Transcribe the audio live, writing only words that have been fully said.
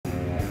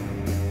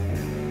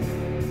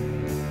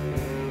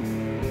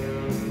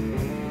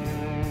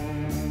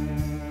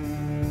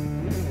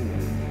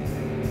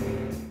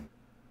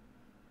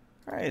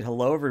right,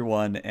 hello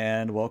everyone,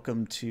 and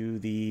welcome to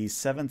the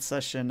seventh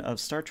session of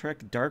Star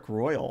Trek Dark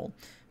Royal.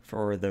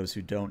 For those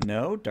who don't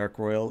know, Dark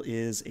Royal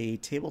is a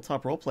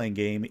tabletop role-playing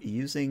game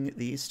using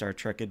the Star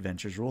Trek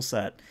Adventures rule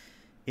set.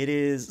 It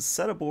is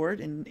set aboard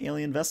an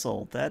alien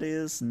vessel that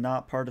is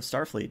not part of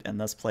Starfleet and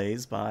thus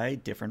plays by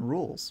different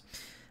rules.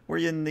 We're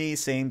in the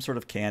same sort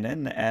of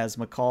canon as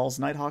McCall's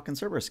Nighthawk and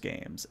Cerberus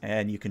games,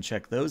 and you can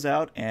check those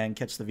out and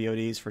catch the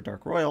VODs for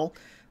Dark Royal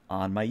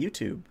on my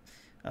YouTube.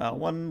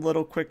 One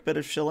little quick bit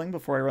of shilling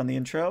before I run the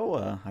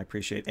intro. I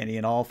appreciate any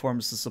and all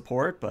forms of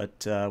support,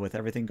 but with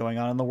everything going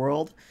on in the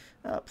world,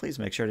 please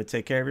make sure to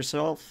take care of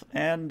yourself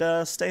and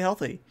stay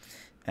healthy.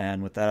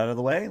 And with that out of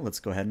the way,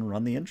 let's go ahead and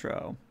run the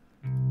intro.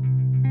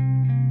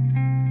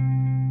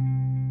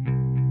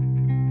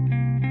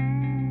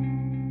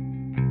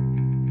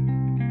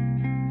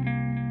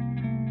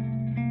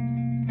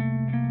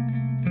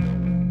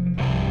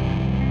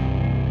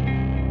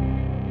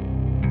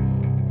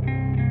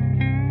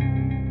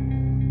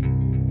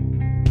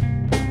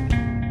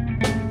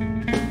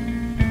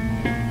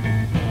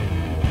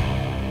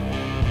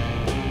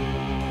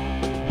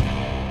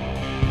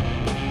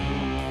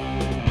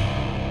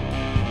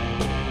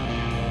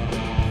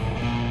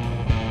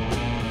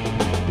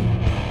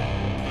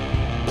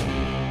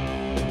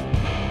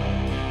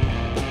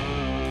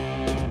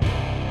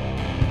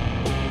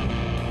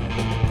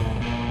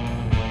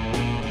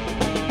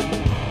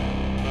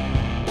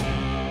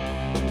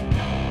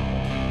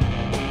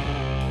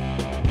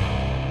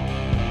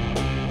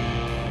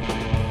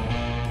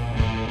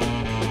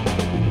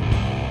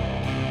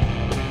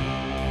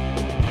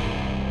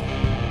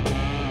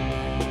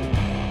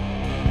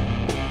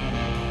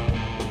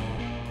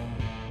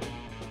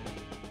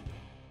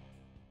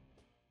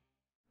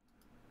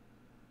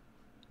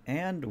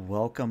 And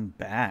welcome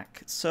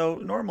back. So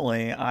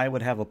normally I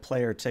would have a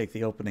player take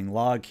the opening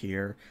log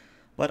here,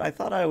 but I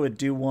thought I would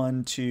do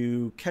one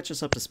to catch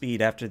us up to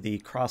speed after the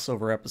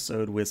crossover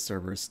episode with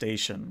Cerberus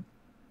Station.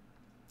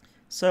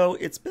 So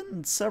it's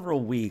been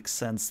several weeks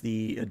since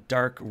the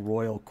Dark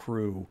Royal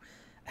crew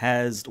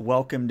has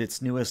welcomed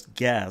its newest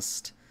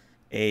guest,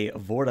 a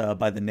Vorta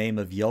by the name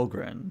of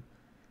Yelgren.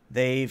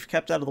 They've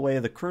kept out of the way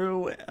of the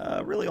crew,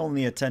 really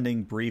only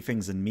attending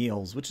briefings and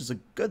meals, which is a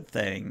good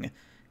thing,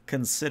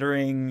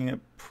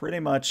 considering pretty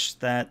much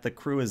that the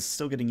crew is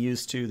still getting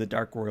used to the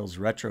Dark Royals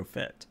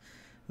retrofit.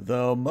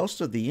 Though most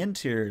of the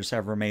interiors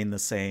have remained the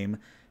same,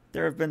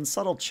 there have been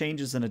subtle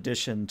changes in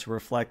addition to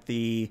reflect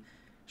the,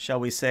 shall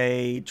we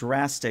say,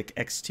 drastic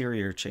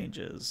exterior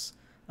changes.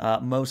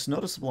 Most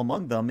noticeable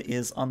among them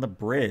is on the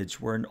bridge,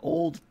 where an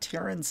old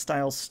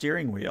Terran-style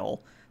steering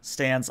wheel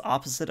stands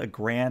opposite a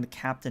Grand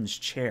Captain's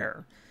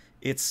chair.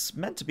 It's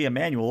meant to be a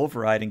manual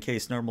override in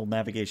case normal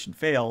navigation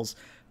fails,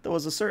 though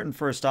as a certain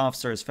first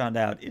officer has found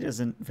out, it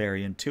isn't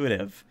very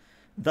intuitive.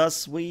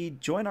 Thus, we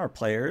join our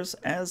players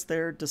as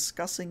they're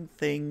discussing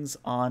things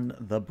on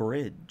the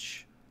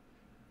bridge.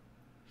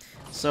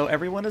 So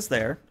everyone is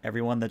there.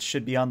 Everyone that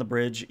should be on the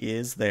bridge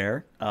is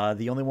there.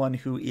 The only one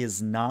who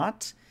is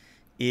not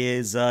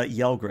is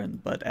Yelgren,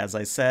 but as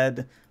I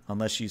said,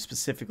 unless you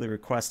specifically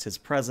request his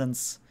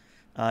presence,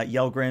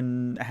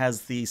 Yelgren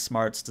has the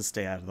smarts to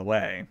stay out of the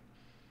way.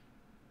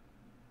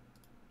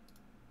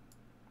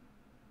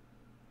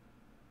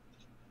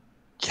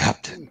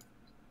 Captain,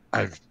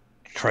 I've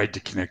tried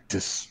to connect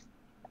this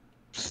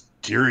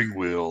steering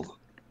wheel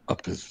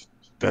up as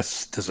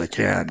best as I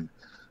can,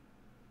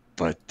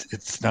 but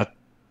it's not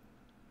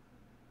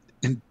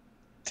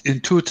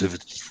intuitive.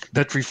 It's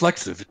not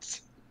reflexive.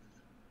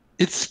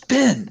 It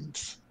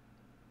spins.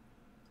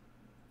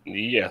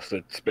 Yes,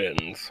 it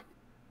spins.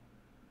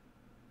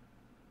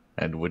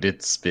 And when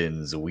it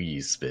spins, we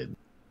spin.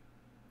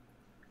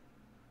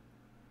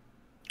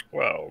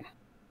 Well,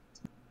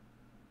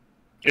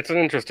 it's an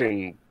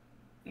interesting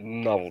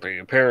novelty.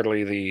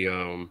 Apparently,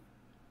 the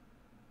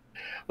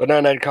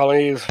Nanite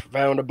colonies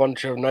found a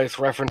bunch of nice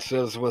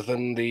references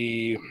within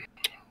the,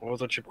 what was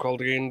that ship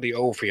called again? The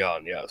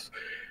Ophion, yes.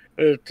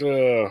 It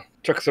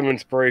took some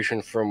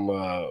inspiration from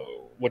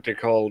what they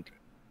called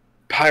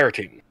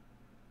pirating,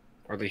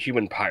 or the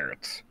human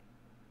pirates.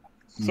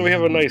 So we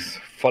have a nice,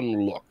 fun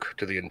look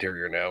to the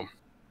interior now.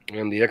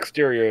 And the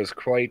exterior is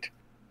quite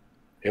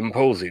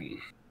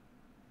imposing.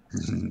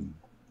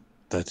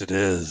 That it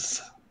is.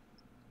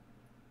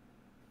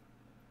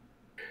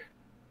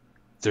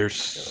 There's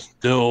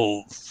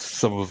still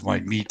some of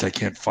my meat I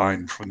can't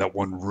find from that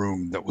one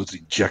room that was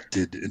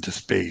ejected into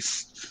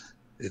space.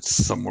 It's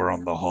somewhere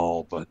on the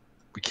hall, but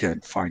we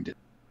can't find it.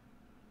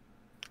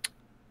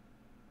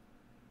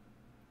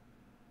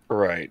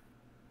 Right.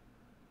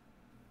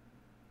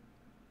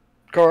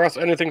 Chorus,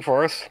 anything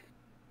for us?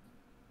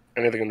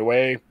 Anything in the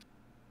way?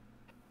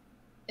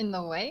 In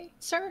the way,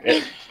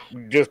 sir?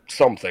 Just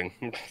something,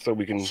 so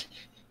we can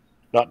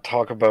not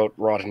talk about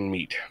rotten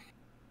meat.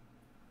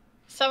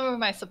 Some of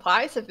my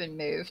supplies have been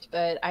moved,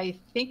 but I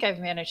think I've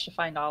managed to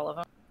find all of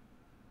them.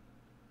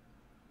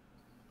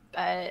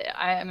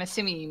 I'm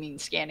assuming you mean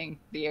scanning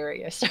the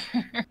area, sir.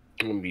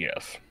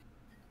 Yes.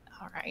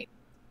 All right.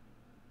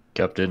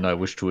 Captain, I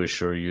wish to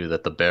assure you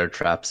that the bear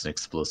traps and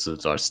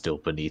explosives are still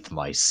beneath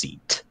my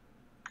seat.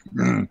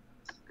 Mm.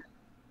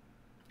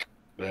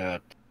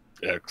 That's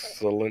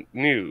excellent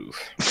news.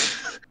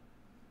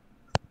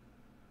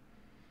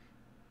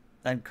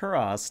 And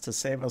Kuros, to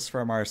save us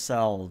from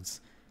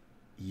ourselves,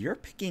 you're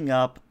picking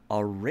up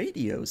a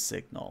radio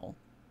signal.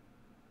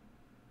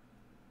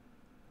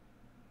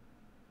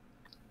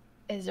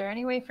 Is there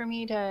any way for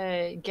me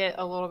to get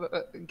a little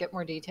bit, get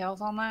more details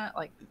on that?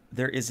 Like,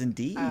 There is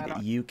indeed.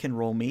 You can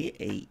roll me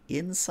a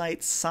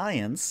Insight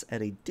Science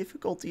at a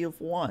difficulty of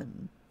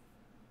 1.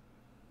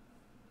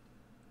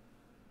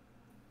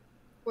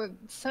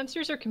 would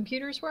sensors or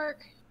computers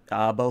work?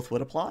 Both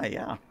would apply,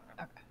 yeah.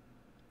 Okay.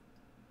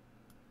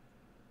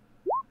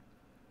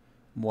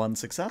 1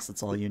 success,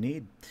 that's all you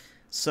need.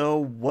 So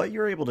what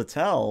you're able to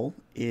tell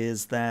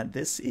is that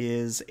this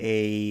is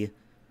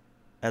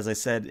as I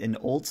said, an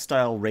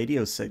old-style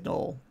radio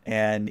signal,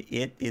 and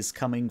it is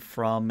coming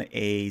from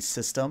a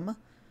system,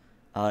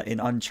 an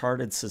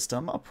uncharted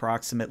system,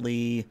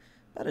 approximately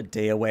about a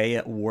day away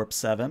at Warp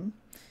 7.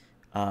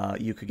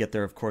 You could get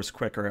there, of course,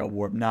 quicker at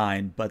Warp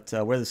 9, but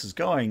where this is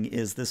going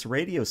is this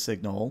radio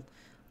signal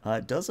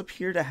does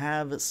appear to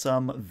have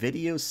some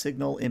video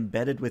signal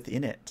embedded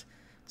within it.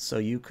 So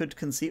you could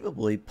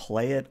conceivably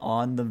play it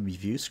on the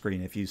view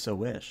screen if you so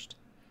wished.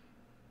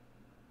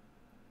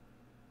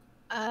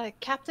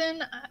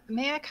 Captain,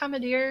 may I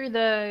commandeer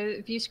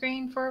the view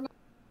screen for a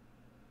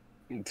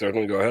moment?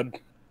 Certainly, go ahead.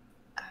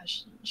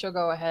 She'll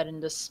go ahead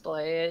and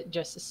display it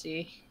just to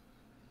see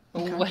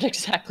what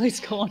exactly is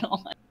going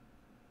on.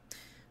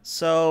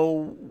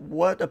 So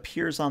what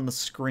appears on the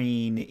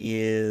screen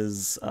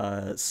is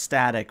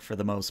static for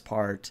the most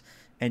part,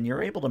 and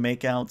you're able to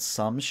make out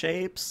some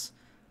shapes.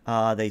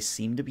 They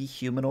seem to be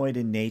humanoid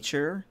in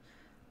nature,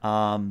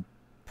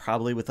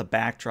 probably with a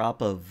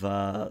backdrop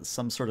of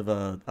some sort of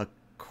a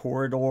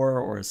corridor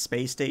or a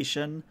space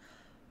station.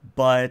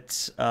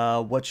 But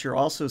what you're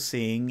also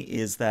seeing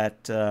is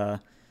that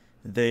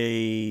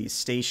the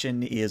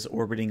station is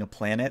orbiting a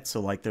planet, so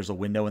like there's a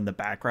window in the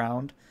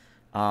background.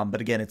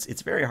 But again,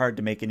 it's very hard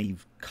to make any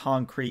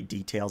concrete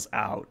details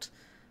out.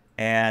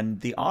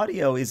 And the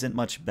audio isn't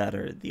much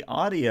better. The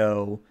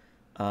audio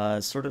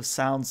sort of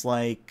sounds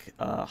like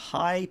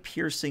high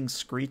piercing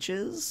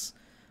screeches,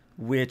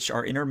 which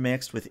are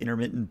intermixed with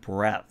intermittent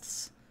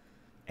breaths.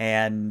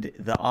 And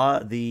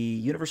the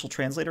universal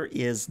translator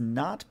is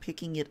not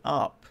picking it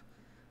up.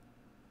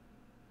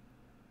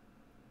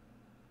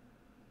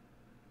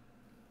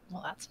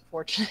 Well, that's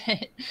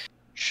unfortunate.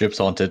 Ship's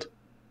haunted.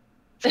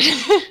 Do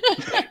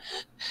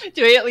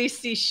we at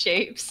least see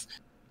shapes?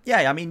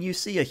 Yeah, I mean, you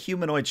see a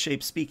humanoid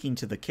shape speaking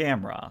to the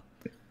camera,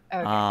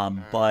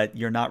 Okay. but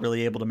you're not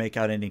really able to make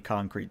out any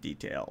concrete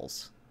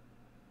details.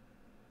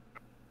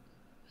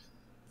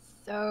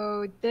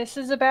 So this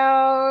is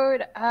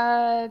about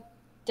a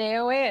day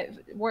away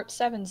at Warp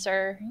 7,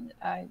 sir.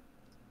 I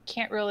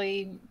can't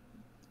really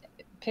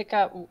pick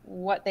up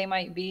what they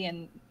might be,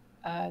 and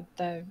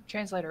the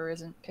translator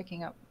isn't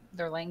picking up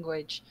their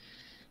language.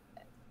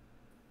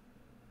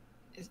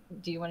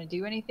 Do you want to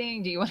do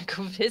anything? Do you want to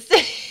go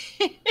visit?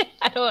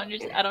 I don't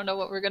understand. I don't know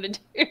what we're gonna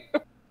do.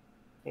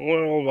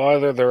 Well,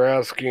 either they're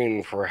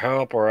asking for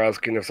help or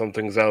asking if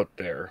something's out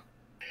there.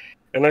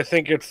 And I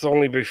think it's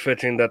only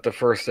befitting that the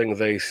first thing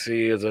they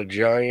see is a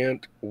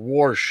giant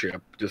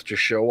warship just to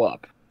show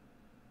up.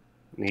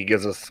 And he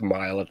gives a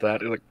smile at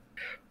that. He's like,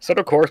 set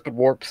a course but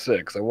warp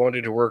 6. I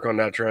wanted to work on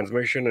that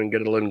transmission and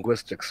get a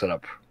linguistic set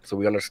up so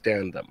we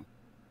understand them.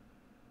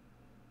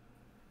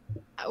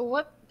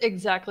 What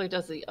exactly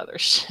does the other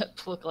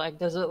ship look like?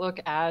 Does it look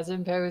as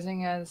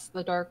imposing as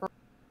the Dark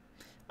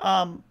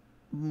World?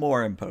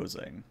 More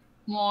imposing.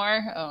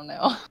 More? Oh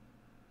no.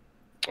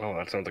 Oh,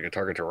 that sounds like a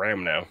target to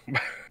ram now.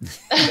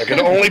 There can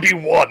only be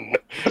one.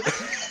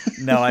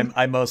 No,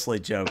 I mostly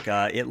joke.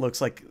 It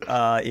looks like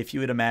if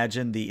you would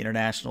imagine the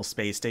International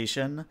Space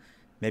Station,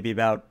 maybe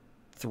about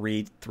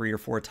three or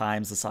four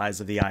times the size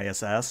of the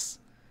ISS.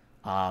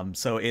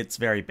 So it's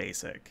very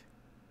basic.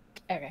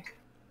 Okay.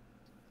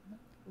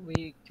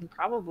 We can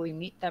probably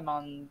meet them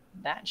on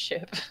that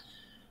ship.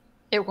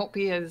 It won't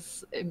be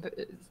as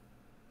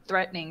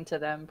threatening to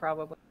them,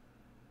 probably.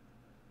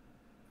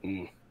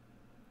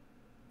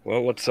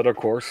 Well, let's set our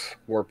course.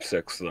 Warp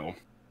 6, though.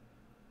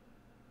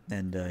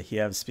 And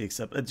Hiev speaks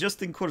up.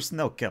 Just in course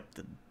now,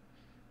 Captain.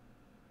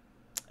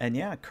 And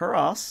yeah,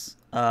 Kuros,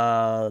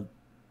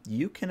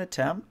 you can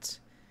attempt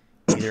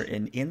either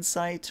an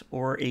insight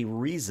or a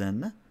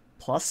reason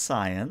plus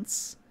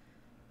science,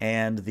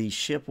 and the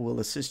ship will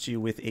assist you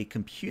with a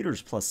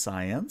computers plus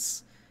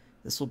science.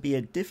 This will be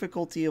a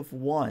difficulty of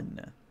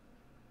 1.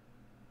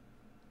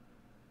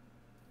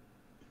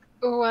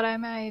 What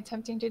am I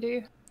attempting to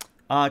do?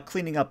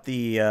 Cleaning up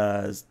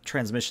the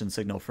transmission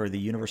signal for the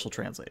universal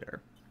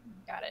translator.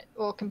 Got it.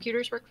 Will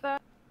computers work for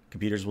that?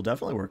 Computers will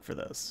definitely work for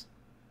this.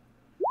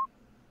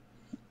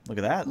 Look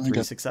at that,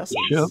 3 successes.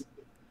 Yep.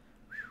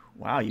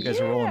 Wow, you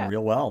guys are rolling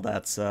real well.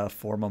 That's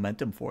 4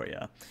 momentum for you.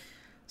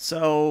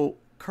 So,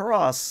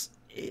 Kuros,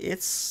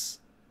 it's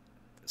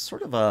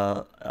sort of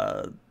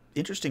a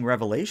interesting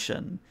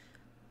revelation.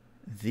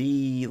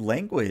 The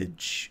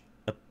language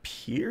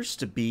appears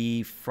to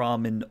be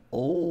from an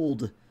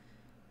old,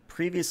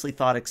 previously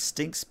thought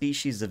extinct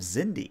species of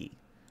Zindi,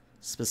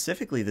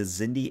 specifically the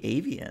Zindi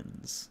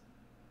avians.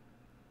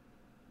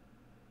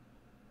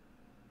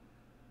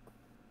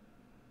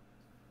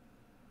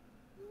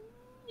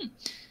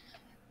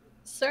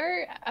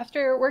 Sir,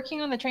 after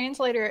working on the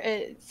translator,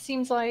 it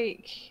seems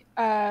like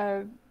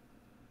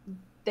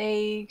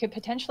they could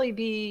potentially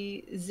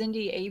be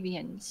Zindi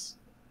avians.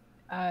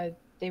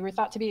 They were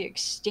thought to be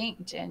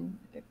extinct, and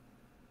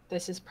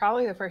this is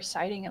probably the first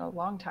sighting in a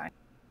long time.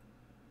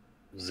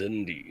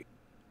 Zindi.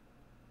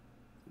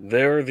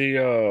 They're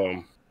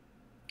the,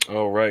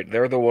 oh, right.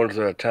 They're the ones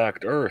that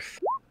attacked Earth,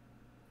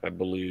 I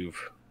believe.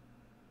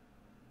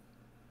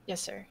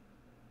 Yes, sir.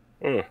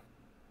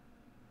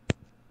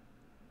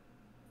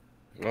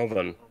 Well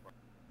then,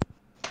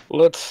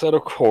 let's set a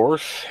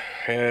course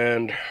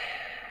and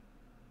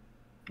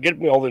get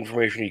me all the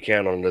information you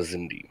can on the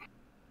Zindi.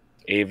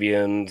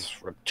 Avians,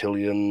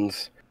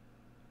 reptilians,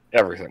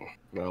 everything.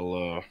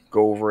 I'll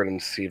go over it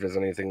and see if there's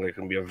anything that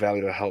can be of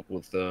value to help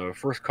with the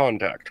first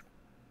contact.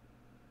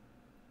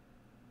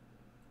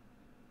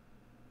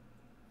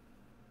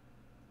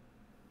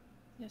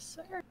 Yes,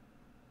 sir.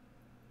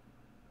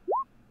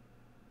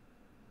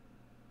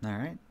 All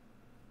right.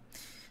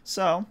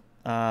 So,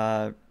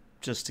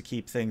 just to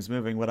keep things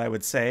moving, what I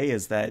would say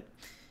is that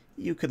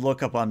you could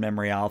look up on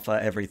Memory Alpha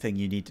everything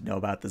you need to know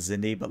about the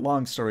Zindi, but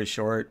long story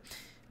short,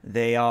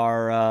 they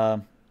are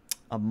a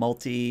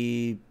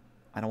multi,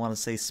 I don't want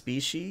to say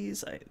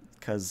species,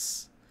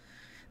 because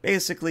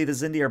basically the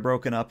Zindi are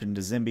broken up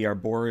into Zimbi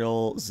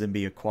arboreal,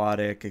 Zimbi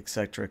aquatic,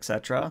 etc.,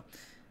 etc.,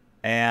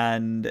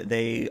 and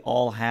they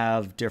all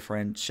have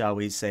different, shall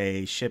we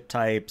say, ship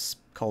types,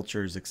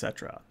 cultures,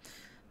 etc.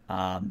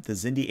 The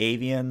Zindi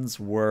avians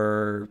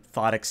were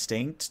thought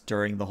extinct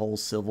during the whole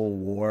civil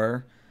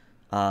war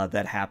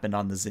that happened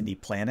on the Zindi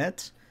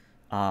planet.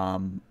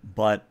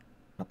 But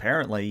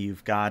apparently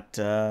you've got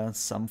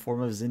some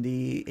form of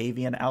Zindi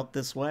avian out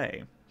this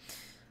way.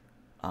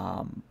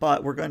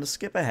 But we're going to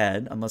skip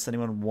ahead unless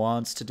anyone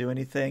wants to do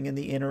anything in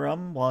the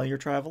interim while you're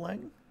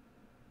traveling.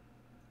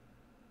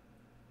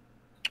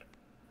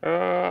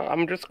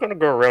 I'm just going to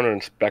go around and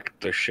inspect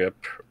the ship.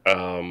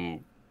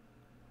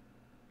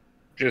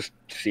 Just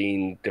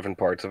seeing different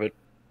parts of it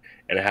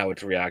and how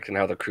it's reacting,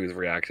 how the crew's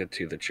reacted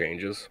to the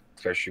changes,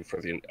 especially for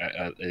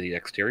the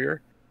exterior.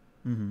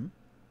 Mm-hmm.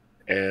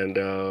 And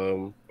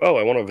I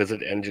want to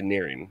visit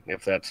engineering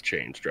if that's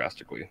changed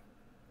drastically.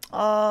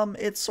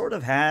 It sort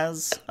of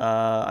has.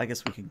 I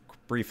guess we can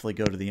briefly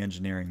go to the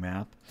engineering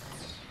map.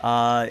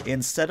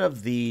 Instead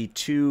of the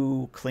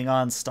two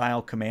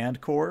Klingon-style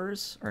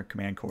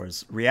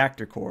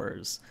reactor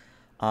cores,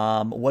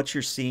 what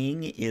you're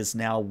seeing is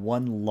now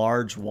one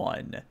large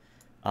one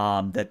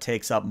that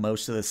takes up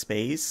most of the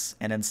space,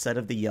 and instead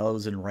of the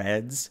yellows and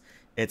reds,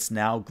 it's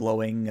now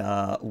glowing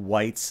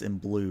whites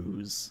and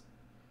blues.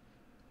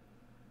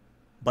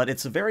 But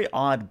it's a very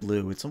odd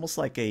blue. It's almost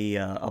like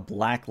a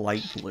black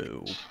light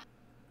blue.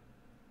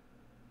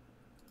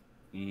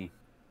 We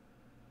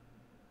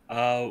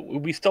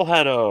still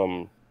had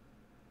to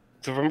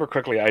remember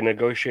correctly, I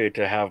negotiated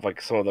to have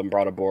like some of them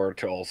brought aboard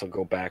to also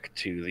go back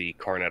to the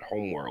Karnet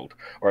homeworld,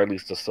 or at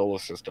least the solar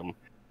system,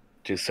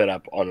 to set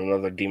up on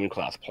another Demon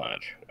class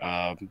planet.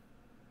 Are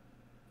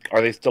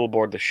they still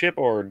aboard the ship,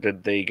 or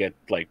did they get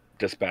like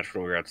dispatched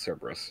when we were at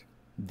Cerberus?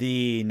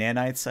 The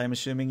nanites, I'm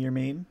assuming you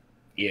mean?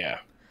 Yeah.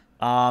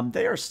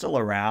 They are still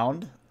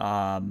around,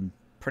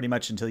 pretty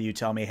much until you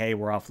tell me, hey,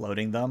 we're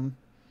offloading them.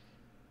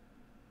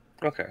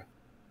 Okay.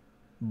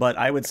 But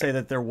I would say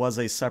that there was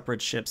a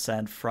separate ship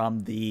sent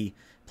from the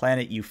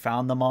planet you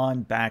found them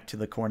on back to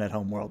the Cornet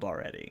homeworld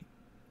already.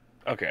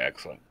 Okay,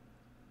 excellent.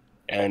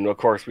 And of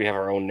course, we have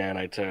our own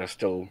nanites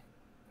still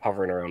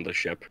hovering around the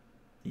ship.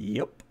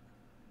 Yep.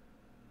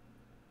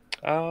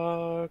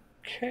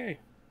 Okay.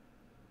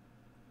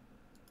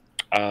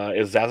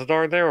 Is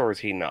Zazadar there, or is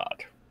he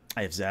not?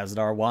 If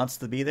Zazadar wants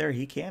to be there,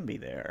 he can be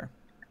there.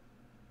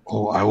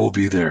 Oh, I will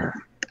be there.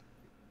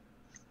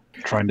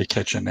 Trying to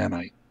catch a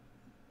nanite.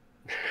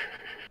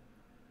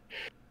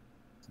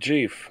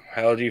 Chief,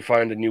 how do you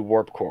find the new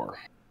warp core?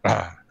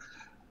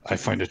 I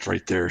find it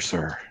right there,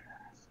 sir.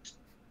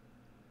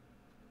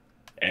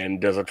 And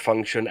does it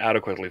function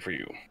adequately for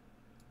you?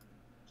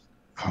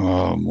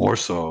 More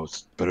so.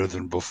 It's better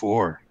than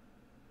before.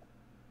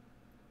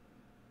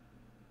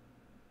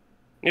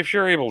 If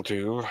you're able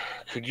to,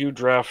 could you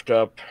draft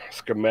up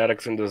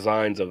schematics and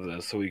designs of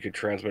this so we could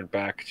transmit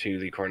back to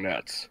the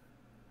Cornets?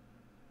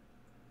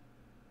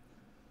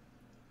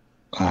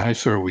 Aye,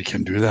 sir, we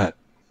can do that.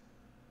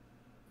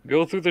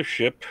 Go through the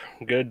ship,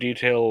 get a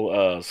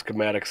detailed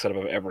schematic setup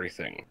of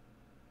everything.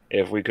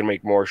 If we can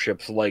make more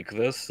ships like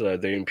this,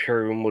 the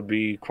Imperium would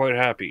be quite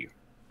happy,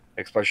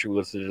 especially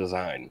with the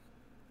design.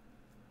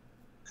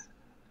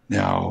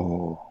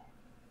 Now,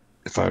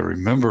 if I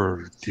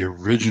remember, the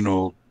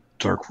original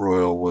Dark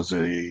Royal was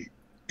a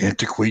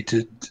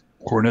antiquated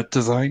Hornet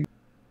design.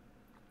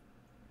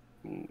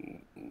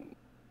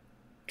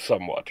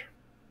 Somewhat.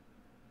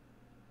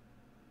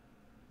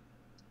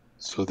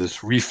 So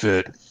this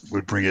refit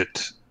would bring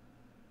it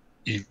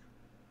in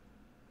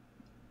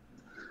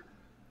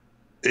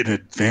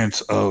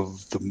advance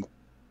of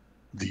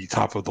the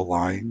top of the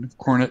line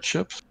Cornet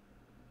ships.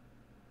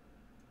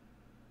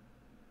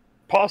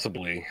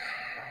 Possibly.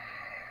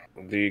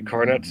 The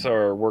Cornets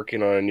are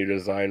working on a new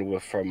design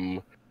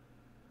from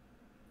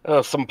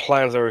some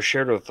plans that were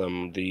shared with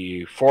them.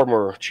 The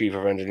former chief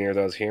of engineer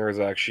that was here is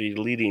actually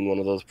leading one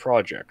of those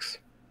projects.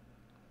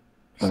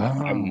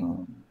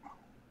 So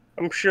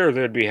I'm sure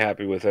they'd be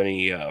happy with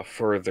any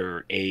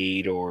further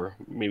aid or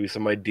maybe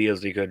some ideas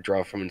they could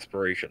draw from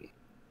inspiration.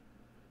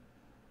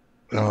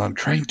 Well, I'm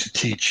trying to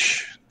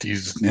teach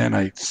these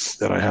nanites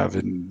that I have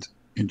in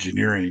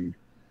engineering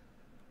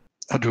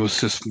how to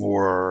assist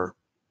more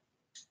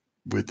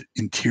with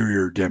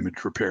interior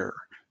damage repair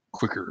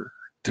quicker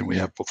than we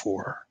have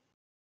before.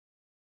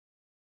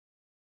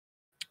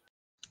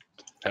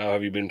 How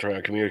have you been trying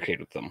to communicate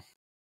with them?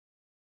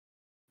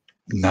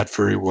 Not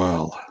very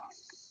well.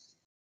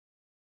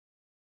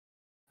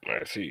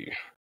 I see.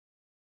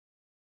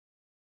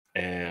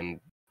 And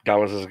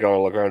Thomas is going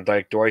to look around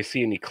like, do I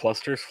see any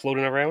clusters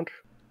floating around?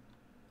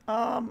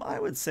 I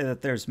would say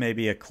that there's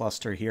maybe a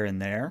cluster here and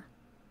there.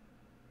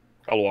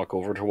 I'll walk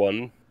over to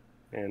one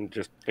and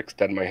just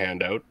extend my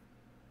hand out.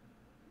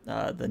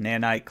 The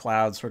nanite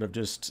cloud sort of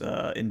just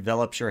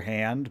envelops your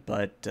hand,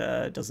 but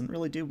doesn't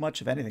really do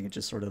much of anything. It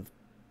just sort of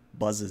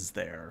buzzes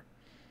there.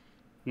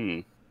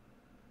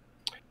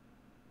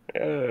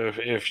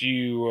 If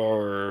you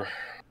are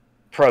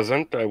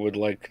present, I would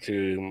like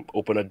to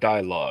open a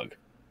dialogue.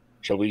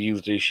 Shall we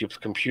use the ship's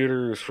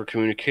computers for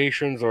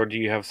communications, or do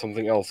you have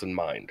something else in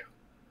mind?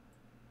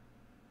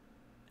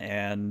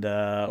 And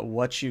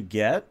what you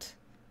get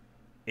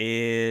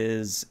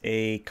is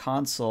a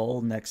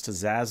console next to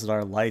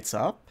Zazdar lights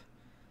up,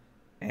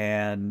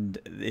 and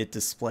it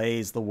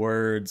displays the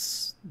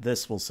words,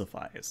 "This will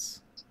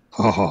suffice."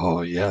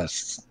 Oh,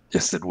 yes.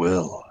 Yes, it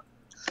will.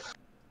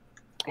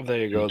 There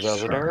you go,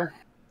 Zazadar.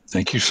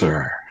 Thank you,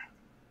 sir.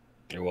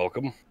 You're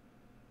welcome.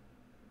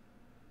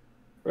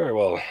 Very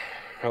well.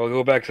 I'll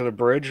go back to the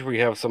bridge. We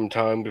have some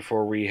time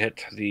before we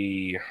hit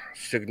the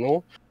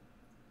signal.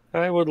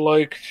 I would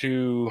like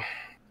to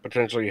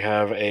potentially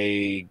have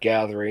a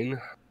gathering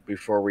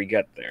before we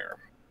get there.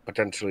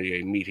 Potentially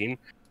a meeting.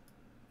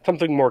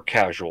 Something more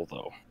casual,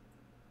 though.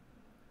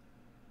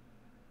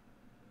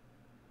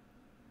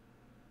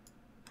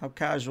 How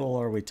casual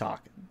are we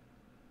talking?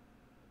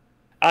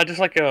 Just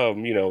like a,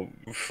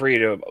 free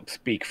to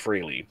speak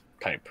freely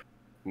type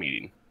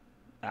meeting.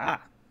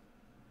 Ah.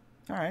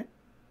 All right.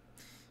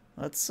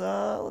 Let's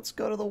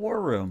go to the war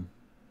room.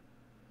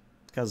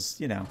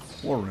 Because,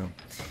 war room.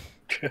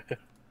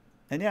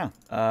 And yeah,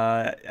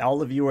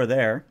 all of you are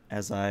there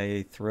as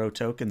I throw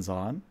tokens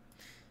on.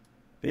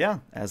 But yeah,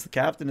 as the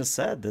captain has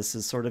said, this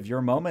is sort of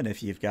your moment.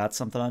 If you've got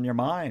something on your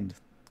mind,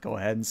 go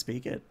ahead and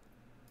speak it.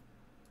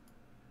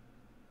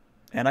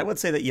 And I would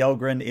say that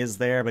Yelgrin is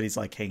there, but he's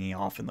like hanging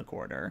off in the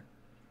corner.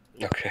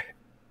 Okay.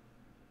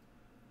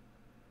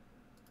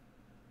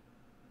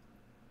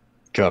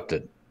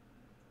 Captain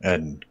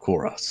and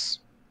Koras,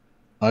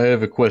 I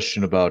have a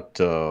question about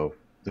the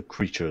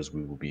creatures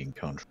we will be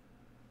encountering.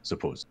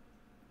 Suppose.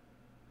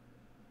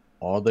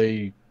 Are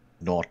they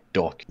not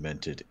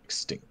documented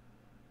extinct?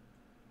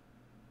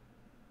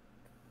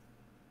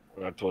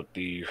 That's what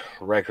the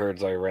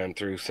records I ran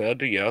through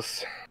said,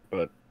 yes.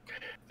 But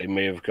they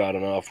may have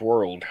gotten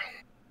off-world.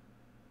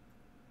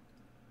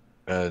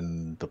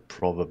 And the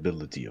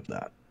probability of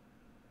that,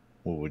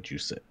 what would you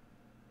say?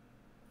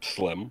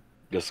 Slim.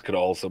 This could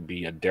also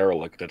be a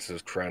derelict that's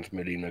just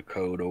transmitting a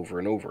code over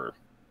and over.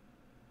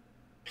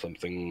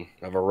 Something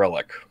of a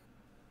relic.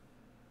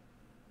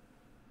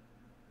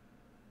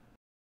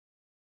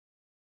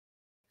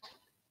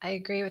 I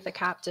agree with the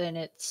captain.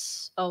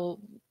 It's a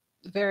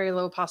very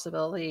low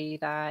possibility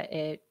that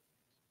they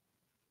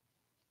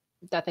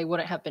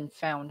wouldn't have been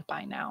found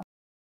by now.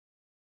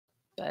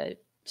 But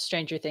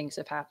stranger things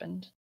have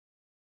happened.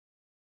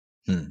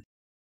 I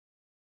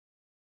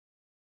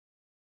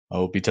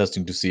will be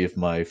testing to see if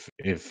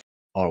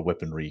our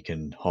weaponry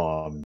can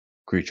harm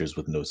creatures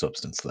with no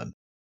substance then.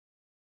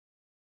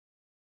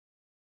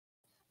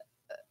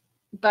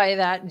 By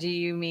that, do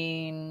you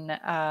mean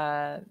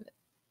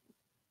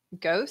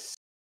ghosts?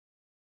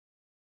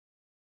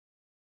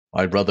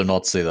 I'd rather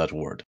not say that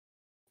word.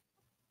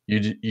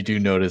 You do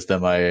notice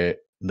that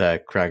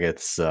that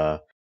Krageth's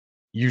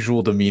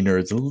usual demeanor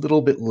is a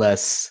little bit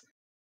less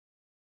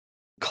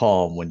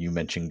calm when you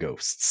mention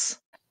ghosts.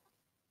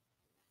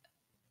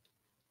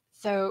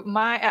 So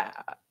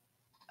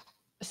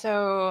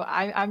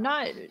I'm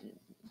not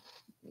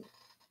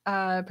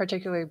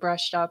particularly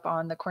brushed up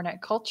on the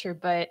Cornet culture,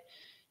 but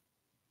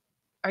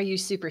are you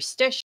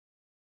superstitious?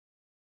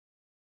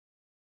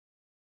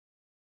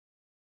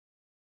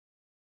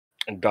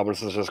 And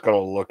Dominus is just going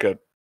to look at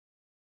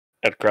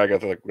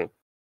Kragath like,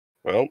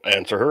 well,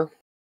 answer her.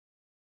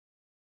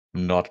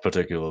 Not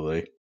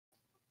particularly.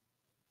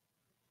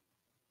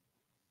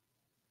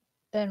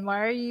 Then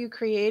why are you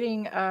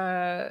creating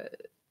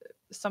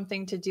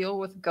something to deal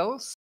with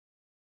ghosts?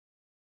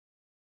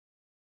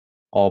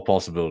 All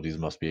possibilities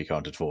must be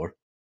accounted for.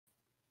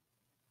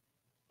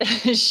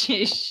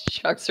 She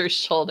shrugs her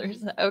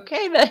shoulders.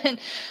 Okay, then.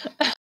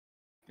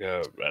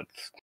 Yeah,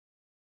 that's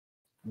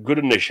good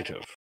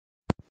initiative.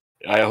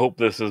 I hope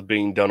this is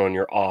being done on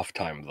your off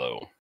time,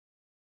 though.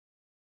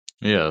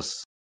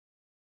 Yes,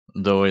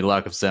 though a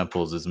lack of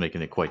samples is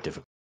making it quite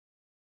difficult.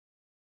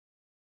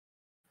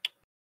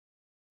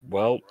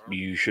 Well,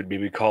 you should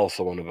maybe call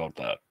someone about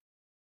that.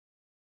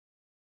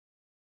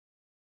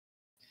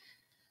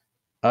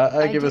 I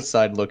I give a do-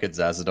 side look at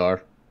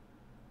Zazadar.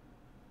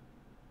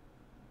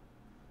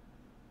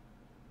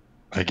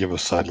 I give a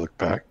side look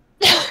back.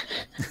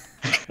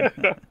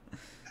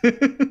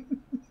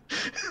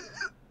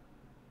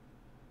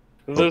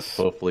 This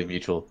Hopefully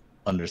mutual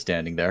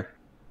understanding there.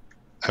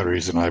 I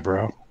raise an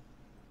eyebrow.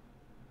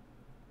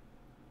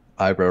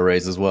 Eyebrow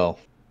raise as well.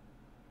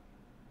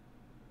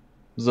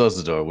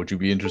 Zazadar, would you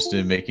be interested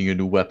in making a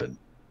new weapon?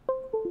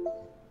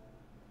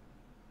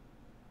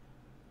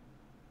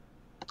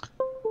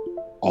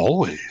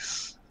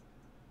 Always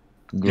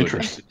Good.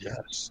 interested,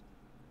 yes.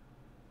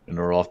 In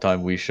our off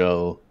time, we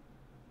shall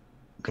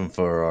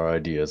confer our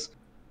ideas.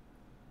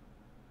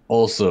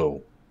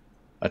 Also,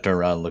 I turn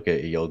around and look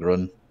at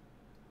Yelgrun.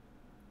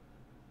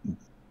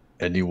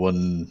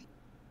 Anyone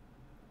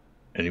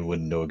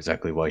know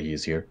exactly why he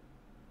is here?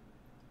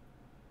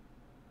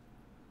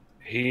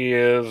 He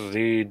is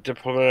the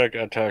diplomatic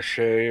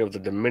attaché of the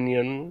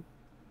Dominion.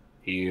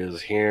 He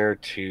is here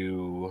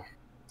to...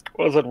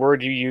 What was that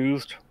word you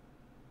used?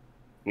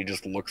 He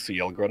just looks to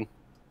Yelgren.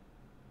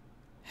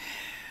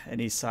 And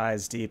he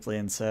sighs deeply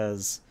and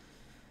says,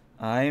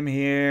 I am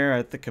here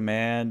at the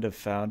command of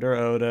Founder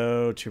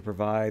Odo to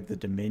provide the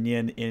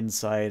Dominion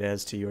insight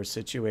as to your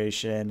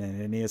situation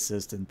and any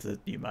assistance that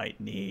you might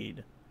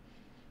need.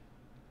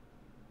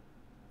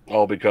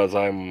 All because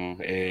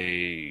I'm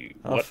a...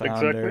 A what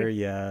founder, exactly?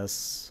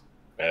 yes.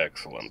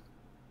 Excellent.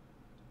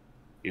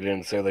 You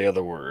didn't say the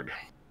other word.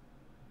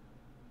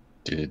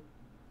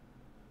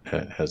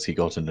 Has he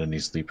gotten any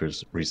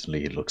sleepers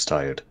recently? He looks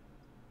tired.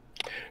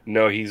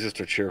 No, he's just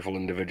a cheerful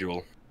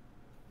individual.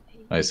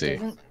 I He see.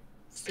 doesn't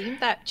seem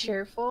that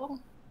cheerful.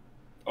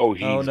 Oh,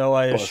 he's Oh no,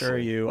 I assure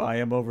bustling. you, I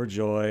am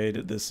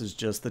overjoyed. This is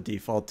just the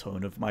default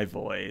tone of my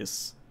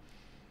voice.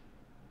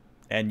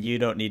 And you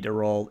don't need to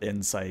roll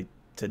insight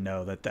to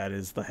know that that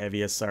is the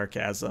heaviest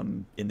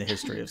sarcasm in the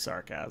history of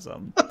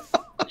sarcasm.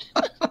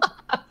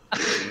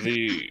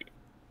 The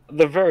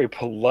very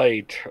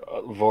polite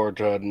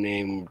Vorta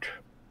named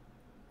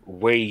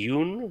Wei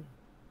Yun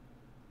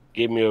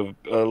gave me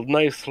a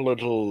nice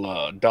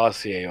little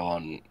dossier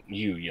on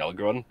you,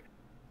 Yelgrun,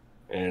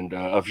 and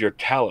of your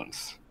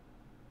talents.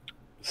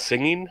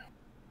 Singing?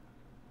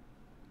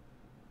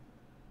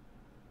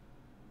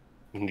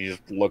 And he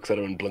just looks at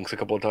him and blinks a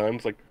couple of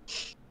times, like,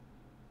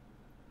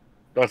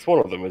 that's one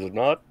of them, is it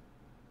not?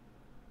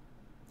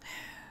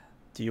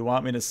 Do you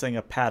want me to sing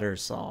a patter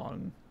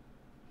song?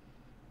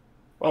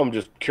 Well, I'm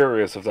just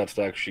curious if that's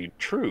actually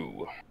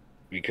true,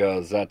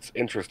 because that's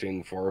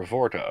interesting for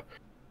Vorta.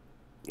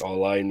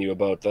 All I knew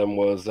about them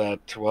was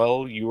that,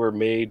 well, you were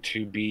made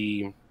to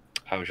be,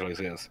 how shall I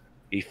say this,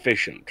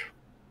 efficient.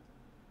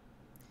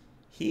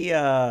 He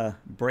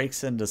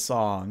breaks into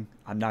song.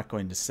 I'm not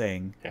going to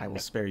sing. I will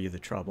spare you the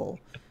trouble.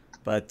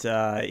 But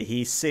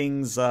he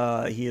sings,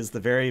 he is the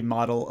very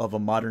model of a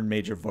modern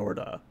Major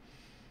Vorta.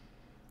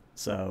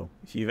 So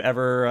if you've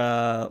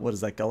ever, what is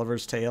that,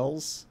 Gulliver's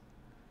Tales?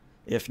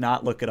 If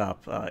not, look it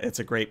up. It's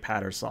a great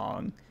patter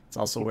song. It's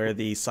also where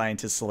the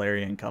scientist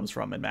Solarian comes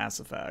from in Mass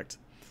Effect.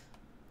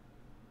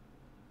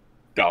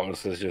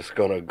 Dominus is just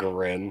gonna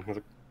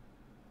grin.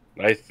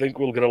 I think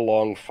we'll get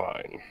along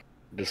fine,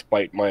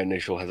 despite my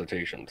initial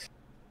hesitations.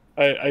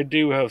 I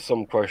do have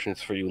some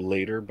questions for you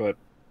later, but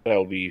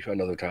that'll be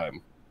another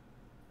time.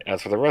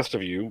 As for the rest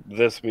of you,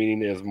 this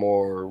meeting is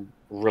more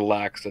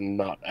relaxed and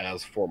not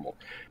as formal.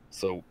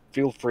 So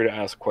feel free to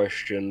ask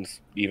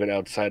questions even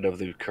outside of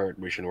the current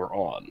mission we're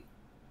on.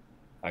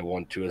 I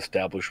want to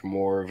establish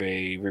more of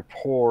a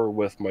rapport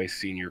with my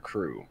senior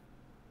crew.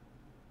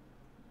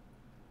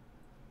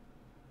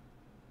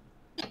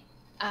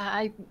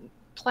 I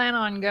plan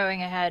on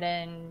going ahead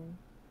and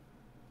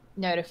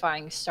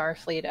notifying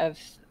Starfleet of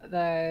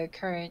the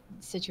current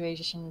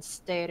situation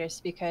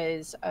status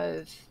because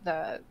of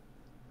the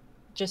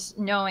just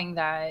knowing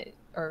that,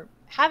 or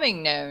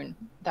having known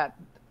that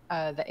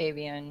the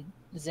avian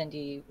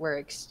Zindi were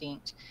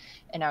extinct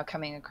and now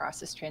coming across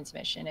this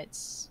transmission.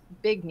 It's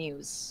big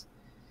news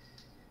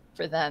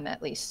for them,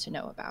 at least, to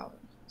know about.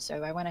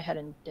 So I went ahead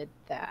and did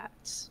that.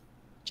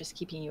 Just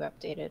keeping you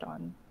updated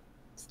on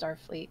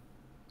Starfleet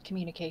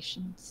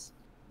communications.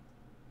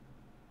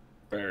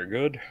 Very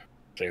good.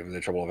 Save me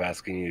the trouble of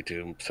asking you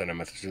to send a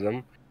message to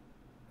them,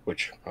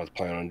 which I was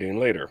planning on doing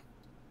later.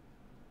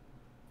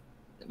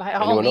 By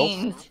all Anyone else?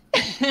 means,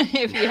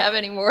 if you have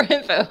any more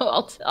info,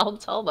 I'll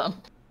tell them.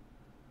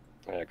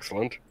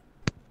 Excellent.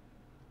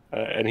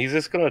 And he's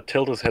just gonna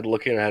tilt his head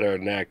looking at her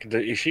neck.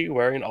 Is she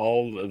wearing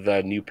all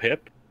the new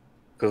pip?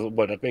 Because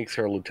that makes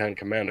her a lieutenant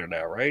commander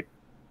now, right?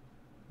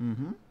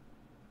 Mm-hmm.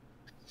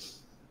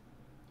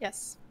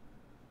 Yes.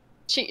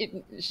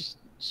 She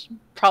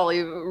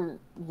probably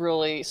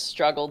really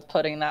struggled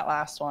putting that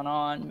last one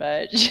on,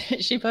 but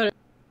she put it.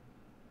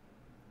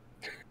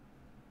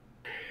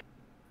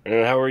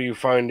 And how are you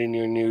finding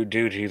your new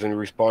duties and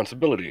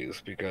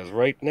responsibilities? Because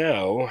right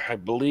now, I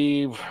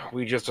believe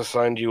we just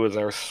assigned you as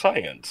our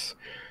science.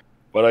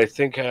 But I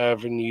think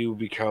having you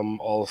become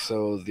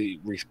also the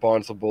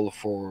responsible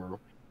for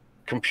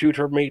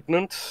computer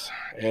maintenance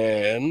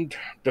and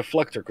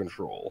deflector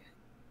control.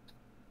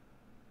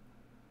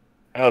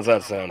 How's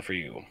that sound for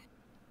you?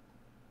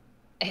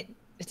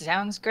 It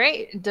sounds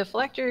great.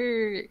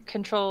 Deflector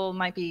control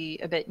might be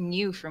a bit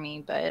new for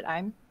me, but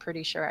I'm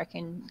pretty sure I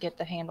can get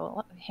the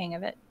hang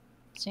of it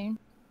soon.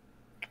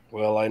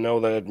 Well, I know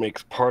that it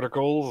makes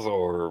particles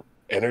or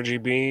energy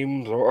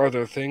beams or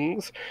other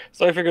things,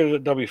 so I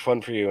figured that'll be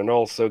fun for you and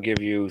also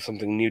give you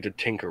something new to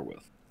tinker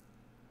with.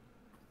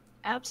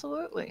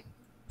 Absolutely.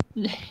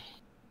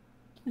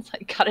 It's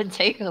like gotta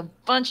take a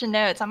bunch of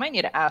notes. I might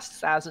need to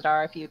ask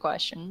Sazadar a few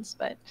questions,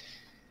 but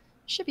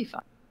should be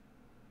fun.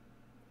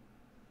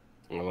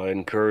 Well, I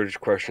encourage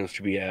questions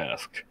to be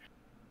asked.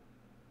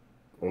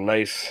 A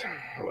nice,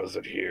 what is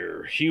it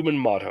here, human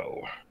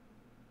motto.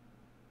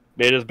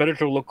 It is better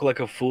to look like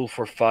a fool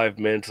for 5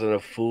 minutes than a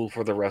fool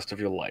for the rest of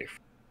your life.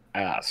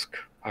 Ask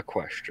a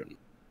question.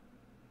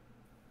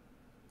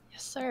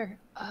 Yes, sir.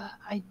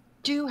 I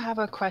do have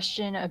a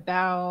question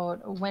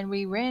about when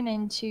we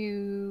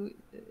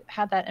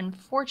had that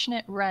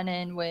unfortunate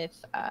run-in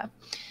with, I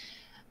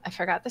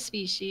forgot the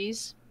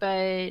species,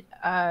 but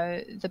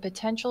the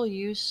potential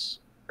use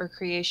or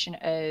creation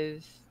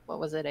of, what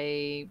was it,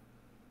 it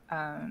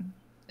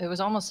was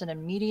almost an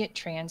immediate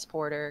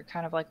transporter,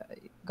 kind of like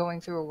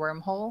going through a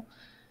wormhole.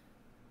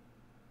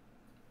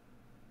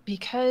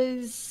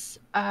 Because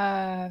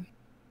after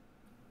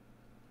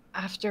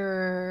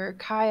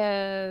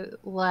Kaya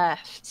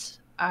left,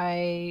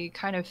 I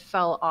kind of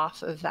fell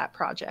off of that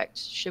project.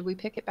 Should we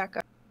pick it back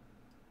up?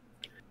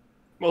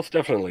 Most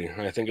definitely.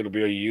 I think it'll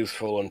be a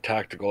useful and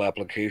tactical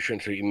application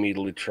to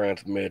immediately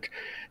transmit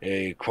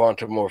a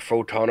quantum or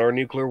photon or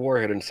nuclear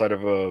warhead inside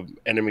of an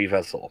enemy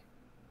vessel.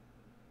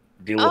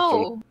 Deal with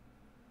them.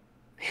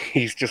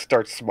 He just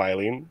starts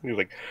smiling. He's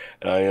like,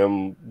 I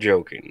am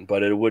joking,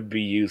 but it would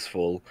be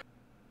useful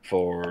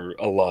for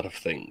a lot of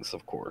things,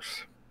 of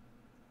course.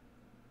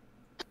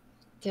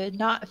 Did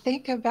not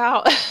think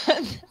about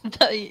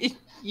the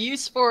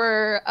use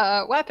for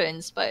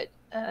weapons, but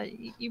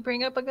you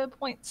bring up a good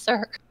point,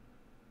 sir.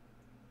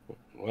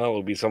 Well,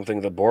 it'll be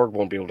something the Borg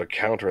won't be able to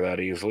counter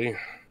that easily.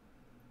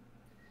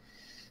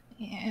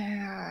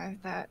 Yeah,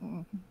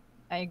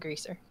 I agree,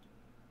 sir.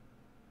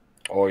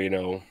 Or,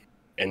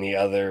 any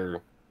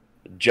other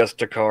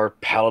Justicar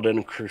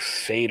Paladin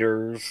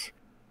Crusaders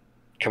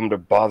come to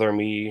bother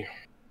me,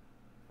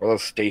 or the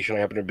station I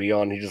happen to be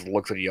on. He just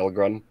looks at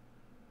Yelgren.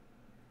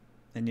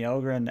 And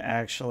Yelgren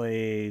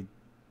actually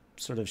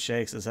sort of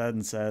shakes his head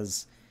and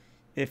says,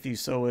 if you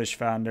so wish,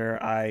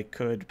 Founder, I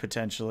could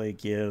potentially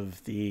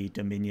give the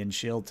Dominion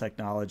shield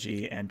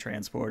technology and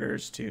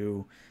transporters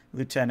to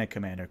Lieutenant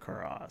Commander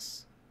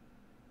Kuros.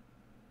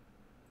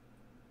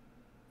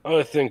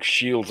 I think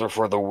shields are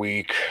for the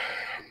weak.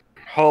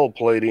 Hull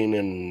plating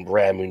and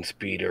ramming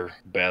speed are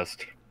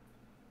best.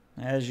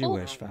 As you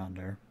wish,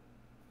 Founder.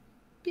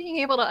 Being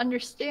able to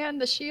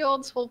understand the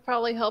shields will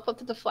probably help with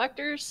the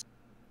deflectors.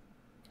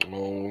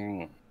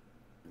 Oh,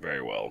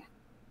 very well.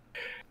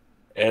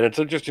 And it's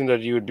interesting that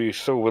you would be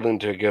so willing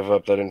to give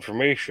up that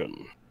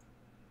information.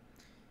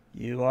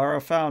 You are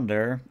a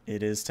Founder.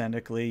 It is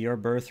technically your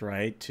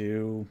birthright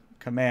to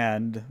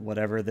command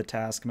whatever the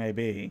task may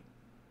be.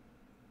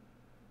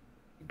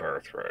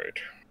 Birthright.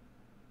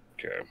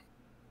 Okay.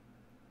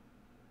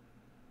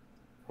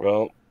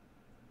 Well,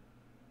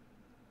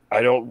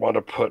 I don't want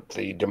to put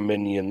the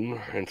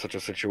Dominion in such a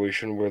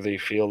situation where they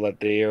feel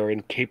that they are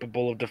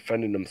incapable of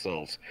defending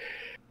themselves.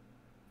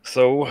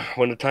 So,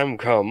 when the time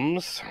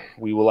comes,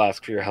 we will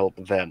ask for your help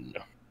then.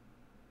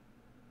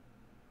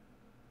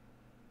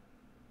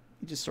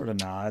 He just sort of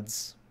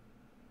nods.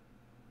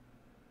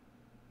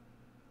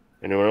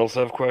 Anyone else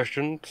have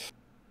questions?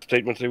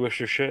 Statements they wish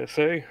to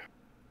say?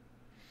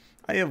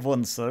 I have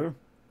one, sir.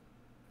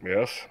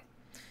 Yes?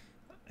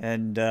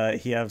 And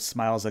he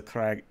smiles at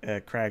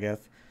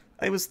Kragath.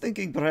 I was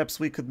thinking perhaps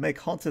we could make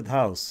haunted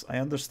house. I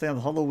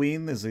understand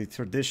Halloween is a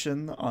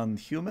tradition in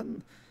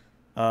human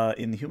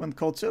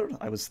culture.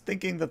 I was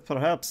thinking that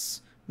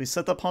perhaps we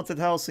set up haunted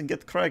house and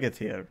get Kragath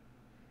here.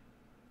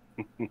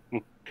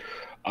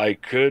 I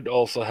could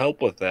also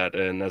help with that,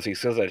 and as he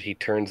says that, he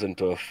turns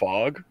into a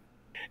fog,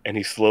 and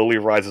he slowly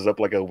rises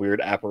up like a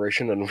weird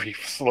apparition and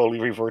slowly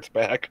reverts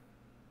back.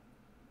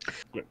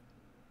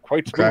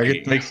 Quite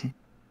spooky.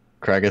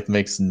 Kragath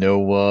makes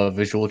no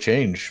visual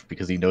change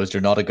because he knows you're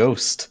not a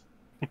ghost.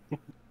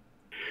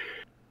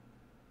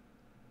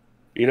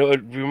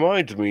 It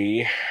reminds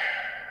me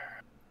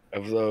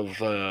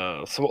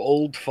of some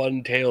old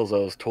fun tales I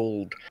was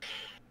told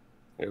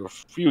a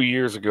few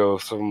years ago.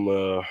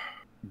 Some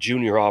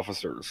junior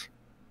officers.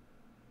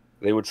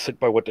 They would sit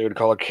by what they would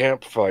call a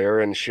campfire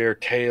and share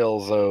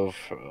tales of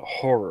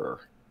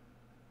horror.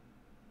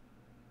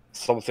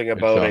 Something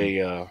about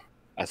a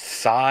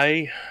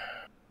sigh.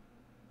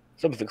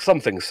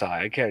 Something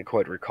sigh. I can't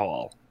quite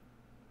recall.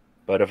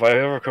 But if I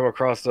ever come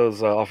across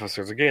those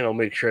officers again, I'll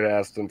make sure to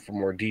ask them for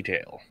more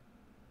detail.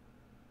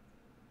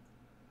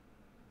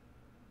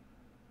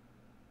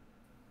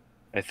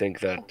 I think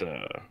that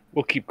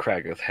will keep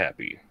Kragath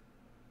happy.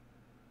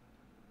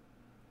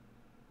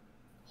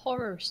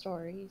 Horror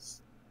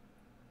stories.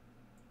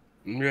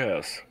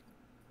 Yes.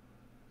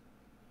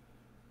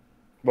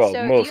 Well,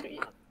 So most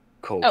you...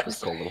 cultures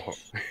call them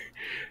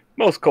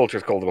most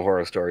cultures call them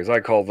horror stories. I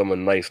call them a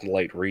nice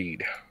light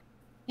read.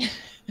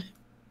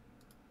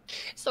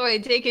 So I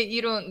take it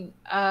you don't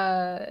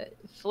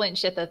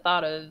flinch at the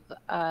thought of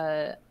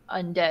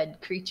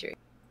undead creatures.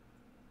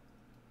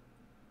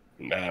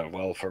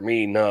 Well, for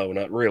me, no,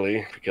 not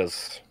really,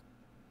 because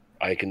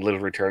I can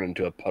literally turn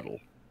into a puddle.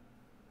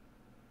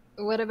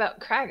 What about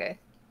Kraga?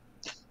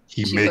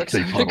 He She makes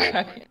looks a over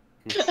puddle.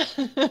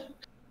 Kraga.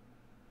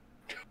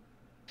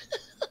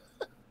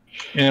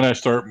 And I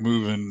start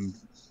moving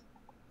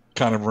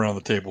kind of around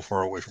the table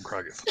far away from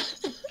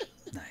Kragath.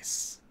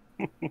 Nice.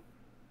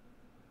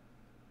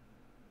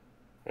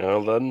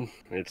 Well then,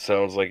 it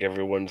sounds like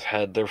everyone's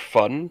had their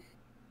fun.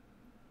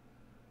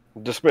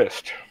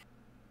 Dismissed.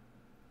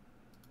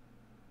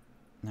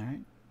 All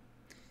right.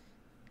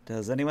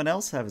 Does anyone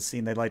else have a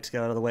scene they'd like to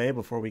get out of the way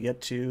before we get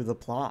to the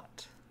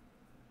plot?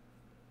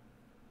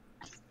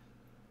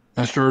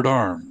 Master at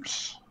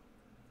Arms,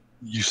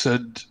 you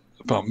said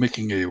about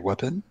making a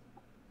weapon?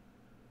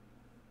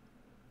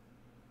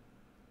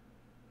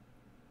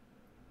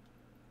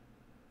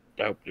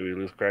 Oh, do we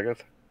lose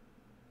Kragath?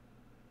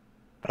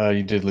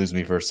 You did lose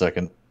me for a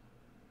second.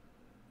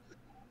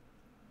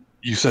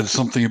 You said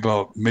something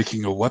about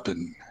making a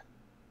weapon.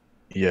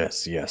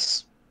 Yes,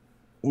 yes.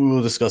 We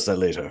will discuss that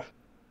later,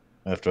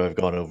 after I've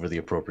gone over the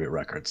appropriate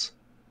records.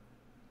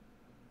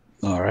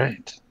 All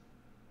right.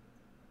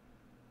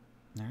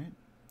 All right.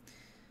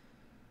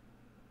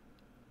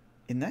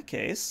 In that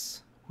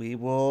case, we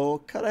will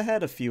cut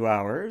ahead a few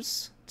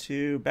hours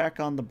to back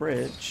on the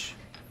bridge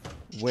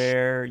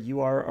where you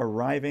are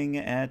arriving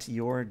at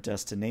your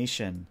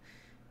destination.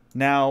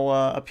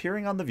 Now,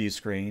 appearing on the view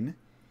screen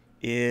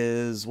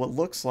is what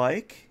looks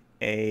like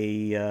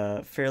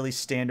a fairly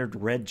standard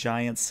red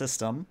giant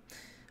system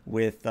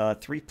with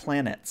 3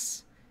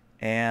 planets.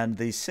 And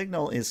the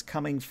signal is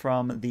coming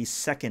from the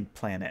second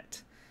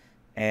planet.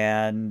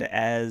 And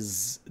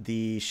as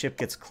the ship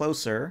gets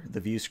closer, the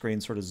view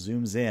screen sort of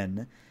zooms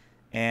in.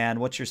 And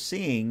what you're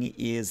seeing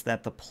is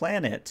that the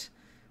planet,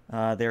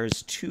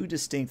 there's 2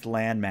 distinct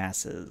land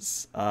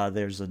masses.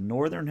 There's a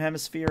northern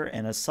hemisphere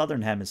and a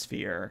southern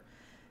hemisphere.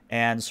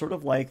 And sort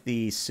of like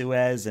the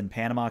Suez and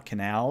Panama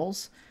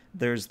canals,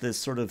 there's this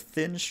sort of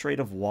thin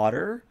strait of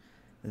water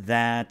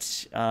that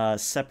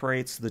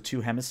separates the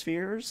 2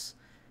 hemispheres,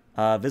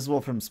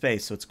 visible from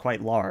space, so it's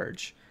quite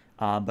large.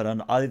 But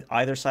on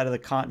either side of the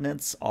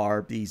continents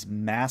are these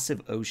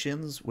massive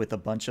oceans with a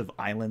bunch of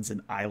islands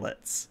and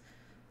islets.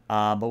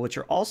 But what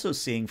you're also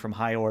seeing from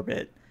high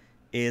orbit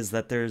is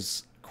that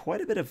there's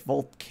quite a bit of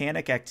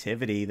volcanic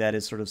activity that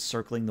is sort of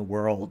circling the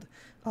world.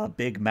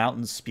 Big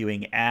mountains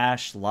spewing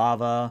ash,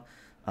 lava,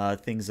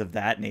 things of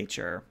that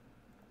nature.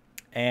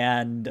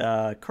 And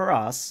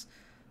Kuras,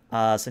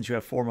 since you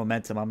have 4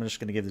 momentum, I'm just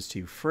going to give this to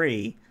you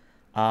free.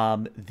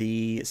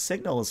 The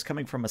signal is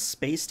coming from a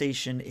space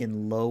station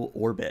in low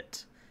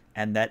orbit,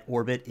 and that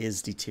orbit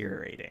is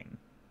deteriorating.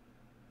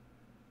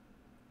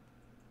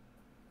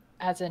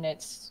 As in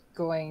it's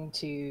going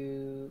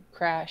to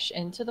crash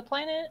into the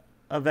planet?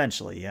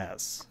 Eventually,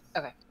 yes.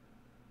 Okay.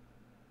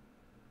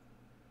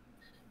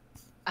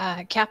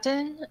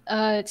 Captain,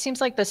 it seems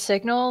like the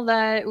signal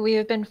that we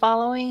have been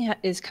following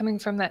is coming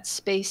from that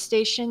space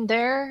station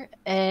there,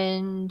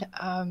 and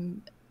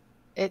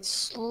it's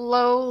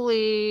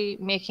slowly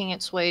making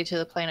its way to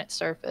the planet's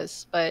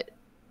surface. But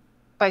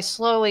by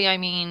slowly, I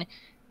mean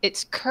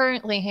it's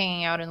currently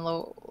hanging out in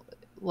low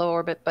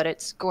orbit, but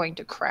it's going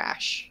to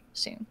crash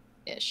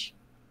soon-ish.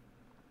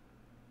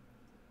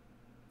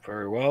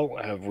 Very well.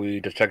 Have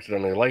we detected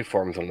any life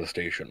forms on the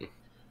station?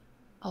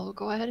 I'll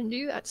go ahead and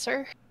do that,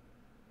 sir.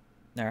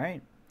 All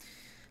right.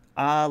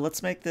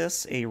 Let's make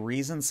this a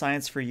reason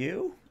science for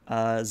you.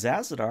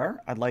 Zazadar,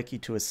 I'd like you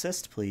to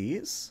assist,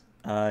 please.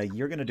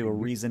 You're going to do a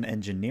reason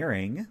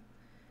engineering,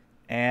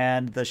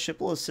 and the ship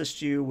will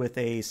assist you with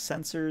a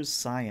sensors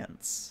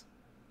science.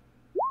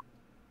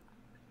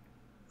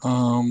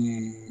 Oh,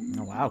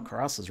 wow,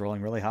 Cross is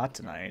rolling really hot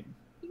tonight.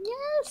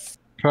 Yes!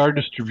 Power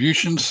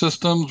distribution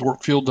systems,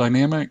 warp field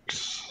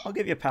dynamics. I'll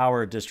give you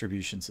power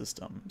distribution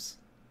systems.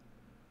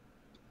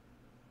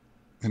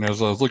 And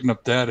as I was looking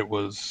up that, it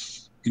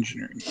was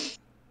engineering.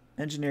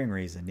 Engineering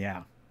reason,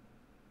 yeah.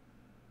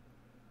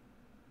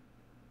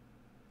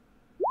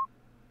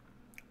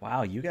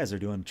 Wow, you guys are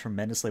doing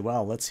tremendously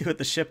well. Let's see what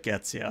the ship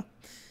gets you.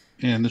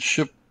 And the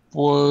ship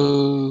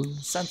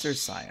was... Sensor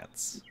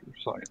science. Sensor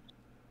science.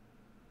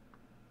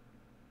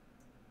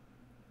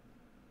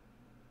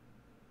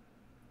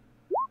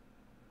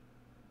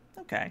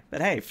 Okay,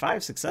 but hey,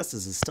 5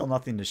 successes is still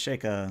nothing to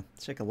shake a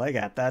leg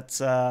at.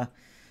 That's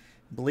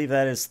believe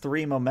that is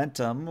 3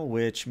 momentum,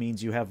 which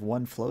means you have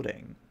 1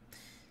 floating.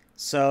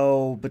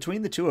 So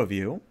between the two of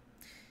you,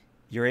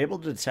 you're able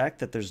to detect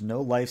that there's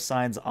no life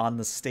signs on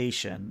the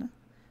station,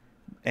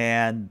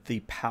 and the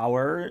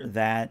power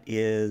that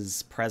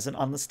is present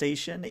on the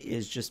station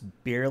is just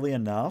barely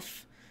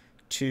enough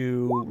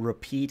to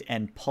repeat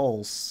and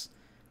pulse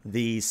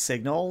the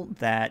signal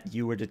that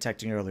you were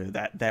detecting earlier,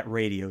 that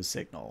radio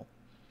signal.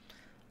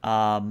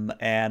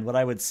 And what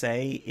I would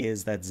say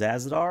is that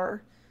Zazadar,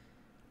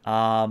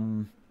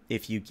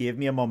 if you give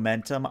me a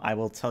momentum, I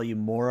will tell you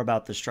more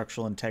about the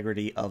structural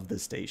integrity of the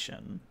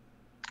station.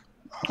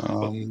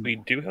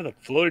 We do have the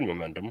floating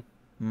momentum.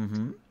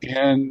 Mm-hmm.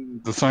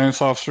 And the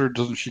science officer,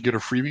 doesn't she get a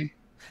freebie?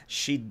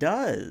 She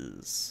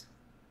does.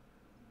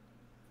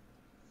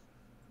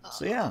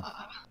 So yeah,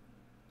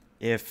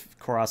 if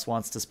Koros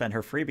wants to spend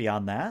her freebie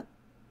on that.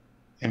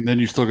 And then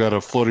you still got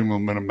a floating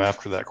momentum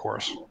after that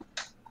course.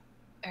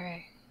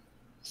 Okay.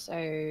 So,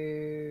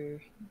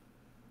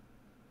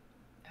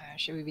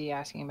 should we be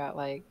asking about,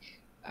 like,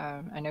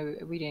 I know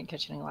we didn't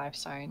catch any life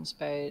signs,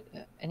 but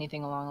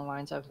anything along the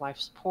lines of life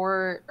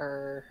support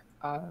or,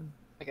 I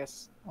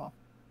guess, well.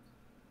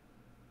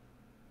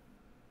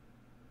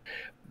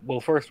 Well,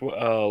 first,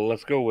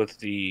 let's go with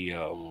the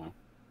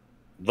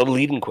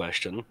leading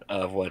question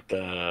of what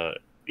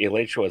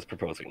ELH was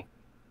proposing.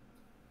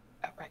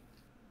 Oh, right.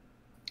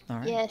 All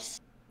right.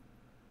 Yes.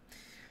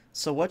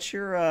 So what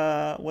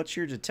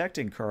you're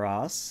detecting,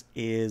 Kuras,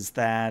 is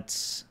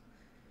that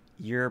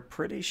you're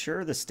pretty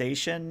sure the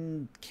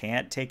station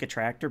can't take a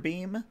tractor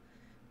beam.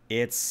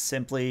 It's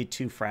simply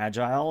too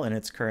fragile in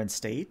its current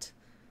state.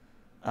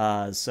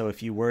 So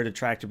if you were to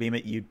tractor beam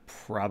it, you'd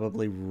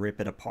probably rip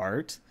it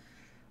apart.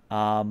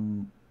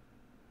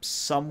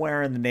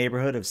 Somewhere in the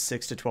neighborhood of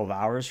 6 to 12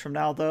 hours from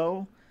now,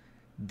 though,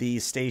 the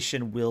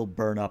station will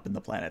burn up in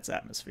the planet's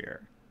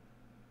atmosphere.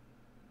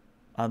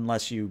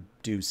 Unless you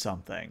do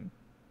something.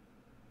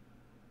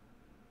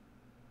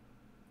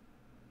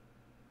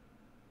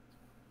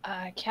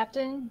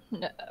 Captain,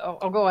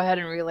 I'll go ahead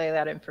and relay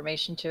that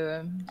information to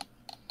him.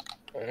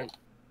 All right.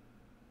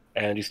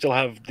 And you still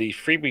have the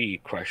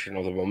freebie question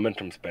or the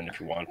momentum spend if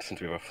you want, since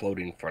we have a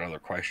floating for another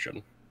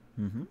question.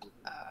 Mm-hmm.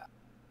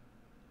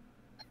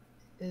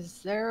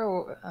 Is there,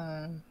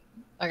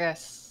 I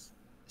guess,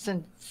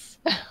 since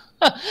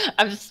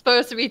I'm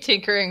supposed to be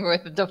tinkering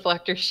with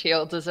deflector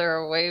shields, is there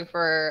a way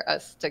for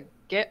us to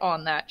get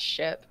on that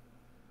ship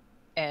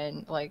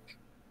and, like,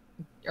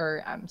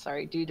 or I'm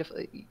sorry,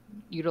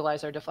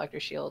 utilize our deflector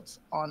shields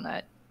on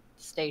that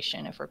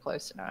station if we're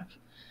close enough?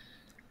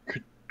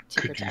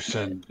 Could you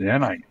send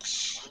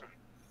nanites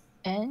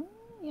And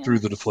yeah. through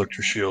the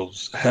deflector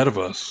shields ahead of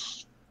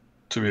us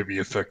to maybe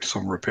affect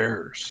some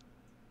repairs?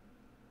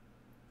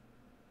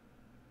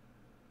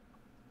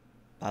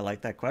 I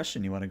like that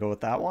question. You want to go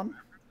with that one?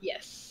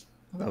 Yes.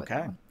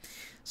 Okay.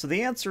 So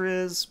the answer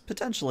is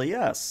potentially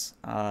yes.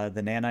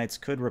 The nanites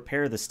could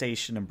repair the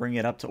station and bring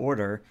it up to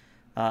order.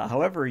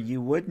 However,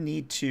 you would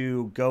need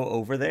to go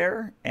over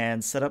there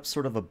and set up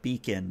sort of a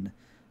beacon.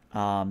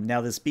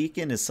 Now, this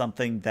beacon is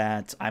something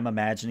that I'm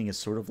imagining is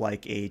sort of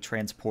like a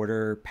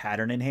transporter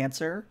pattern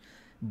enhancer,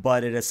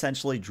 but it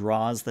essentially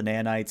draws the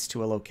nanites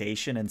to a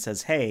location and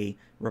says, hey,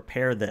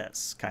 repair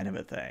this, kind of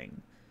a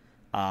thing.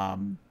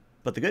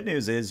 But the good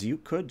news is you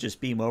could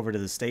just beam over to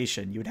the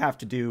station. You would have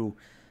to do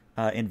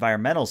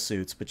environmental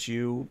suits, but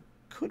you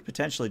could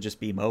potentially just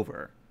beam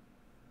over.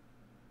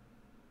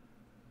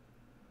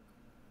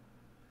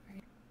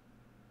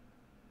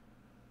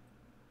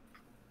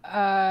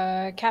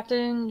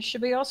 Captain,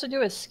 should we also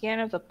do a scan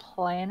of the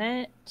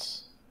planet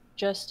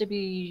just to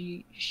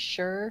be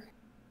sure?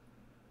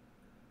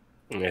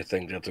 I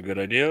think that's a good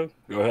idea.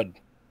 Go ahead.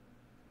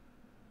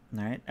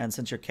 All right, and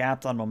since you're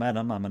capped on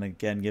momentum, I'm going to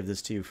again give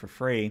this to you for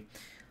free.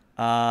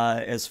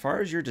 As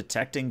far as you're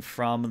detecting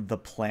from the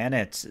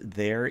planet,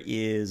 there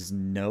is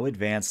no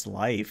advanced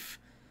life.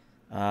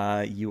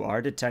 You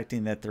are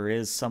detecting that there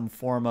is some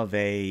form of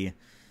a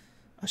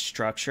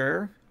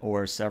structure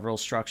or several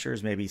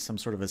structures, maybe some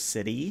sort of a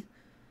city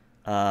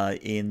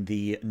in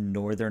the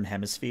northern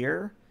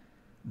hemisphere.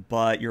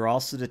 But you're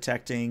also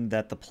detecting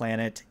that the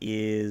planet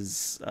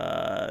is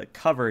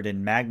covered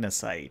in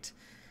magnesite.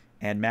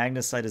 And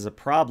magnesite is a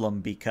problem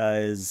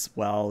because,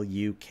 well,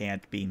 you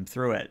can't beam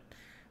through it.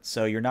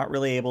 So you're not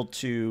really able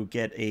to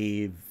get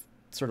a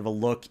sort of a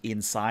look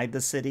inside the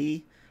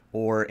city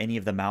or any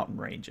of the mountain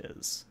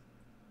ranges.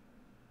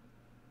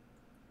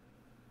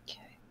 Okay.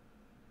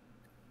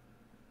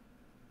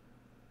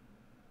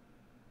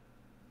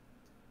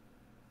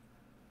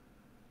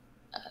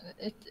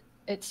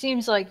 It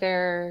seems like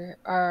there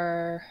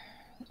are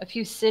a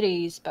few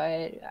cities,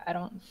 but I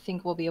don't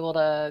think we'll be able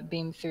to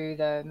beam through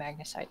the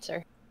magnesite,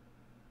 sir.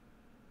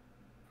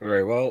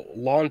 Very well.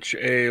 Launch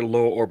a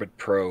low orbit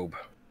probe.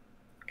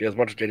 Get as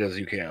much data as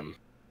you can.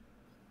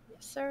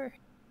 Yes, sir.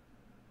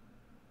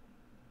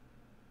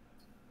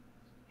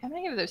 How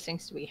many of those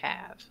things do we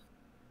have?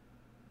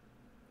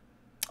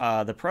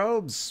 The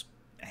probes,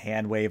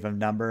 hand wave of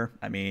number.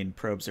 I mean,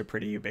 probes are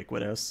pretty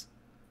ubiquitous.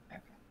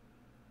 Okay.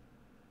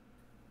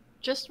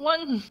 Just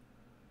one?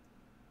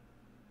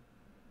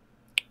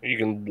 You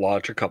can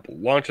launch a couple.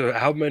 Launch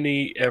how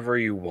many ever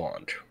you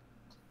want.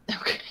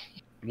 Okay.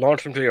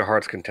 Launch them to your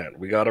heart's content.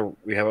 We have a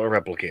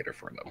replicator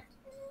for them.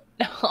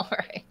 All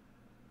right.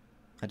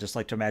 I just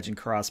like to imagine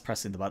Cross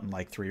pressing the button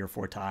like 3 or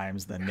 4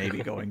 times, then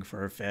maybe going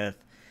for a 5th,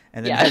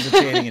 and then Yeah.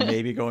 hesitating and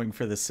maybe going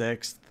for the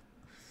 6th.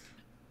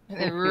 And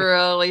then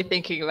really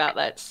thinking about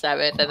that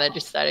 7th, and then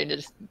deciding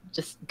to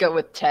just go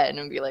with 10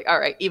 and be like, all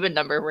right, even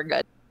number, we're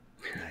good.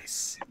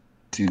 Nice.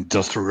 The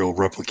industrial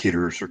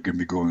replicators are going to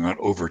be going on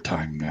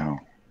overtime now.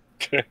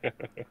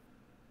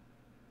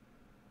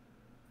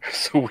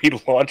 So we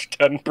launched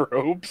 10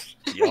 probes.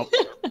 Yup.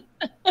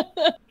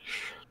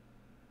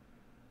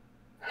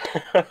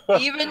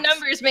 Even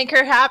numbers make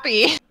her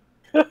happy.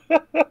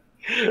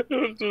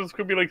 There's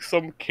gonna be like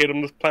some kid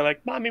on this planet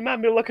like,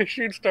 mommy, look, a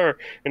shooting star.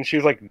 And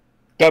she's like,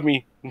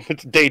 dummy,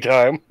 it's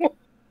daytime.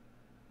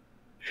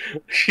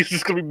 She's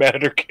just gonna be mad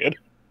at her kid.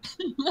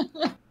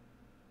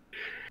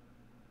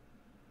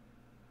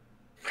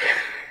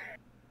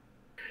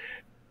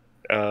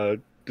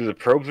 Do the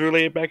probes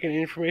relay back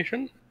any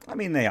information? I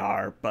mean, they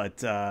are,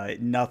 but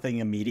nothing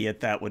immediate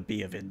that would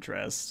be of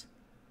interest.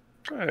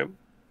 Alright.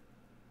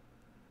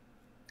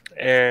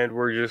 And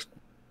we're just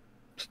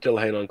still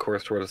heading on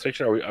course toward the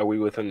station. Are we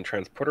within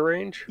transporter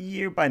range?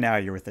 By now,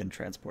 you're within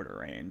transporter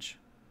range.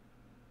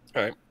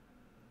 Alright.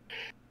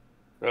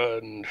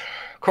 And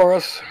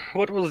Chorus,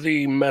 what was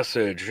the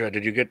message?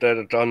 Did you get that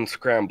it's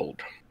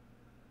unscrambled?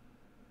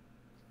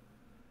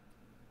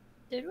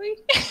 Did we?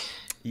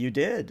 You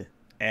did.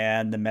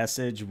 And the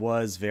message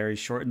was very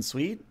short and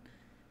sweet.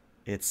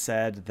 It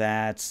said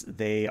that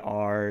they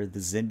are the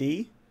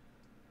Zindi.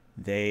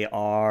 They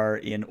are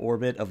in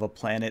orbit of a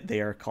planet they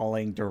are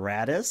calling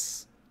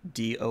Doradus,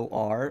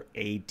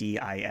 Doradis,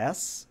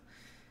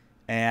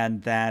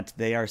 and that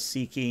they are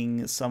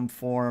seeking some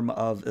form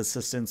of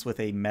assistance with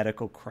a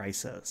medical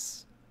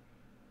crisis.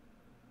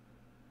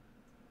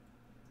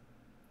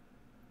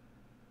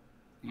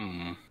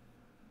 Do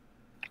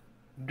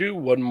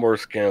one more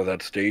scan of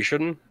that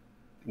station.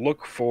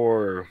 Look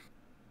for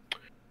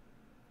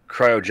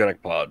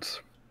cryogenic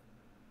pods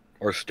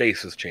or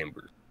stasis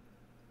chambers.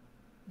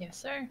 Yes,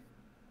 sir.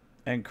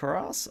 And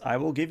Karas, I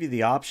will give you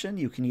the option.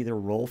 You can either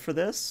roll for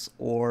this,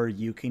 or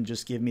you can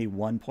just give me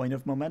 1 point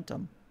of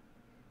momentum.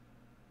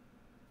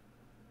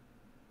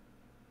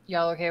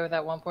 Y'all okay with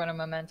that 1 point of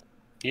momentum?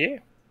 Yeah.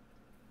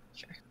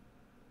 Sure.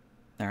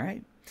 All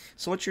right.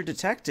 So what you're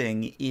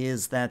detecting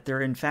is that there,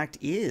 in fact,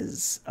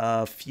 is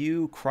a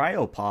few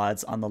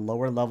cryopods on the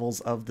lower levels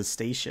of the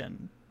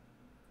station.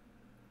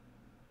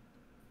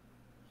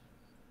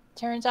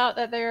 Turns out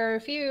that there are a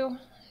few,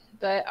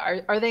 but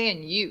are they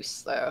in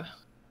use, though?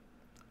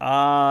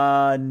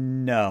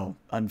 No.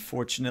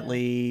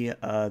 Unfortunately,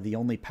 the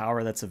only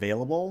power that's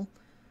available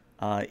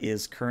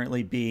is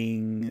currently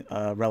being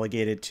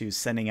relegated to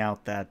sending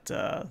out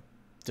that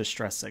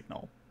distress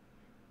signal.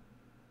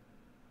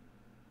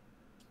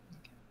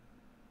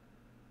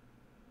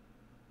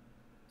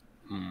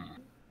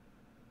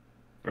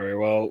 Very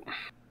well.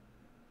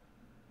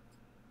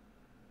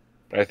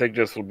 I think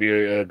this will be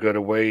a good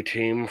away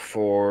team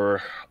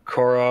for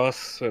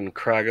Koros and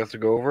Kragas to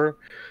go over.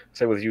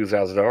 Same with you,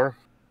 Zazadar.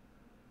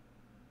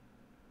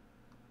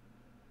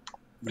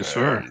 Yes,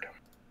 sir.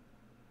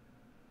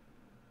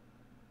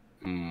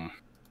 Kev,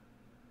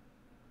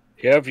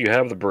 you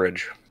have the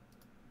bridge.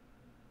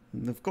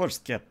 Of course,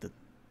 Captain.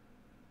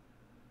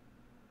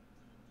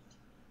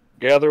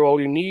 Gather all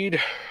you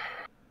need.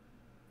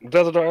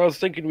 Zazadar, I was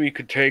thinking we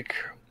could take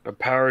a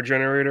power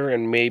generator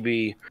and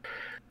maybe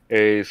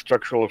a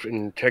structural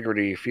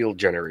integrity field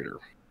generator.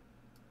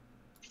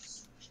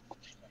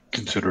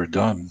 Consider it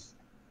done.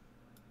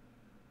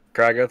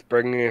 Kragas,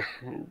 bring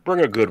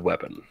a good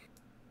weapon.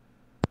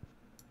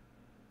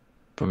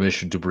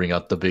 Permission to bring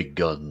out the big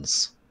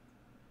guns.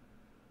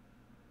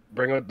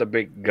 Bring out the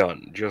big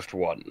gun, just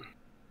one.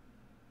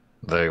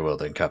 Very well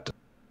then, Captain.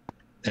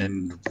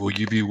 And will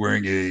you be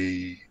wearing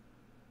a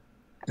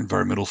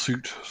environmental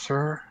suit,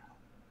 sir?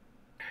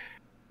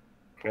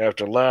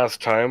 After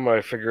last time,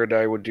 I figured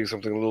I would do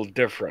something a little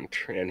different,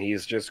 and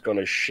he's just going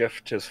to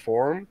shift his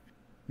form,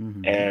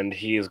 and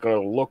he is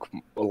going to look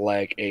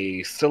like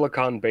a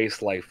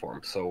silicon-based life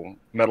form, so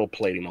metal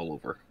plating all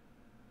over.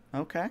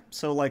 Okay,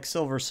 so like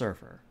Silver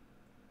Surfer.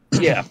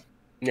 Yeah,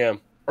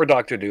 or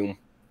Doctor Doom.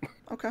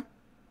 Okay.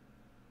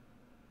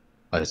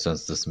 I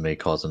sense this may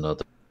cause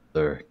another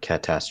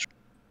catastrophe.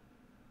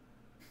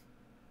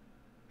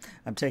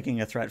 I'm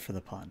taking a threat for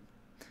the pun.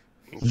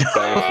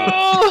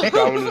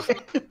 Down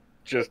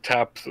just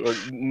taps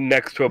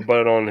next to a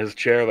button on his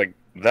chair, like,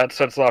 that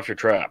sets off your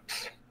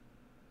traps.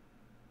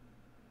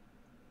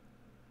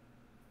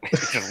 He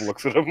just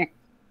looks at him.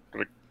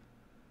 Like,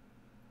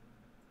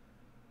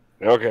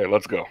 okay,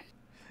 let's go. All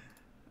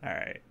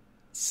right.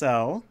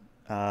 So,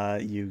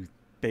 you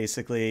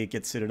basically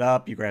get suited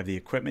up, you grab the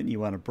equipment you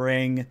want to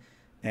bring,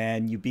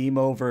 and you beam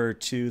over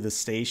to the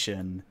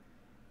station.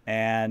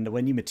 And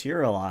when you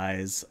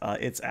materialize,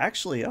 it's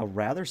actually a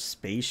rather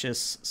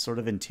spacious sort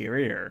of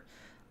interior.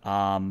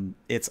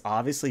 It's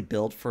obviously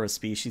built for a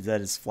species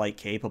that is flight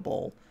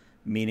capable,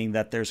 meaning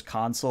that there's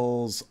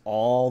consoles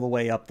all the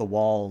way up the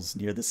walls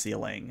near the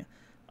ceiling.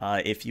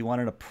 If you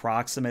want an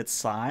approximate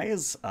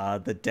size,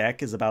 the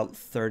deck is about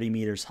 30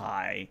 meters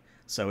high,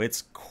 so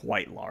it's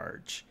quite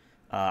large.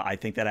 I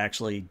think that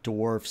actually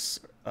dwarfs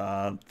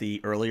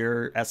the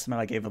earlier estimate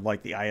I gave of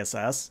like the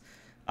ISS.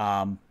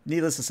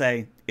 Needless to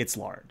say, it's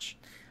large.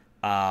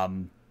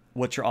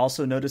 What you're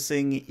also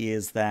noticing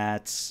is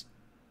that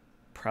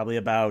probably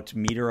about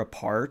meter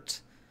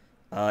apart,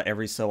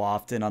 every so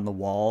often on the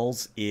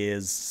walls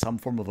is some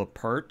form of a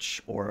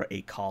perch or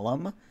a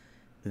column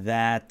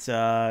that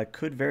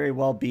could very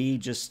well be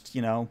just,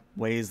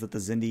 ways that the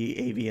Zindi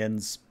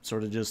avians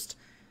sort of just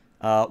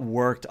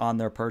worked on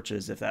their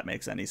perches, if that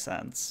makes any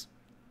sense.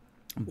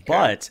 Okay.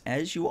 But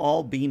as you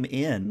all beam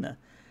in,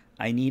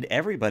 I need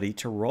everybody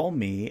to roll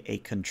me a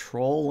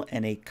control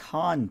and a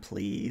con,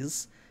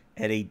 please,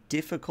 at a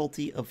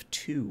difficulty of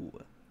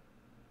 2.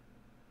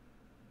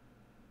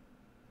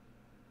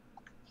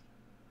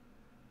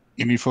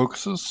 Any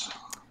focuses?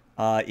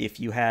 If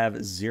you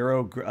have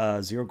zero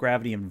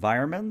gravity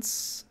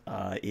environments,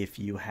 if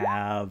you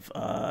have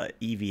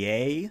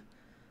EVA,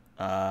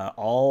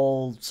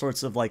 all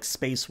sorts of like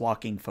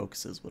spacewalking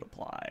focuses would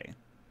apply.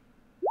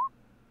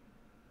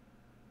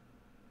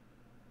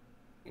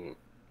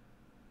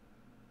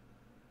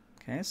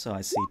 Okay, so I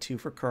see 2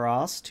 for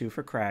Kuros, 2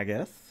 for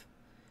Kragath,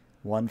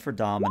 1 for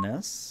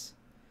Dominus,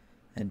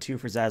 and 2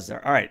 for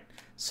Zazadar. All right,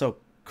 so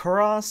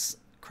Kuros,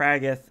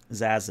 Kragath,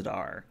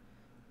 Zazadar.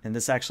 And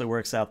this actually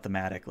works out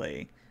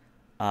thematically.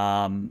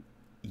 The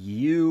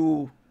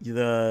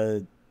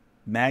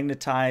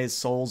magnetized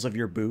soles of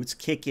your boots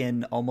kick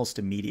in almost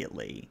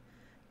immediately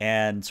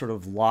and sort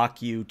of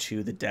lock you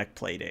to the deck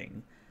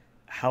plating.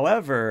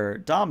 However,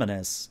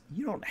 Dominus,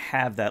 you don't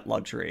have that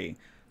luxury.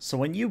 So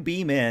when you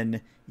beam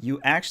in, you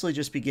actually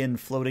just begin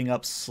floating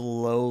up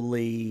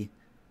slowly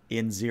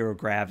in 0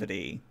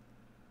 gravity.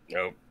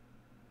 Nope.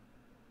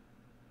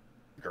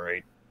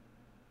 Great.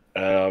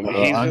 I'm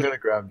going to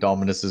grab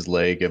Dominus's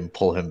leg and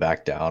pull him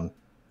back down.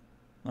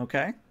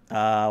 Okay.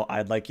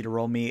 I'd like you to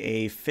roll me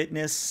a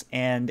fitness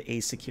and a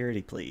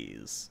security,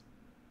 please.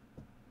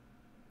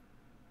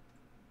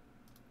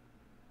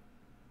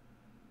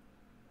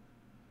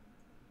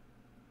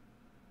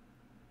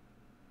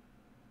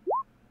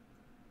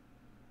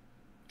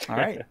 All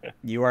right.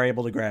 You are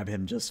able to grab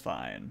him just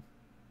fine.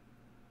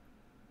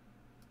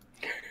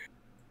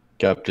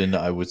 Captain,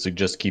 I would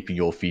suggest keeping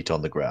your feet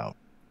on the ground.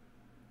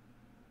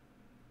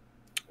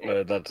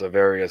 That's a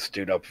very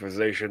astute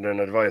observation and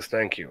advice.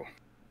 Thank you.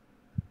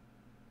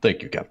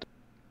 Thank you, Captain.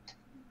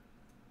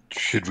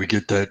 Should we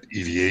get that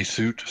EVA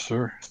suit,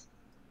 sir?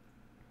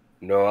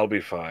 No, I'll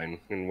be fine.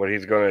 And what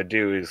he's going to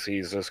do is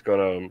he's just going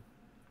to...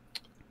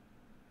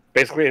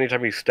 Basically,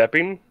 anytime he's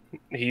stepping,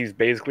 he's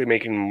basically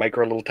making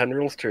micro little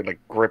tendrils to, like,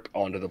 grip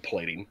onto the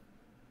plating.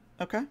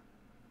 Okay.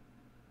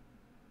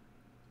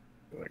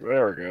 Like,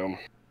 there we go.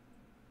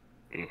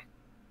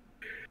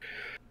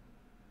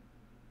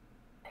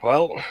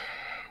 Well,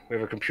 we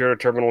have a computer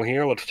terminal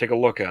here. Let's take a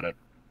look at it.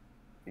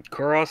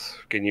 Kuros,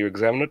 can you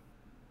examine it?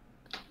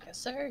 Yes,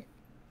 sir.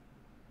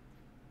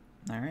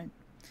 All right.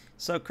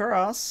 So,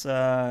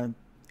 Kuros,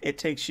 it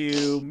takes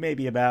you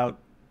maybe about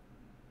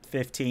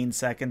 15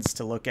 seconds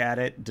to look at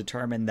it,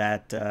 determine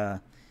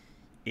that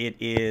it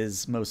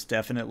is most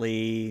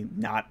definitely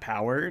not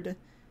powered,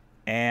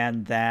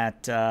 and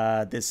that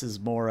this is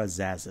more a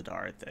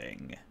Zazadar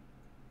thing.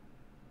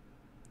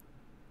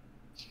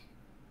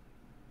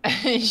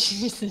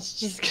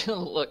 she's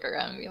gonna look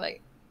around and be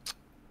like,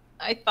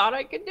 I thought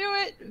I could do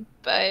it,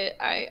 but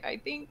I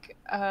think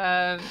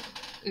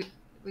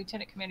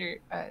Lieutenant Commander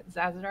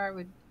Zazadar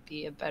would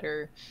be a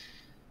better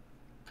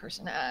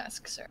person to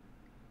ask, sir.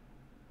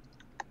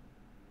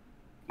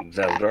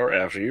 Zazadar,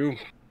 after you.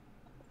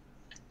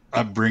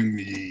 I bring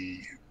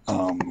the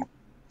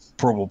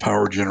portable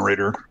power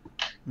generator.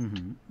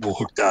 Mm-hmm. We'll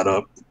hook that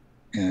up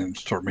and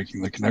start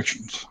making the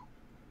connections.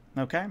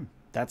 Okay.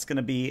 That's going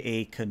to be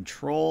a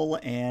control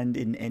and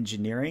an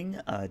engineering,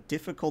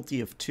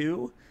 difficulty of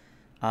 2.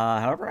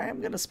 However, I am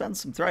going to spend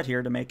some threat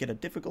here to make it a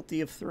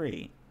difficulty of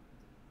 3.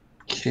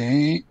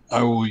 Okay,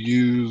 I will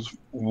use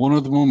one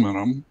of the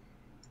momentum.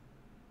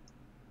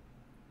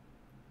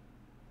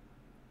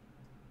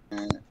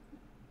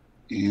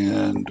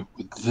 And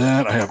with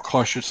that, I have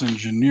cautious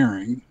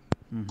engineering.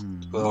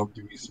 Mm-hmm. So that'll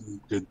give me some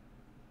good...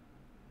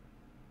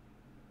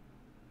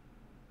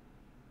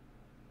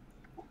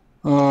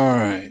 All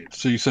right,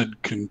 so you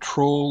said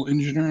control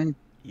engineering?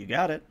 You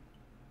got it.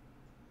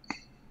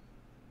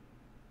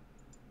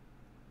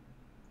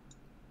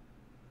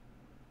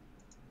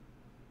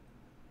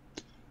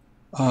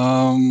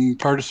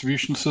 Power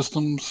distribution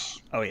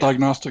systems, Oh, yeah.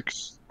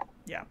 diagnostics.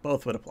 Yeah,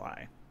 both would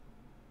apply.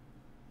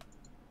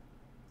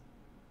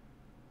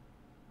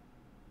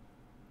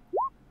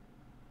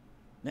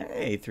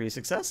 Hey, 3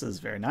 successes.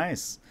 Very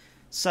nice.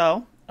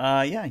 So,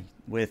 yeah,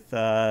 with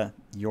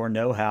your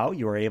know-how,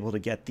 you are able to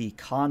get the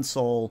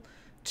console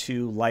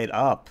to light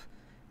up.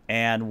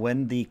 And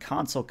when the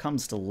console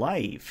comes to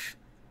life,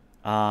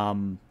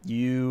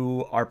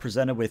 you are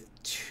presented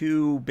with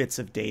 2 bits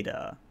of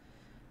data.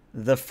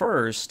 The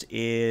first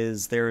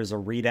is there is a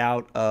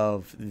readout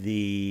of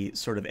the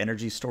sort of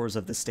energy stores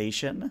of the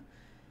station,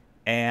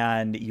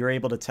 and you're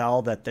able to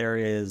tell that there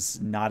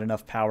is not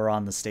enough power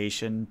on the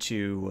station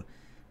to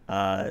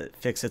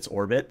fix its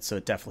orbit, so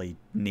it definitely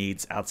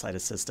needs outside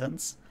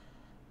assistance.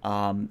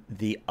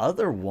 The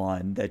other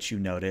one that you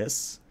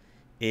notice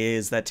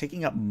is that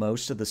taking up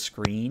most of the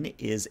screen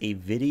is a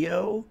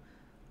video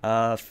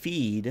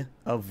feed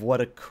of what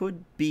it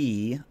could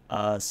be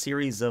a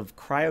series of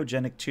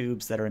cryogenic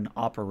tubes that are in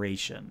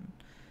operation.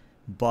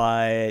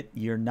 But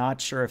you're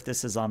not sure if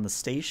this is on the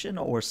station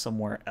or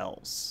somewhere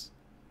else.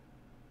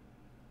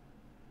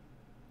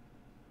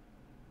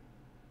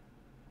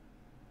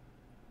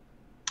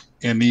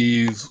 And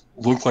these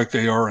look like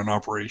they are in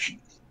operation.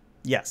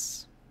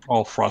 Yes.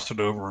 All frosted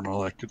over and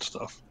all that good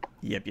stuff.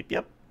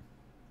 Yep.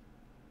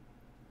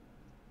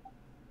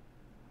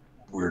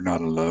 We're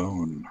not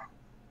alone.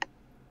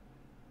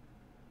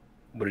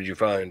 What did you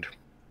find?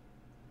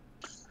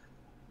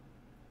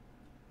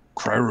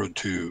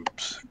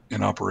 Cryotubes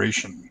in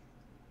operation.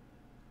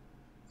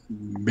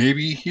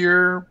 Maybe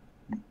here,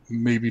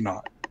 maybe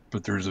not.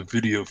 But there's a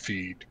video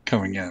feed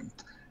coming in.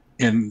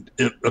 And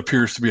it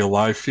appears to be a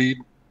live feed.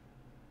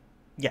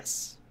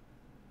 Yes.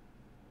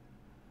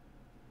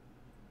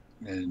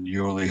 And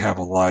you only have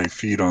a live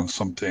feed on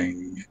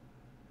something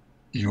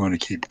you want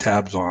to keep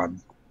tabs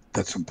on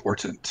that's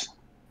important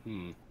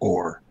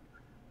or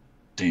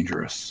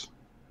dangerous.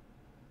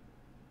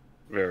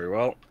 Very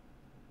well.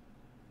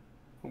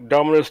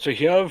 Dominus to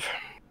Kiev.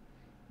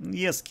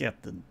 Yes,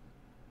 Captain.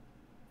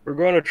 We're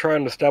going to try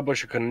and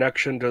establish a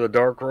connection to the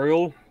Dark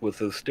Royal with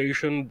the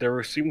station.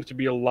 There seems to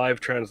be a live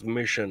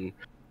transmission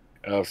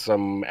of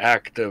some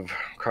active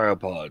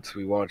cryopods.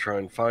 We want to try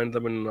and find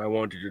them, and I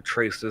want you to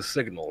trace this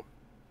signal.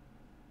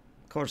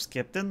 Of course,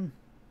 Captain.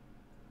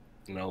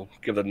 You know,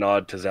 give the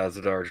nod to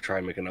Zazadar to try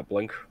and make an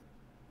uplink.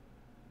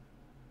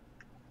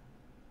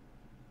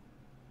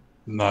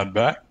 Nod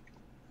back.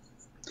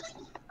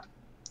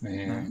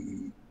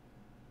 And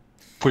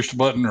push the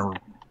button, or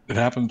it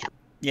happens.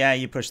 Yeah,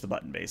 you push the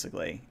button,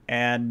 basically.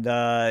 And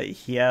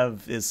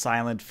Hiev is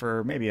silent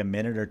for maybe a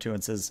minute or two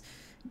and says,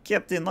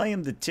 Captain, I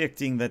am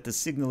detecting that the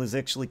signal is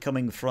actually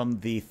coming from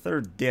the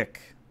third deck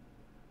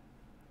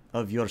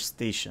of your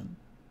station.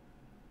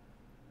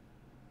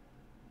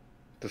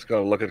 Just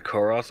gonna look at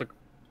Koros.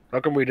 How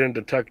come we didn't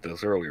detect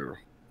this earlier?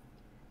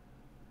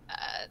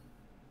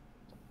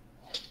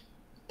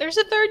 There's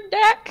a third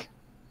deck?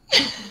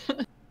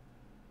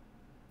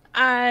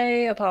 I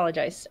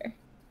apologize, sir.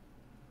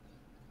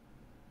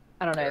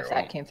 I don't know if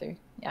that came through.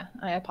 Yeah,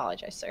 I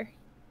apologize, sir.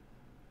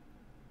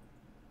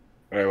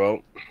 Very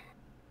well.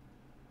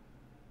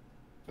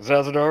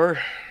 Zazadar,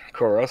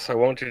 Koros, I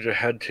want you to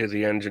head to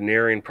the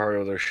engineering part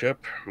of their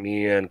ship.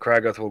 Me and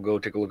Kragoth will go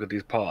take a look at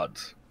these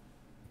pods.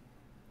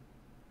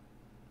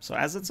 So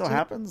as it so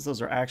happens,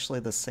 those are actually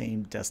the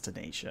same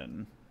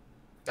destination.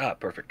 Ah,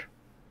 perfect.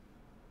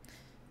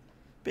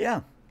 But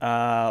yeah,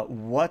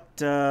 what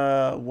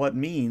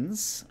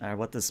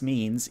this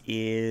means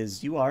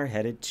is you are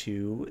headed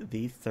to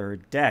the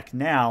third deck.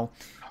 Now,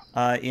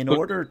 in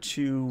order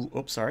to...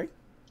 Oops, sorry.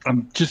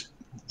 Just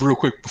real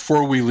quick,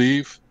 before we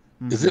leave,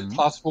 is it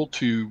possible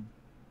to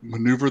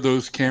maneuver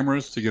those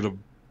cameras to get a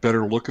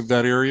better look of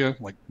that area?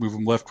 Like move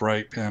them left,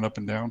 right, pan up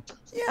and down?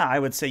 Yeah, I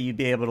would say you'd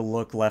be able to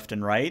look left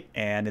and right,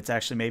 and it's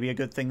actually maybe a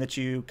good thing that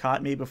you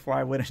caught me before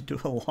I went into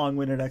a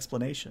long-winded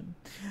explanation.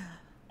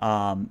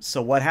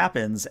 So what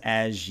happens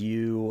as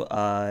you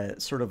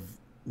sort of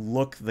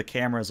look the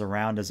cameras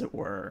around, as it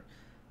were,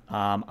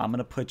 I'm going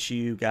to put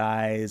you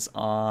guys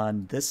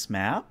on this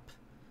map,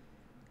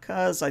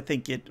 because I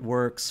think it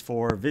works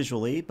for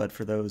visually, but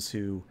for those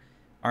who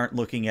aren't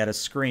looking at a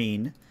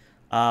screen,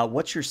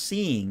 what you're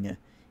seeing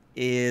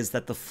is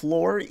that the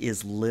floor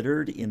is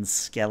littered in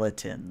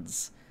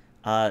skeletons.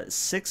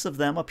 6 of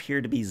them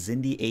appear to be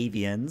Zindi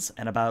avians,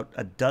 and about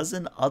a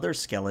dozen other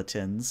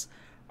skeletons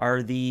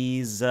are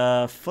these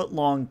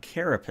foot-long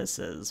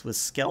carapaces with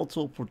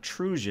skeletal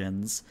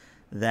protrusions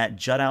that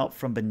jut out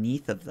from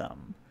beneath of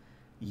them.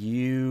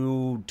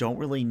 You don't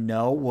really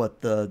know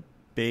what the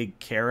big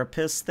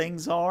carapace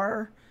things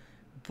are,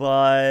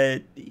 but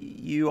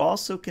you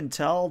also can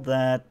tell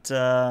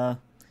that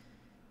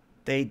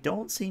they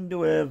don't seem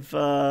to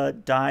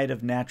have died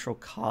of natural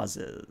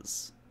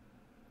causes.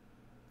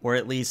 Or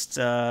at least,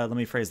 let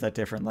me phrase that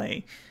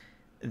differently.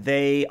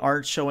 They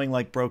aren't showing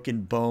like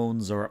broken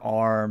bones or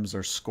arms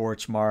or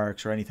scorch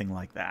marks or anything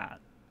like that.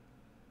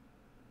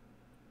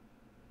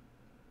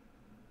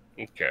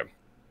 Okay.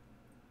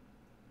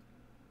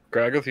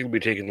 Kragoth, you'll be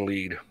taking the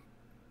lead.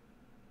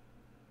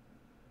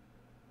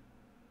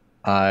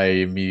 I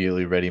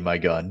immediately ready my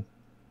gun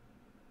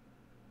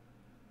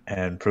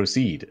and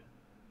proceed.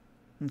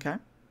 Okay.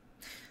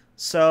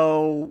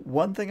 So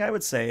one thing I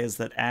would say is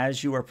that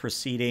as you are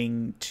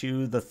proceeding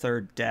to the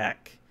third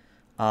deck,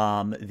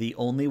 the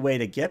only way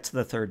to get to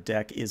the third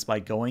deck is by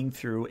going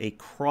through a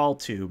crawl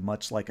tube,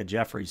 much like a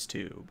Jeffries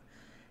tube.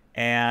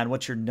 And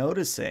what you're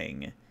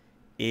noticing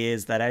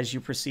is that as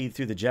you proceed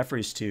through the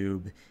Jeffries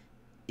tube,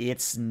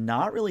 it's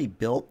not really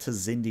built to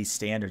Zindi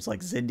standards.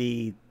 Like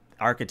Zindi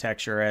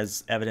architecture,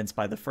 as evidenced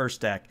by the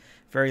first deck,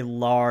 very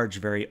large,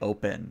 very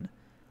open.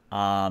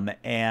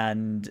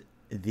 And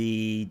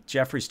the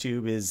Jeffries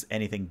tube is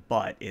anything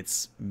but.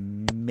 It's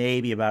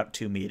maybe about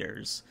 2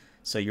 meters.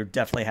 So you're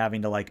definitely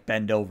having to like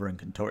bend over and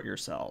contort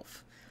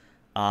yourself.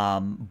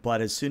 But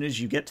as soon as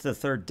you get to the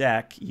third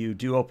deck, you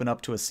do open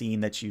up to a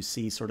scene that you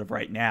see sort of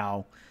right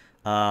now,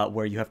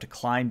 where you have to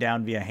climb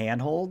down via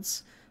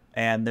handholds,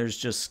 and there's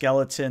just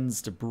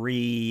skeletons,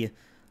 debris,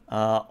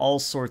 all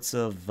sorts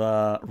of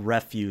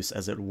refuse,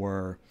 as it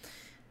were.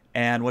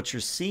 And what you're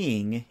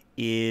seeing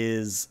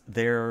is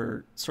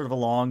they're sort of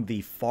along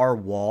the far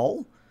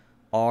wall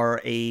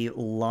are a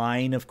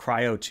line of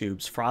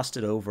cryotubes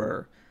frosted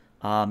over,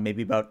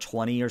 maybe about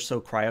 20 or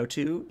so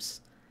cryotubes,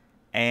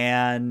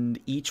 and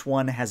each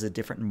one has a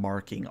different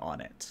marking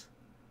on it.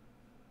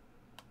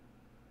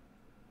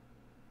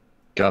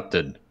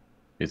 Captain,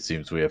 it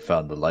seems we have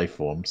found the life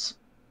forms.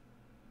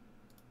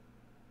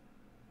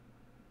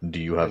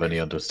 Do you have any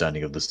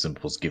understanding of the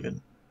symbols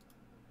given?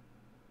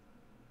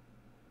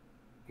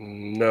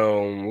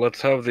 No,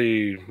 let's have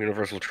the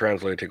Universal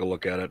Translator take a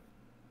look at it.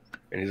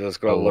 And he's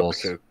just going to look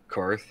to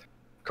Koss.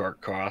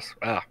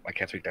 I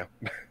can't speak now.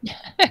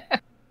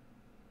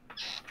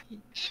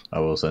 I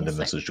will send a Yes,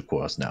 message to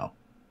Koras now.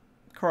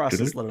 Koras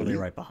is literally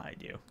right behind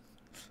you.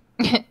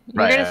 You're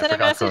Right, gonna I send a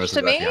forgot message Koras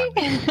to was right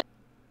me?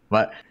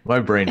 behind My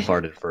brain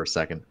farted for a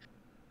second.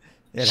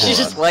 It She's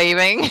just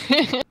happens.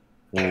 waving.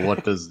 Well,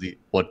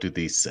 what do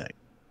these say?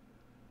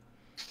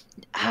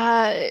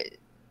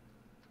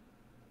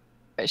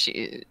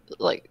 She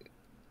like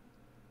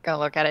gonna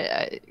look at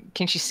it.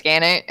 Can she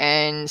scan it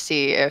and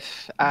see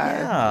if?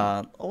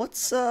 Yeah.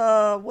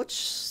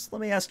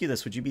 Let me ask you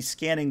this: would you be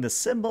scanning the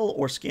symbol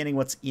or scanning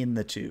what's in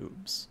the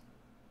tubes?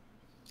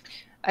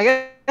 I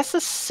guess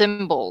the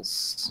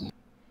symbols.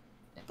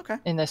 Okay.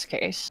 In this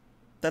case.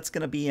 That's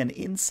going to be an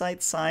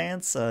insight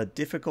science,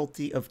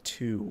 difficulty of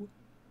 2.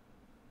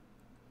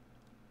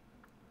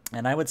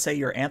 And I would say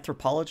your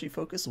anthropology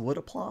focus would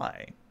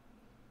apply.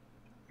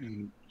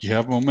 And you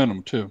have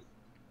momentum too.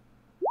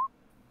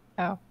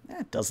 Oh.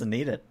 It doesn't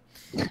need it.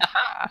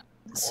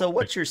 So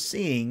what you're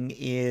seeing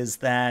is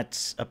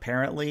that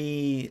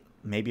apparently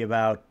maybe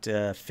about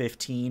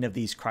 15 of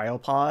these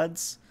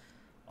cryopods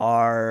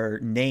are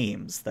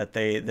names that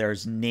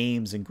there's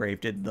names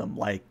engraved in them,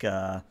 like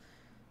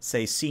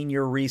say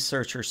senior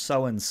researcher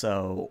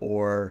so-and-so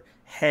or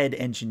head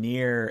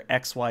engineer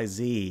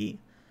XYZ.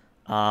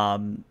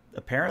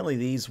 Apparently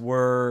these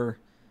were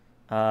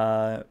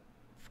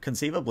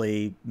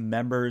conceivably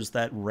members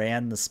that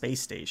ran the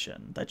space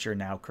station that you're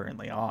now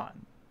currently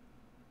on.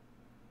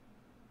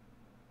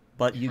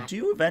 But you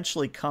do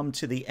eventually come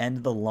to the end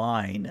of the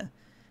line,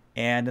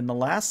 and in the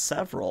last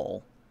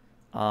several,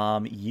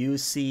 you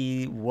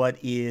see what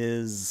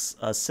is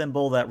a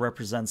symbol that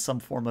represents some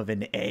form of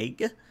an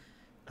egg,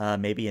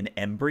 maybe an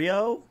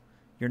embryo.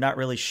 You're not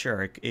really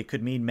sure. It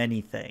could mean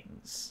many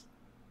things.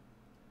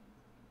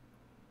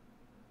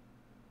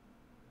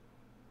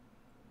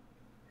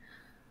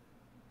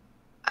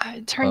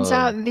 It turns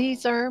out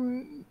these are.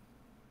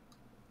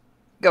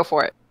 Go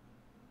for it.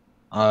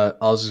 I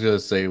was just gonna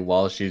say,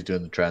 while she's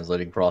doing the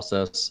translating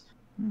process,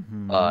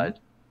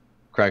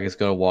 Craig is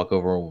gonna walk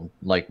over and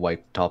like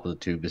wipe the top of the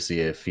tube to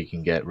see if he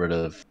can get rid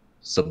of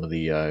some of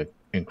the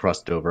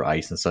encrusted over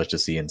ice and such to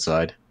see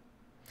inside.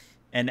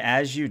 And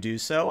as you do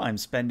so, I'm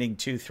spending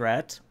 2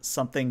 threat.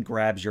 Something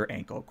grabs your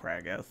ankle,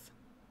 Kragath.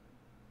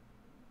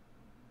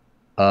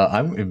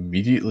 I'm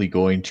immediately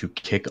going to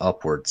kick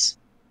upwards.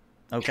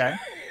 Okay.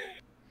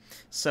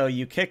 So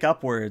you kick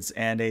upwards,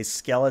 and a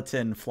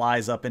skeleton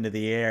flies up into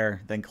the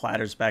air, then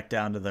clatters back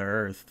down to the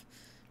earth.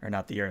 Or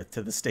not the earth,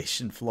 to the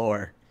station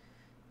floor.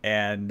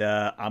 And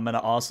I'm going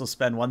to also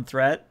spend 1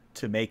 threat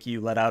to make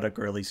you let out a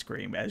girly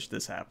scream as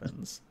this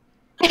happens.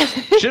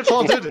 Shit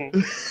faulted!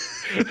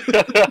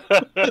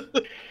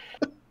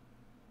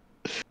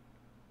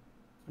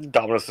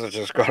 Dominus is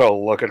just going to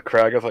look at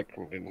Kragath like,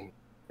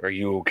 are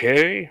you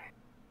okay?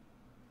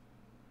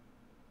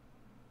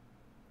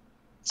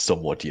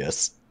 Somewhat,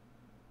 yes.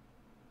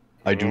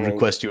 I do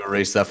request you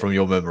erase that from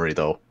your memory,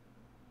 though.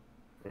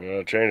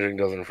 Changing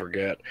doesn't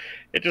forget.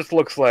 It just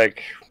looks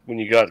like when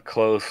you got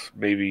close,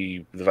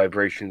 maybe the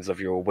vibrations of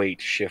your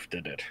weight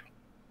shifted it.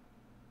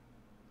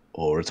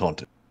 Or it's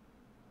haunted.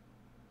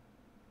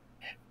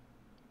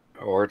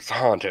 Or it's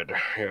haunted,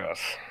 yes.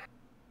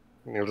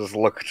 You just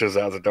look to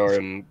Zazadar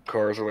and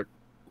cars are like,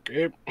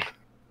 okay.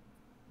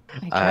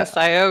 I guess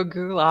I owe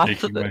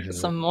Gulaf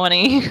some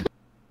money.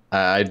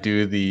 I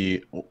do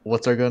the...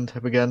 What's our gun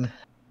type again?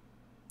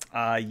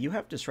 You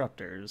have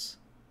disruptors.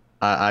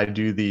 I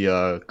do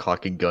the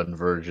cocking gun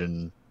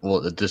version.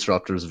 Well, the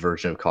disruptors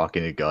version of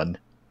cocking a gun.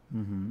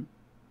 Mm-hmm.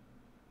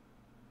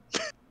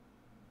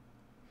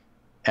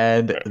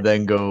 And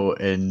then go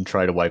and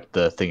try to wipe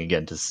the thing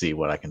again to see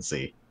what I can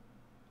see.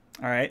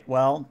 All right,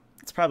 well,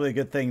 it's probably a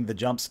good thing the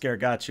jump scare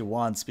got you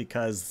once,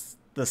 because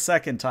the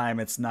second time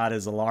it's not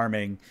as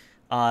alarming.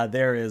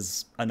 There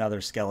is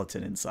another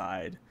skeleton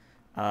inside.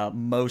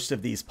 Most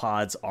of these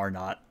pods are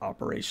not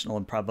operational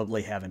and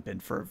probably haven't been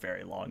for a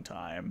very long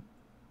time.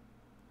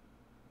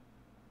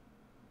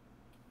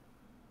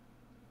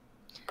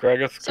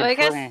 Kragus, So I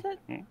guess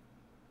confirm.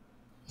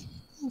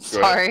 that,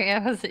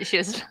 sorry, she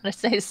was trying to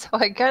say. So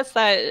I guess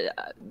that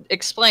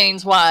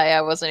explains why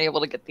I wasn't able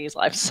to get these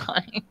live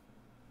signs.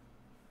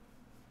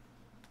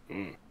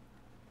 Very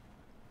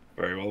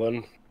well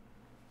then.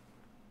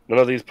 None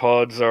of these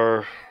pods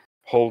are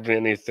holding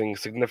anything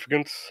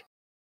significant.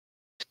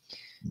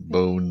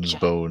 Bones,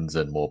 bones,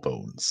 and more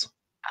bones.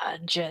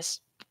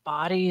 Just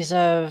bodies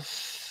of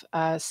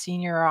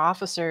senior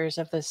officers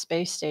of the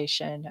space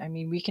station. I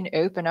mean, we can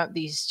open up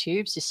these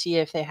tubes to see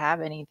if they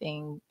have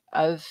anything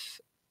of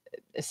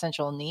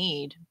essential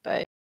need,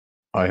 but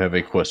I have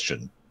a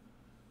question.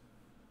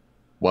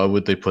 Why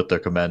would they put their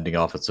commanding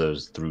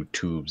officers through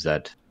tubes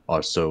that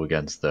are so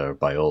against their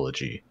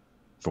biology,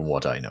 from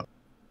what I know?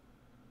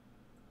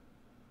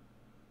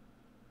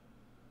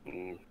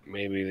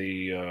 Maybe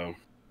the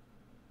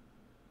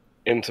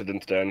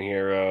incident down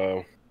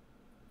here.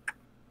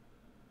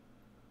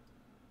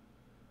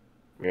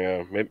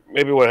 Yeah,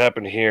 maybe what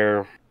happened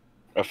here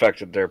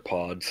affected their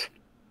pods.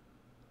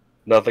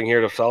 Nothing here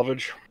to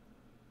salvage?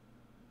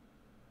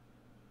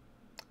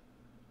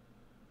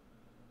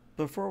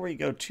 Before we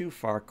go too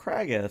far,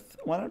 Kragath,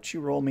 why don't you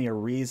roll me a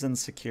reason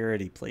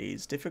security,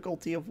 please?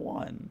 Difficulty of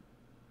 1.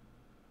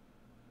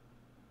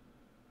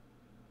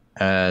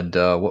 And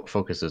what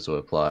focuses will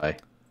apply?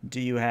 Do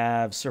you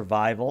have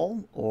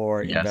survival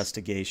or Yes.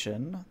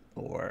 investigation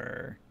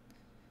or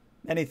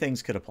many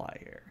things could apply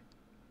here?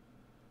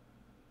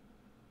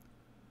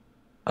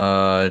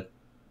 I'm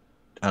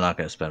not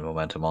going to spend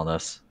momentum on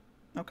this.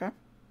 Okay.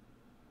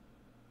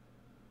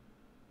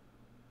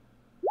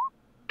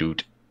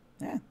 Dude.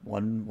 Yeah,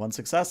 one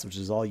success, which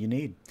is all you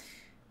need.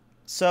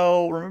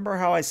 So remember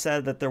how I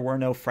said that there were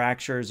no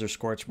fractures or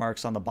scorch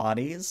marks on the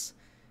bodies?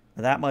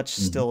 That much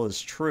still is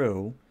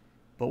true,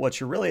 but what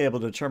you're really able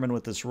to determine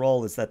with this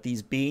roll is that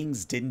these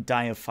beings didn't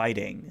die of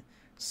fighting.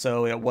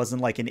 So it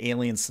wasn't like an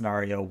alien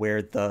scenario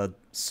where the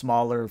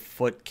smaller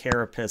foot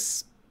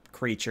carapace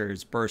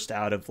creatures burst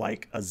out of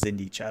like a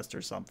Zindi chest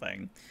or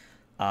something.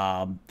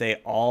 They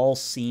all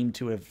seem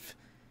to have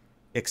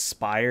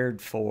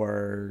expired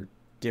for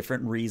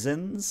different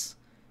reasons.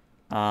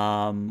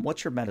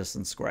 What's your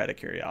medicine score out of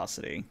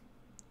curiosity?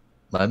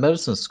 My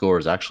medicine score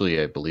is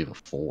actually, I believe, a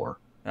 4.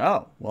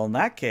 Oh, well, in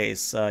that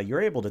case,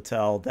 you're able to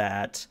tell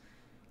that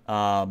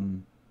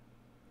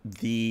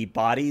the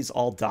bodies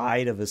all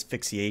died of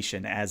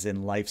asphyxiation, as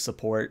in life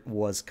support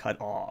was cut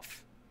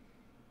off.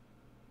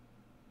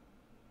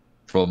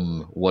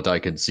 From what I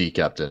can see,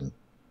 Captain,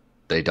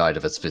 they died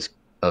of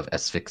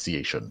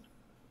asphyxiation.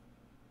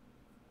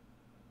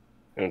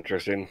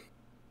 Interesting.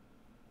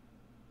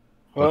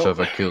 Well,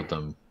 Whatever killed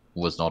them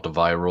was not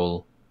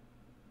viral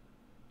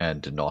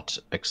and not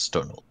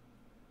external,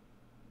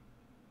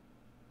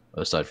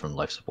 aside from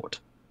life support.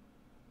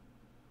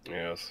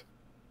 yes.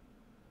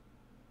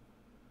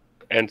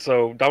 And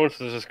so Dominus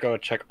is just gonna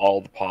check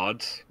all the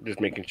pods, just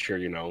making sure,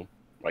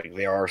 like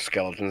there are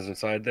skeletons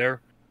inside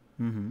there.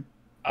 Mm-hmm.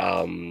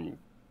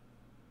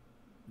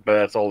 But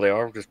that's all they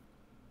are. Just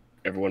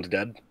everyone's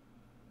dead.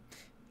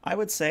 I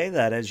would say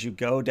that as you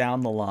go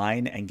down the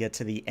line and get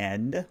to the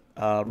end,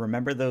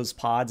 remember those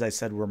pods I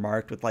said were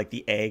marked with like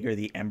the egg or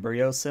the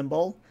embryo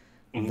symbol?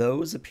 Mhm.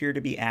 Those appear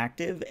to be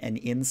active, and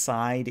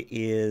inside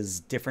is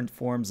different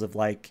forms of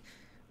like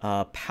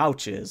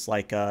pouches.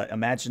 Like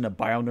imagine a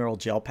bioneural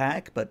gel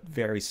pack, but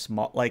very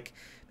small. Like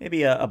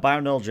maybe a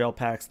bioneural gel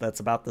pack that's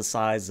about the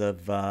size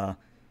of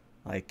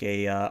like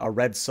a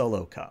red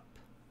Solo cup.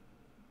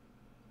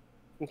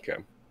 Okay.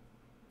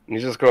 And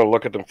he's just gonna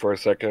look at them for a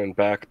second and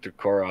back to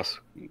Koros.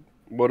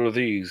 What are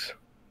these?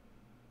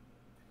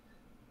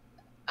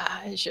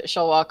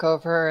 She'll walk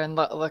over and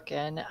look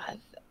in.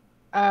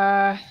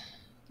 I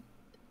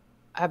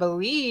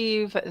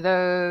believe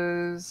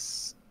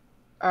those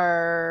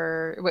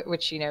are,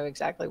 which you know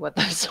exactly what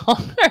those are.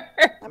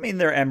 I mean,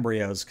 they're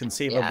embryos.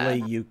 Conceivably,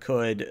 Yeah. you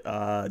could,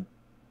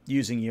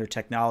 using your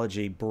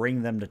technology,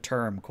 bring them to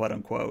term, quote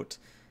unquote.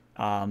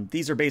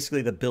 These are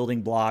basically the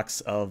building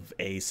blocks of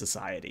a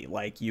society.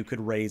 Like, you could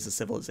raise a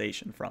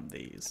civilization from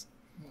these.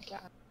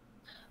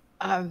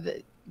 Yeah.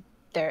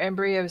 They're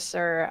embryos,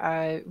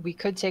 sir. We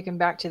could take them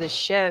back to the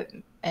ship,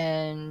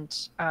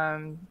 and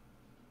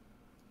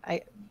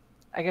I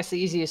guess the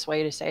easiest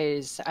way to say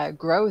is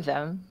grow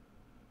them.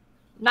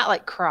 Not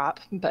like crop,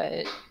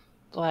 but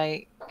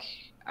like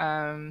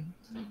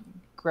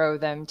grow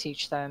them,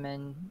 teach them,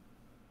 and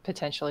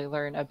potentially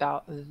learn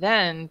about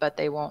them, but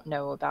they won't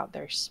know about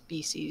their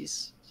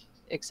species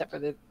except for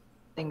the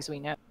things we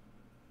know.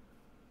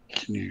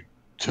 Can you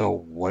tell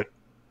what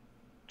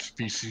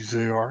species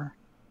they are?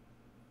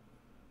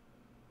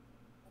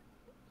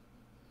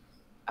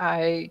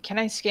 Can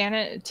I scan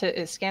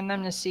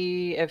them to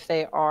see if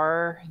they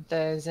are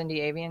the Zindi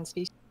avian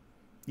species?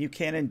 You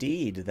can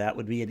indeed. That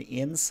would be an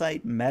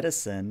insight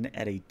medicine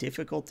at a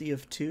difficulty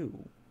of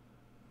 2.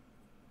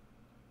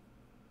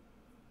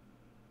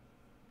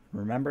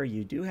 Remember,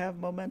 you do have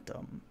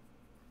momentum.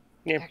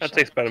 Yeah, I'd say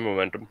Actually. spend a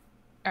momentum.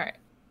 All right.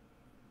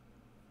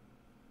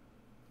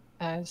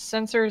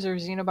 Sensors or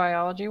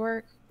xenobiology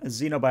work?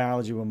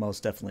 Xenobiology will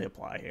most definitely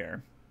apply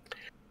here.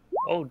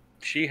 Oh,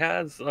 she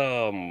has,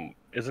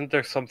 isn't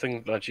there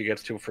something that she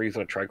gets to freeze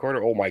in a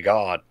tricorder? Oh my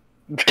god.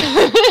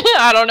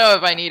 I don't know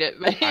if I need it,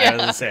 but I yeah.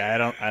 was gonna say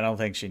I don't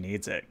think she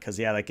needs it because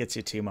yeah, that gets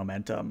you 2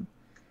 momentum.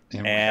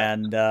 And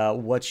And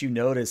what you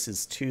notice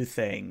is 2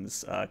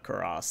 things,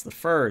 Kuros. The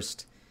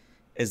first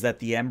is that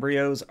the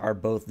embryos are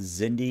both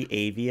Zindi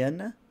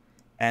avian,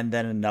 and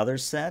then another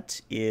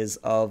set is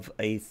of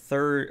a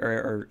third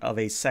or of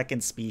a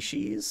second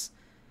species,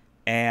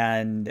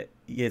 and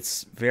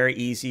it's very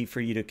easy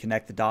for you to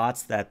connect the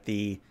dots that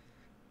the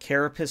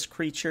carapace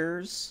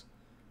creatures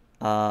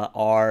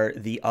are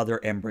the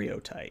other embryo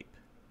type.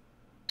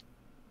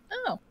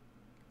 Oh.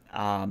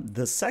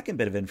 The second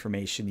bit of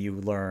information you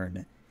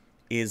learn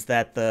is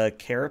that the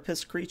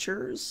carapace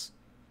creatures,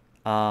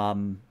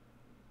 um,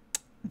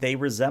 they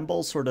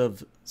resemble sort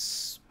of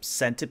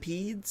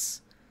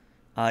centipedes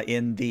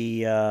in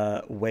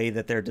the way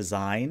that they're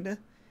designed.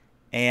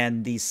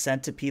 And these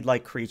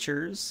centipede-like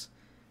creatures,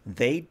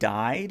 they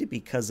died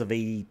because of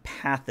a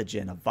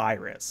pathogen, a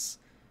virus.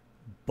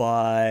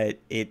 But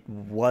it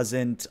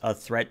wasn't a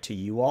threat to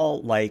you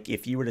all. Like,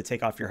 if you were to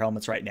take off your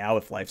helmets right now,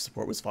 if life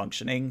support was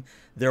functioning,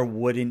 there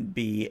wouldn't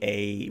be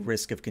a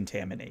risk of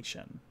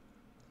contamination.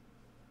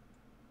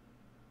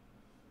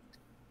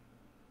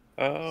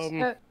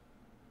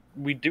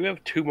 We do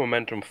have 2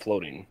 momentum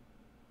floating.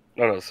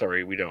 No,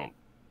 sorry, we don't.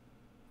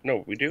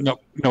 No, we do? no,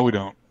 we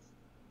don't.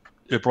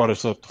 It brought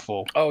us up to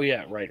full. Oh,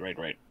 yeah, right.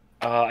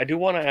 I do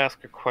want to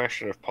ask a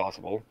question if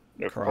possible.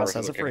 If Cross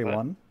has a free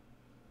one.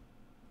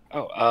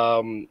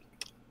 Oh,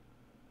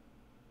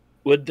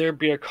 would there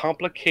be a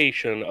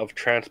complication of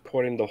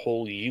transporting the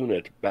whole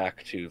unit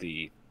back to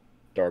the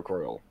Dark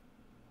Royal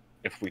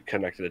if we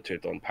connected it to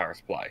its own power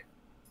supply?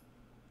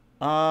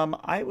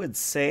 I would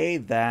say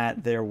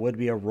that there would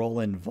be a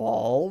role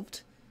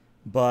involved,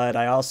 but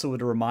I also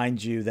would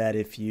remind you that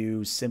if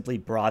you simply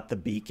brought the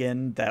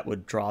beacon that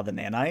would draw the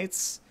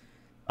nanites,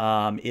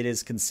 it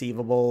is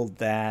conceivable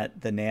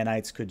that the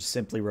nanites could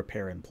simply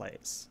repair in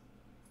place.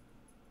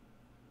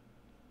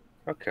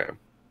 Okay.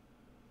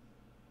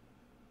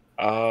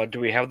 Do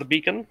we have the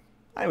beacon?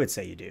 I would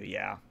say you do,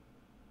 yeah.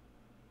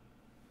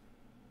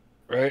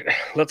 Right.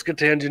 Let's get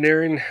to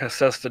engineering,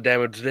 assess the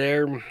damage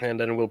there, and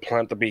then we'll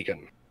plant the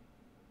beacon.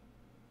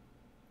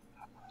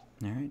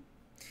 All right.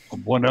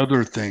 One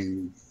other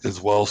thing as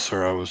well,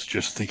 sir, I was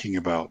just thinking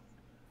about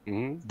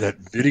Mm-hmm. that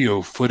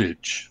video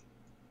footage.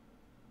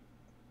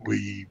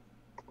 We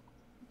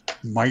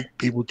might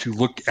be able to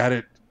look at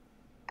it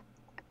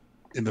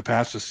in the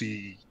past to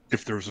see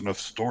if there's enough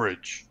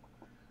storage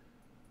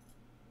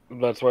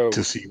That's why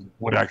to see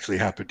what actually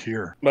happened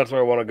here. That's why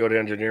I want to go to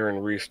engineering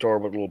and restore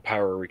what little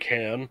power we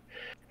can,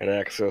 and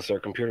access our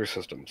computer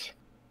systems.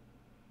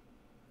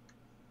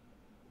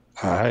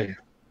 Aye.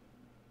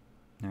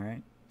 All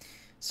right.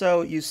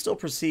 So you still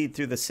proceed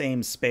through the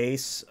same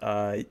space.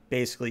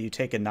 Basically, you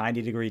take a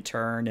 90-degree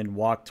turn and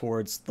walk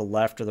towards the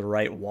left or the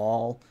right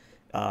wall,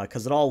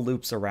 because it all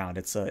loops around.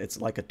 It's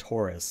like a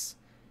torus.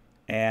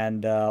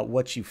 And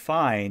what you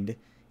find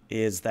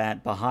is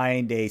that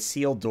behind a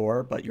sealed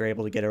door, but you're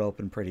able to get it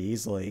open pretty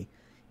easily,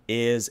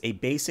 is a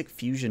basic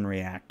fusion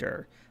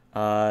reactor.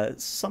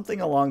 Something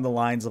along the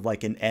lines of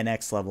like an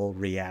NX level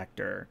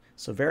reactor.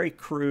 So very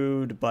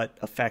crude, but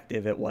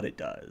effective at what it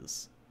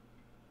does.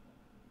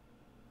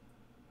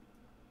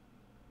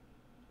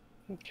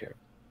 Okay.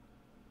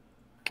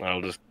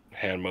 I'll just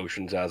hand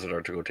motion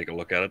Zazadar to go take a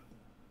look at it.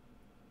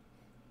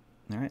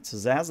 All right, so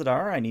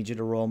Zazadar, I need you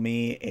to roll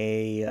me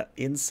a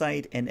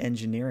insight and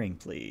engineering,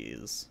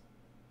 please.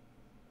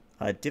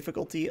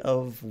 Difficulty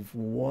of,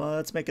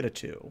 let's make it a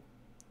 2.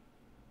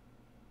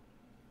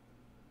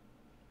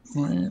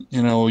 Right.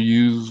 And I'll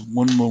use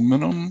 1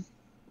 momentum.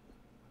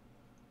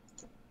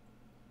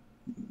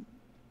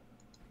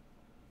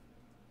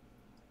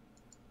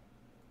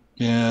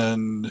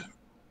 And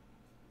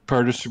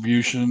power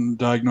distribution,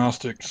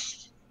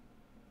 diagnostics.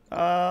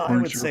 I would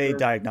Furniture say repair.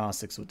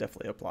 diagnostics would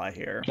definitely apply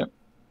here. Yep.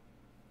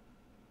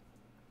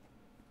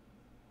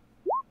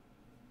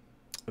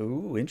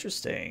 Ooh,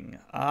 interesting.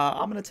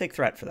 I'm going to take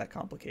threat for that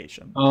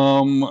complication.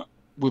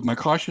 With my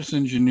cautious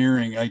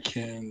engineering, I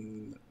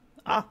can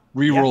go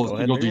reroll a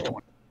ahead single and reroll.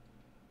 d20.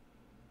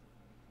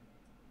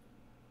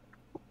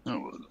 That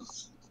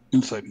was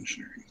inside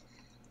engineering.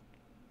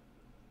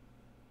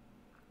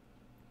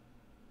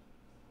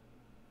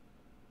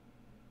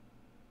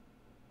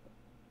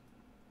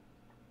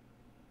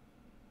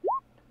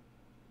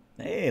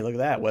 Hey, look at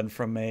that. Went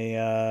from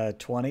a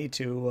 20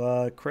 to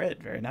a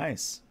crit. Very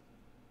nice.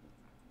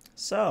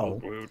 So,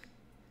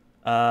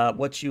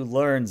 what you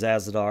learn,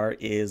 Zazadar,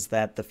 is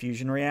that the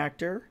fusion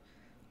reactor,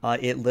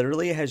 it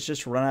literally has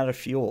just run out of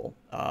fuel.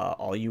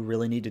 All you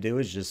really need to do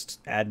is just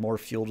add more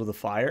fuel to the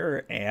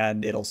fire,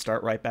 and it'll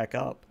start right back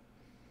up.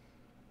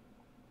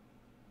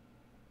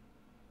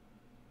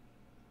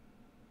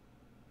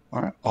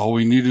 All right. All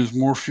we need is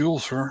more fuel,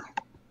 sir.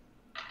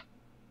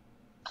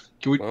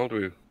 Can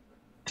we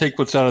take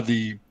what's out of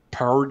the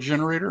power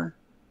generator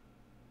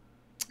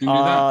and do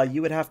that?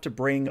 You would have to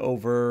bring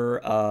over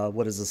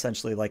what is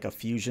essentially like a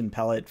fusion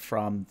pellet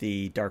from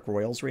the Dark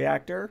Royals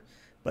reactor,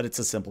 but it's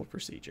a simple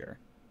procedure.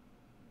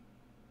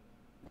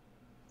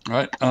 All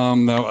right.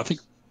 Now, I think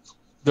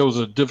there was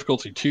a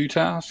difficulty 2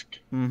 task.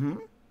 Mm-hmm.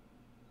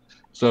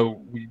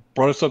 So we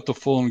brought us up to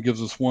full and it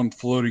gives us 1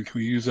 floating. Can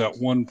we use that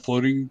 1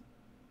 floating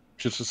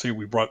just to say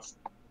we brought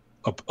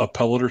a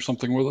pellet or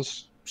something with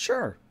us?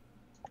 Sure.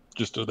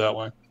 Just do it that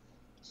way.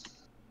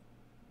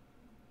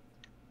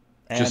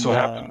 And, just so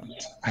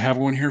happens I have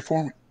one here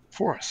for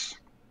us.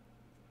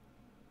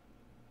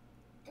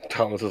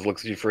 Thomas just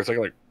looks at you for a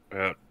second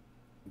like,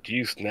 do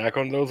you snack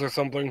on those or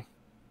something?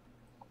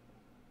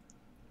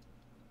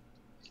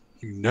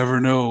 You never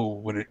know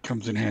when it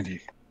comes in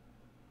handy.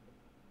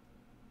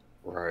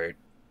 Right.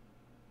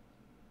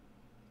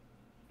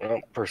 Well,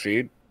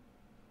 proceed.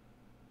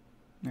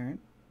 All right.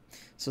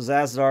 So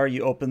Zazdar,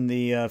 you open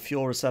the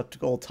fuel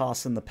receptacle,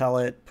 toss in the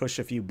pellet, push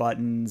a few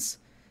buttons,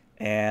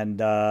 and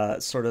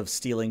sort of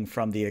stealing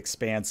from the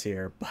expanse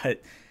here.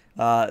 But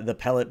the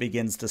pellet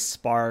begins to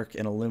spark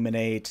and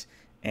illuminate,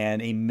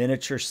 and a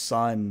miniature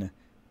sun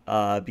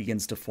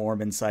begins to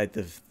form inside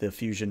the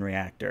fusion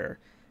reactor.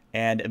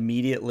 And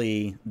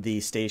immediately the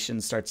station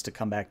starts to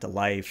come back to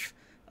life.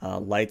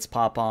 Lights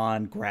pop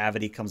on,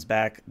 gravity comes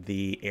back,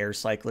 the air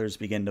cyclers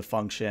begin to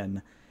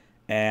function.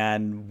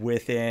 And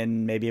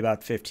within maybe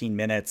about 15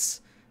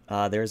 minutes,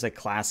 there's a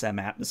Class M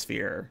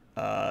atmosphere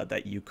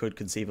that you could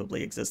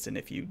conceivably exist in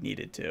if you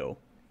needed to.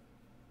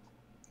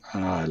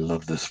 I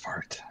love this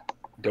part.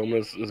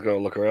 Domus is going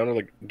to look around and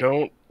like,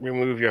 don't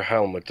remove your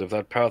helmet. If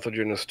that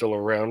pathogen is still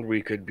around,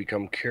 we could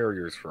become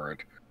carriers for it.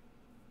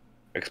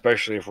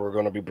 Especially if we're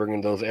going to be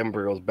bringing those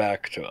embryos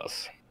back to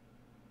us.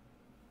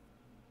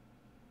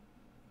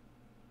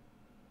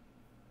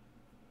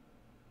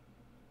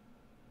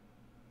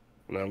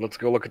 Now let's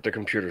go look at the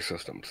computer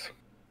systems.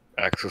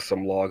 Access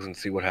some logs and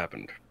see what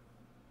happened.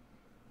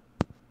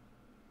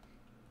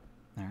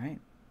 All right.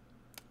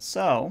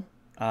 So,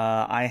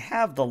 I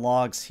have the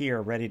logs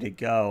here ready to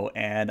go,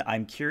 and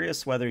I'm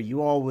curious whether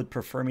you all would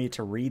prefer me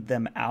to read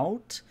them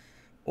out,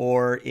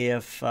 or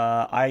if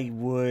I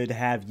would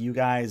have you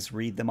guys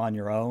read them on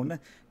your own,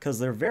 because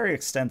they're very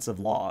extensive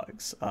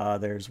logs.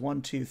 There's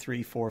 1, 2,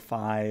 3, 4,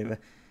 5,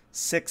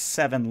 6,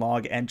 7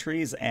 log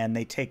entries, and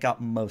they take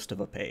up most of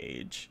a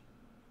page.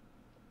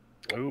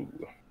 Ooh.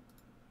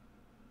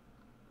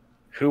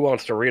 Who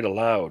wants to read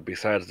aloud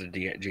besides the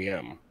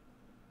GM?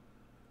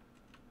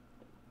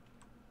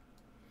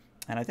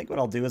 And I think what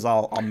I'll do is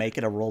I'll make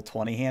it a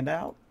Roll20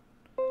 handout,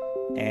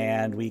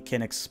 and we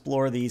can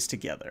explore these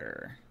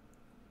together.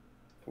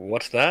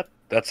 What's that?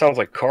 That sounds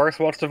like Cars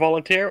wants to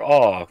volunteer?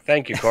 Oh,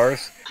 thank you,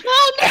 Cars.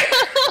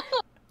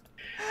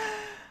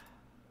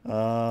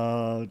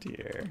 Oh,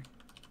 dear.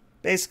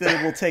 Basically,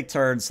 we'll take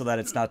turns so that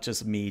it's not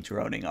just me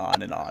droning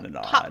on and on and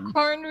on.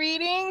 Popcorn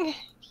reading?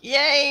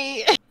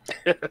 Yay!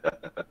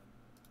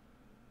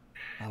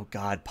 Oh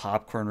God,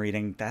 popcorn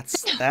reading.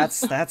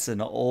 That's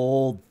an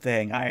old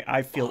thing.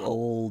 I feel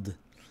old.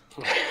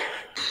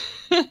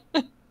 All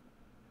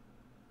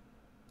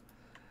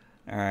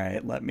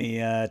right, let me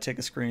take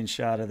a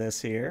screenshot of this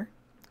here.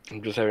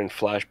 I'm just having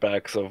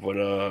flashbacks of when,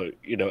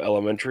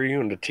 elementary,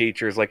 when the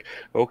teacher's like,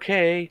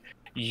 okay,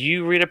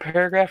 you read a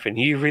paragraph, and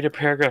you read a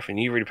paragraph, and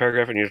you read a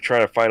paragraph, and you're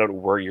trying to find out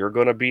where you're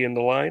going to be in the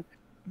line.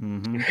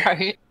 Mm-hmm.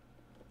 Right.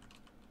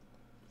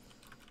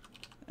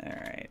 All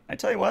right. I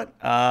tell you what,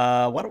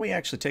 why don't we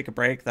actually take a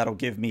break? That'll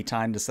give me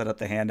time to set up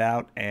the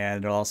handout,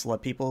 and it'll also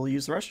let people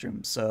use the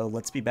restroom. So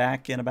let's be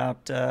back in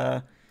about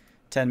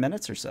 10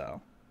 minutes or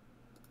so.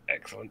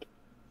 Excellent.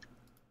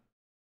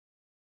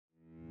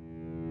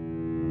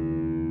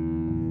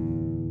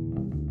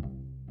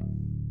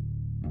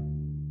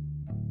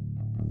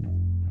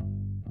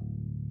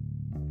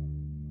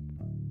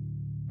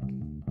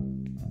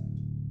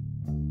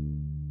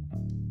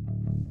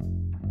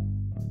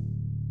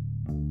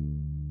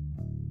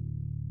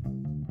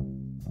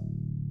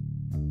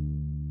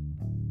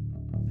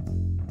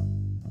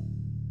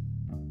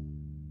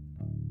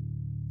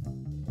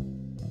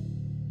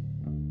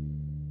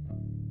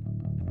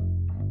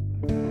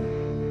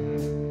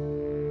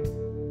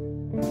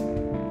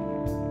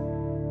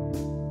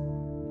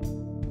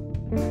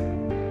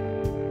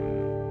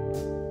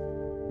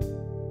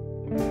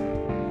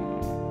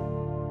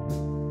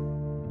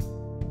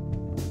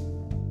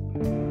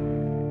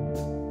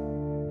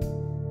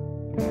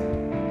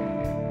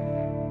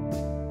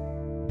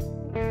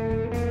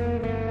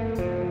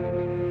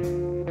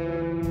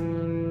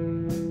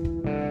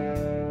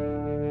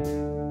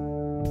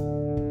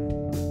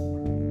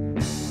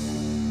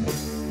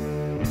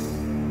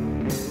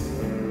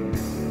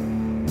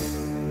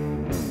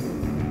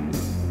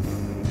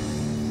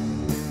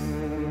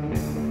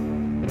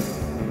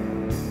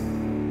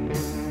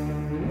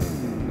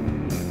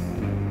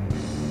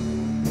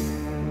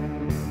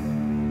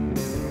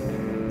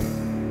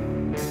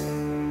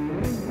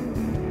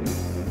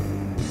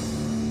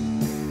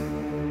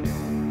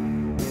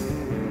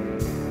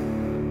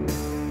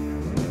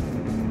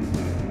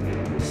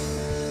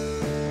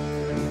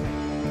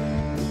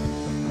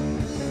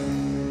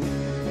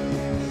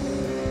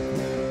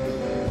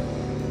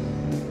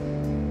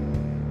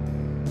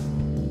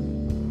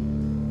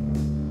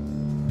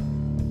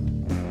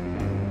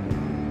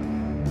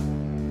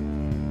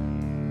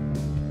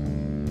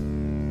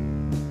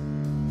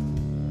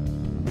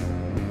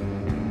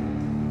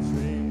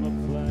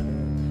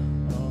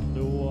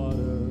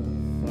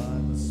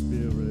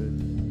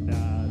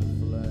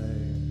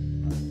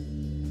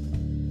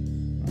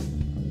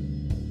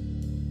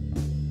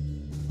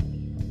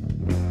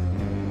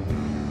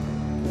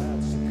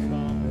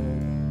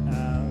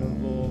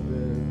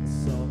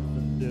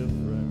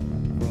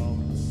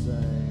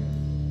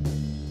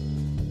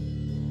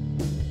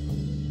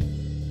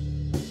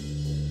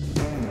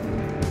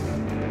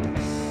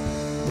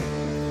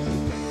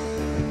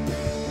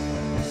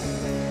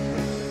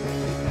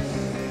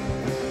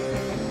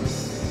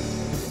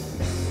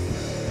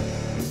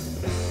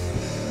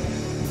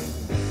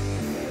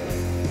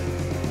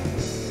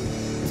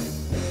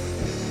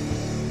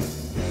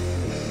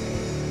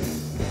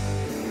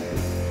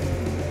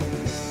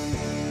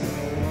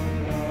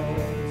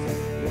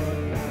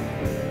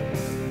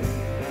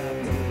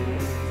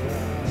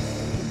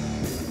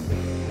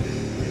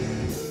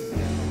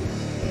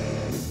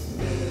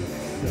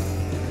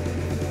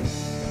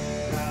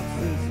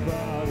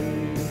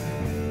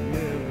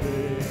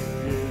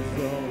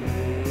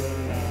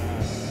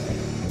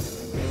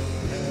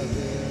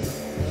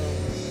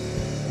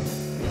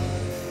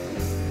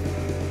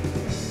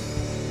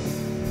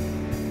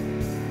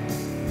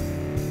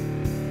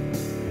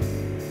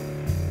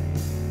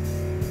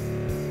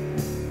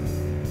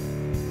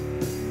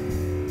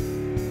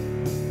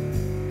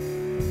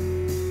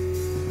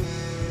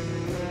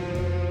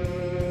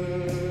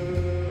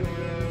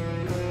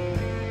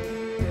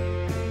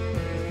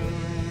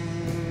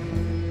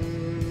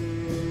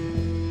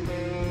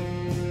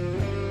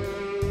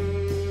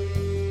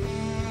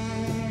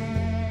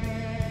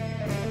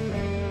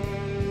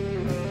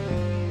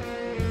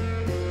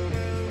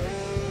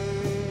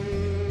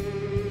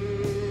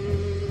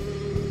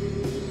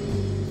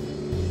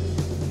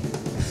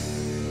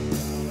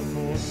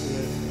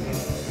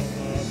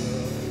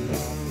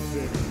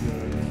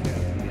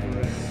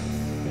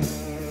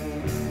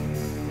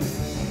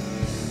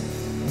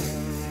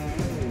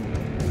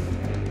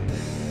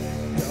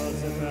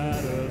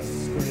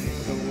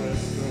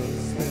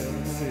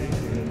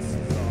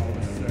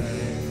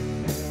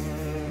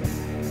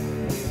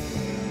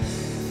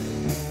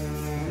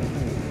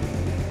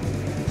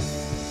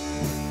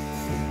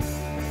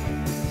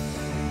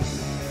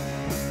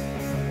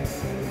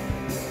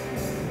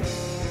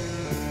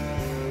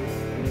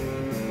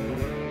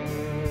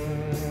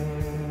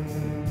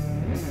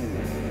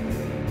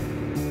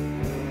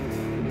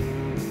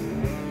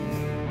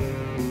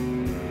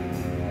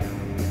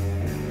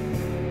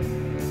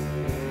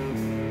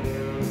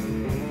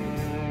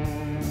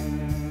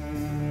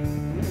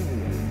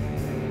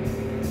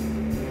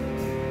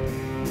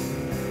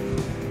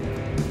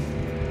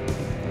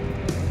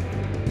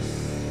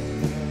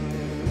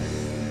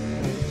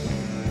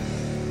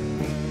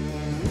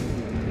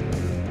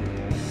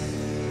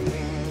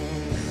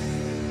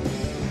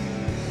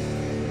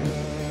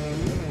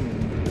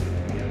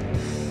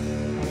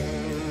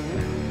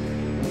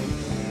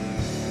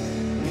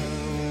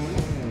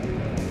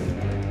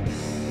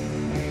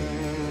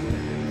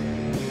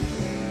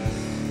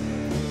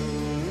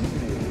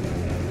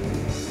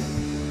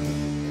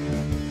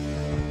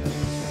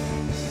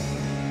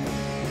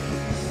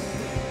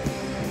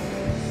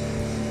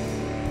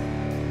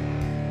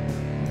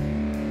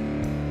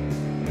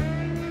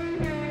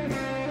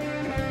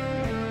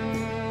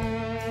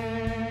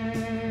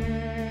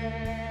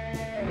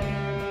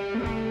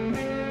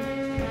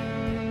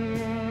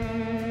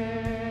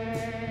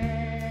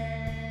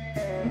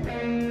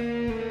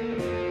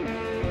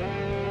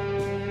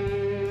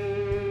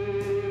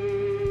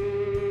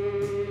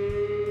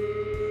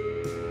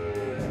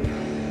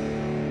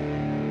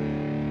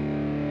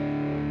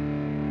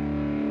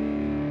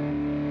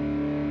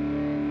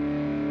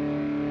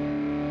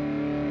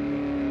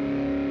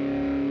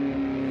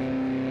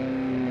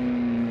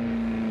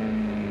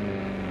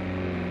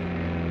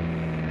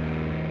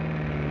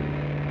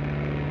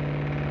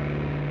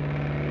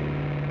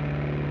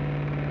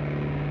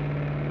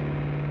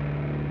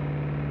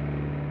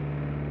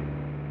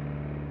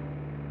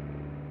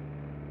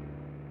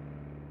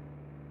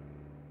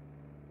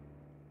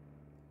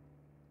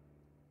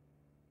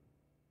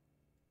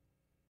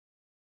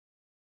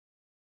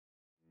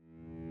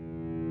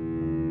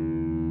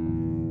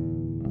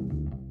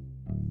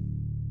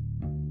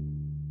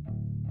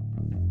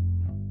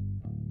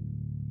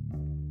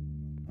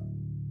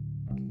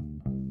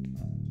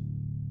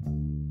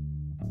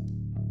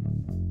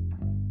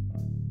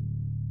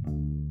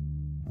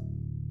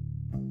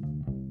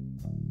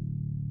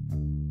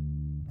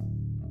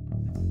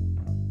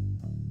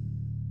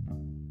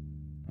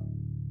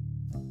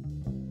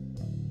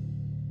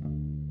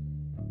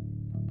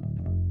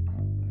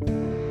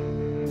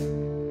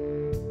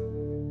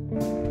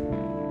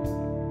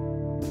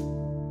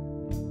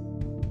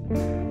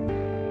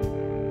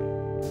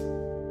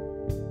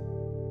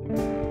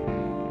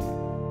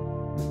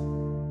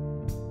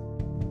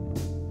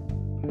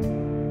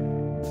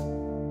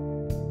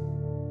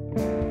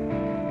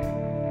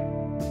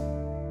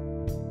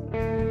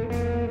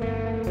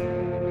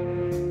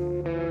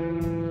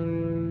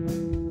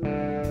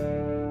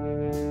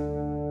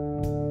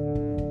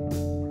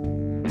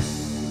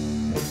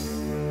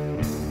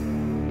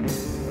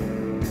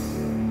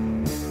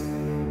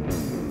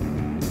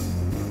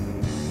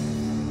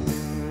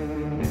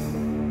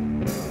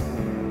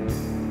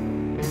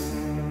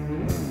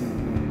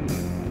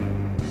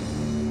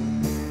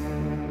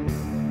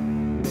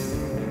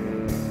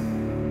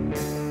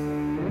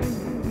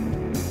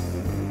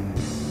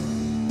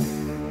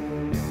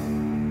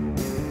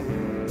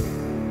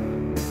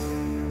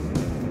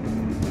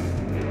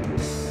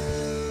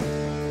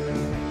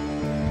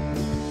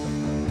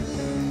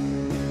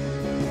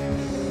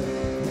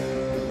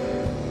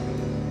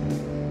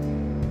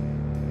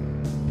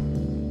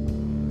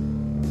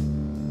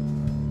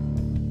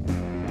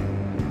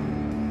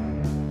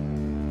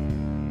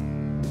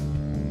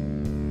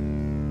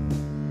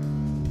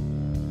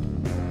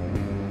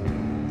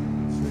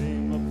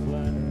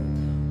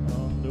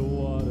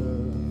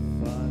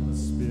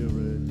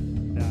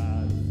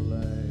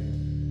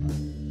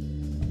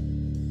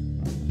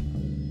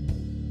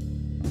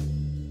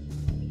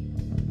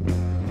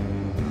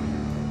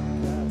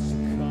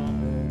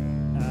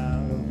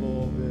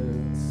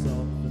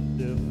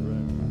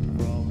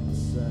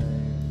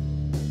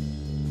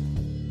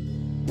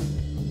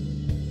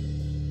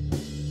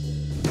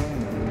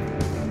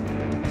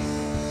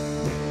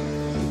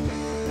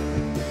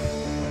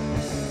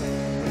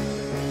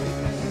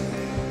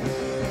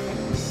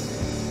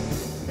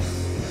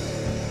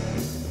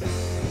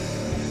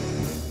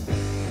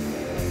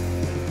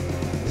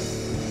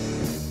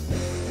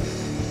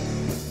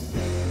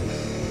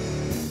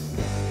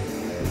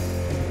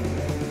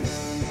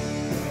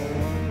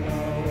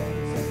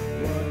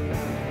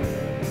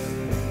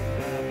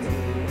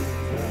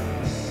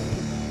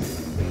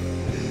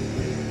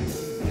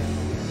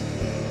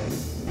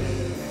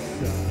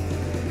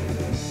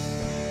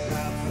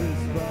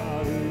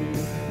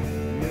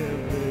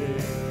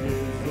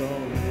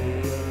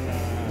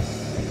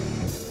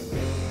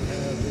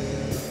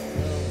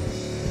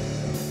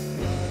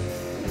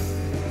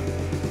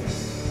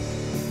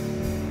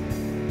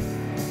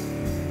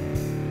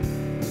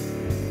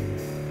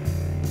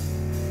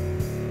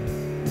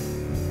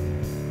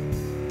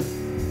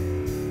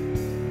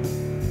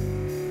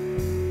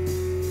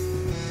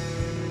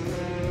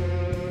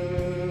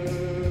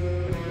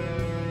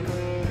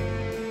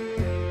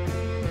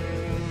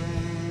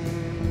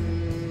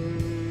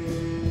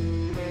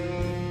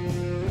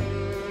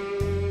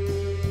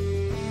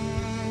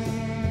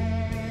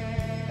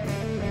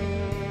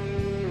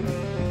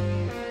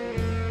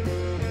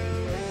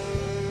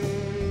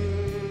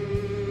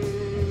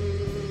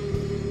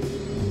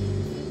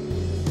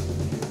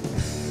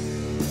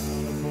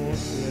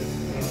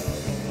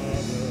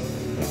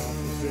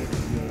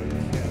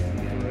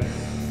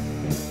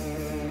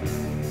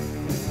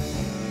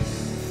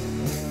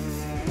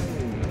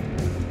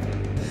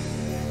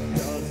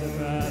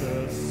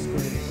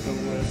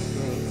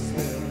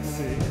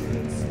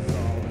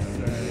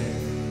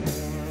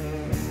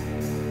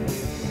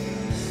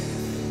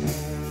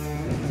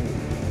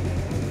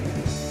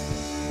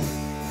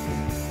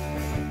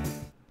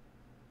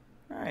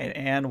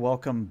 And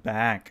welcome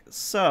back.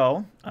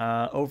 So,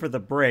 over the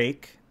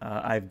break,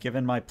 I've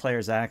given my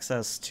players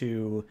access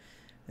to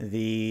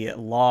the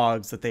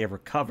logs that they have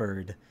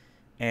recovered.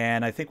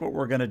 And I think what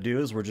we're going to do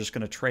is we're just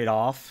going to trade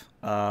off.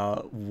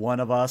 One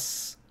of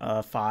us,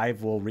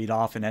 five, will read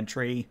off an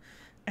entry,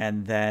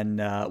 and then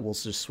we'll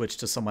just switch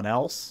to someone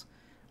else.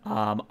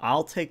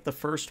 I'll take the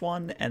first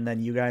one, and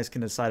then you guys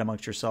can decide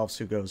amongst yourselves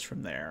who goes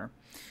from there.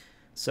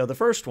 So the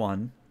first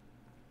one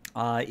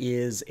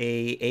is a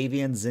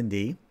avian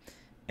Zindi.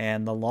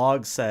 And the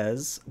log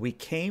says, "We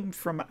came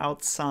from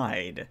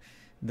outside.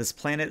 This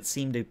planet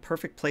seemed a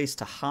perfect place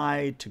to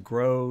hide, to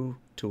grow,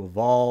 to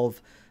evolve,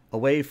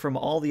 away from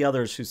all the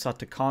others who sought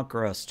to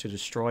conquer us, to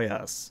destroy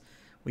us.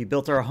 We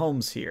built our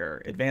homes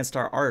here, advanced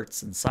our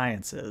arts and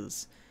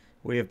sciences.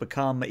 We have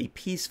become a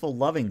peaceful,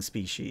 loving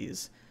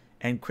species,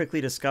 and quickly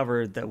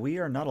discovered that we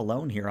are not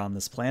alone here on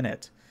this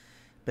planet.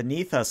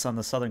 Beneath us on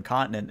the southern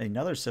continent,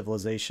 another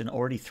civilization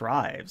already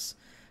thrives.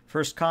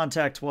 First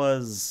contact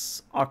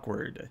was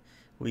awkward.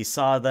 We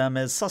saw them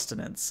as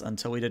sustenance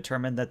until we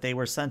determined that they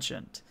were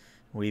sentient.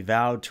 We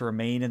vowed to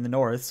remain in the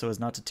north so as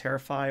not to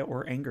terrify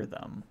or anger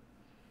them."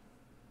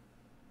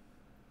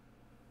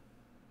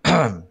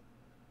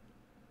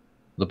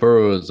 The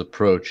burrows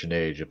approach an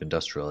age of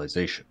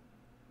industrialization.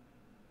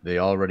 They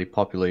already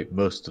populate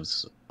most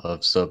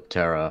of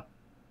Subterra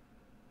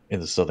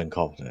in the southern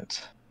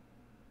continent.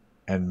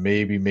 and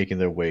may be making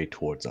their way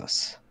towards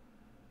us.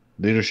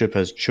 Leadership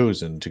has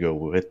chosen to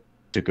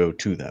go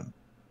to them,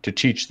 to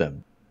teach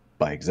them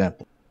by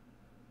example,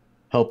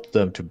 help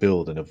them to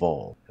build and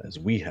evolve as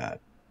we had,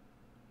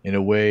 in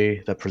a way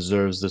that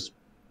preserves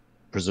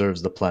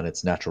the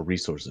planet's natural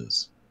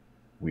resources.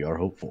 We are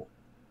hopeful.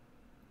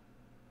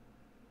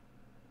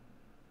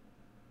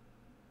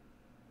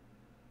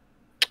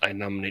 I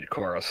nominate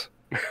Chorus.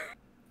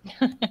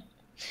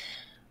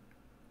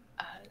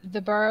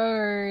 The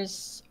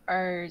burrowers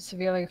are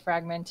severely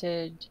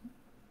fragmented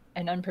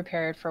and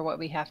unprepared for what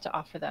we have to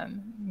offer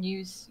them.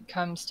 News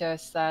comes to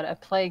us that a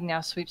plague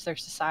now sweeps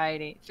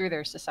through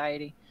their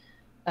society.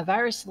 A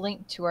virus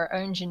linked to our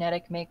own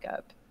genetic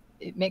makeup.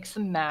 It makes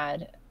them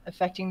mad,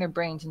 affecting their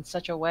brains in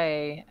such a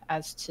way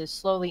as to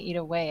slowly eat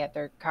away at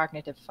their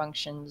cognitive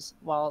functions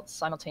while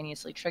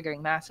simultaneously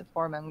triggering massive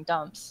hormone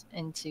dumps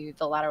into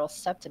the lateral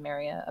septum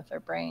area of their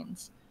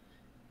brains.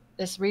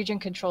 This region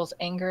controls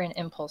anger and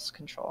impulse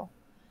control.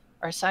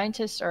 Our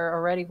scientists are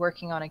already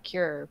working on a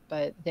cure,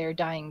 but they're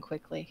dying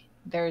quickly.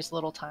 There is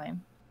little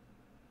time.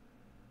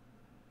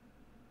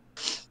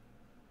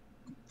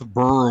 The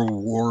burrow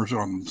wars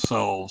on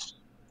themselves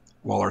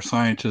while our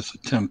scientists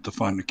attempt to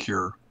find a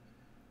cure.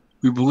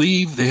 We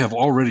believe they have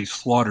already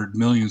slaughtered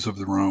millions of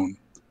their own.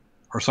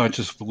 Our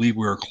scientists believe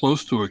we are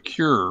close to a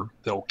cure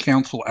that will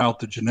cancel out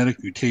the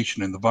genetic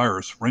mutation in the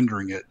virus,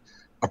 rendering it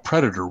a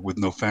predator with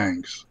no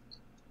fangs.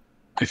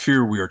 I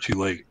fear we are too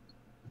late.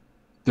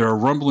 There are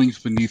rumblings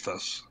beneath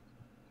us.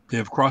 They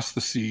have crossed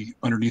the sea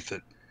underneath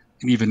it,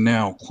 and even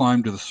now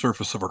climbed to the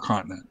surface of our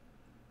continent.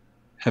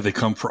 Have they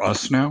come for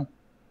us now?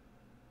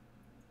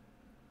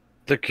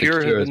 The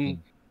cure has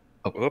been.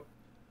 Oh, Whoop.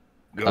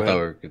 Go I thought ahead.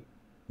 we were good.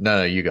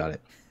 No, you got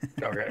it.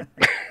 Okay.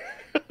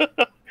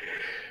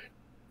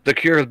 The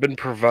cure has been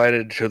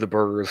provided to the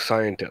burger's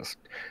scientists.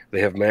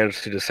 They have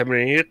managed to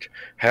disseminate it.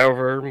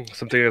 However,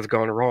 something has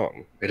gone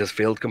wrong. It has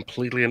failed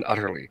completely and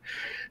utterly.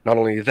 Not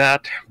only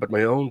that, but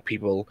my own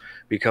people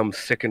become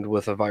sickened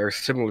with a virus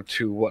similar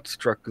to what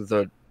struck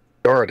the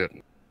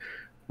Jordan.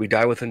 We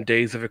die within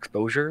days of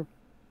exposure.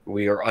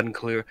 We are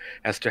unclear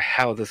as to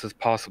how this is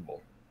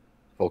possible.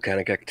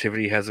 Volcanic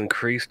activity has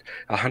increased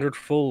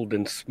 100-fold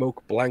in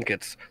smoke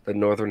blankets the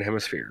northern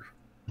hemisphere.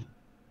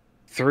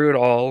 Through it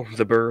all,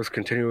 the Burrs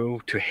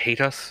continue to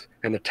hate us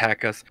and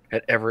attack us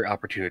at every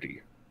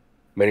opportunity.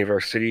 Many of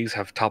our cities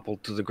have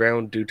toppled to the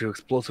ground due to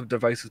explosive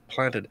devices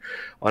planted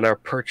on our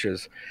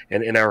perches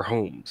and in our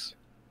homes.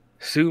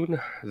 Soon,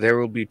 there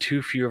will be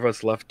too few of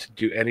us left to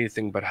do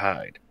anything but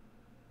hide.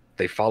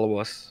 They follow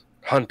us,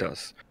 hunt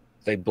us,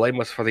 they blame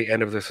us for the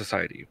end of their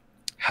society.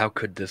 How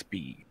could this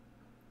be?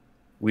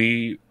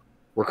 We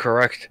were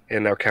correct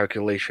in our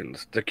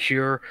calculations. The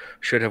cure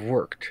should have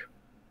worked.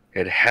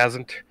 It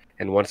hasn't,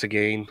 and once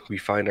again, we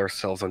find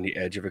ourselves on the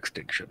edge of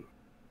extinction.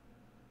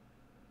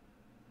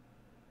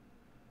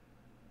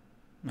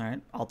 All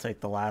right, I'll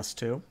take the last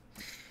two.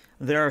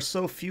 There are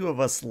so few of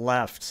us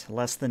left,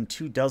 less than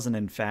 24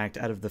 in fact,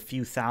 out of the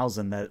few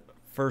thousand that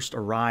first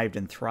arrived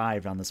and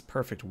thrived on this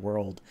perfect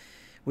world.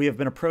 We have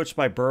been approached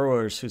by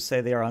burrowers who say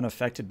they are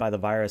unaffected by the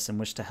virus and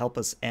wish to help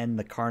us end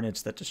the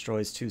carnage that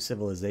destroys two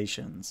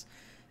civilizations.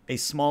 A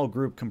small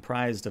group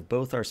comprised of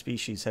both our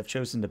species have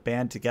chosen to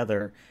band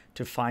together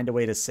to find a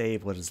way to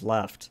save what is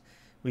left.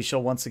 We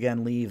shall once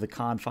again leave the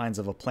confines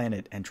of a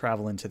planet and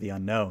travel into the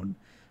unknown.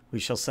 We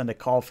shall send a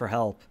call for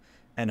help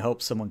and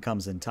hope someone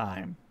comes in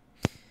time.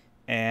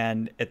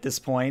 And at this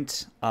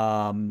point,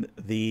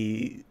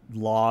 the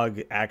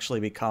log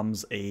actually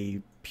becomes a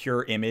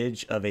pure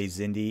image of a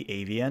Zindi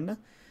avian.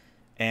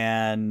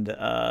 And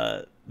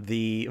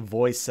the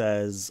voice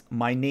says,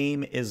 "My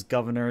name is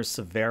Governor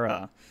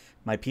Severa.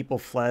 My people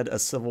fled a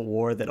civil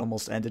war that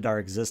almost ended our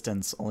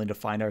existence, only to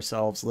find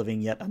ourselves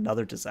living yet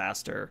another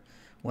disaster,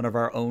 one of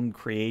our own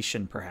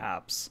creation,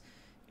 perhaps.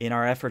 In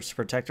our efforts to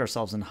protect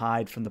ourselves and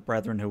hide from the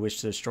brethren who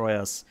wish to destroy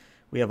us,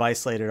 we have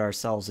isolated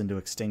ourselves into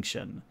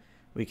extinction.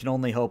 We can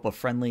only hope a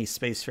friendly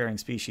spacefaring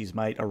species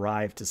might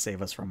arrive to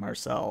save us from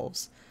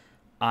ourselves.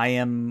 I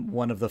am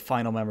one of the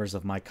final members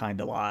of my kind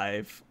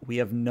alive. We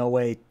have no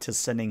way to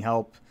sending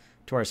help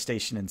to our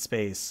station in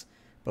space,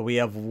 but we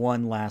have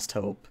one last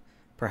hope.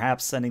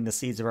 Perhaps sending the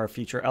seeds of our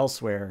future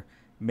elsewhere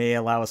may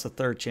allow us a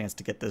third chance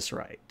to get this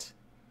right.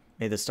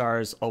 May the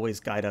stars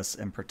always guide us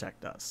and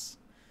protect us."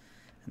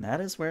 And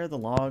that is where the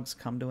logs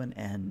come to an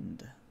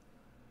end.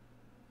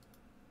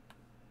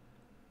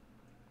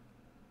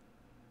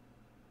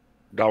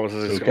 Dominus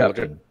is So,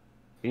 Captain,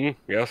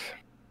 Yes.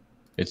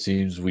 it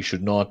seems we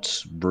should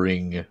not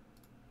bring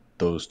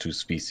those two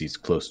species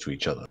close to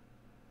each other.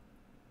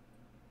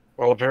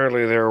 Well,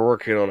 apparently they're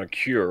working on a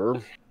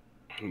cure.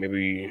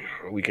 Maybe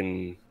we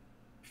can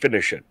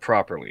finish it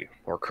properly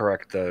or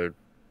correct the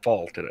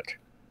fault in it.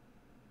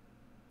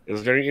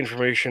 Is there any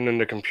information in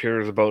the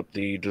computers about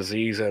the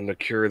disease and the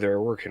cure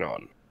they're working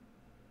on?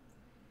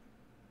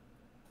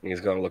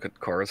 He's going to look at the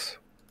cars.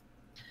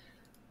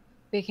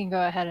 We can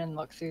go ahead and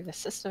look through the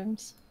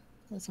systems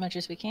as much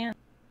as we can.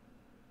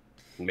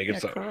 Make it Yeah,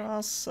 so.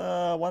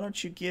 Kuros, why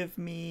don't you give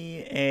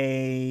me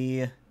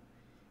a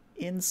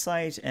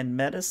insight, and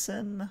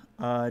medicine.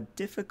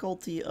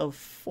 Difficulty of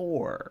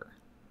 4.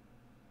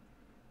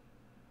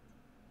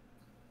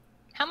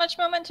 How much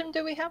momentum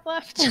do we have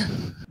left?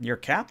 You're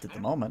capped at the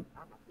moment.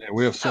 Yeah,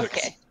 we have 6.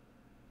 Okay.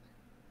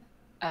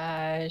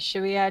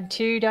 Should we add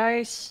 2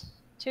 dice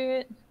to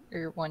it?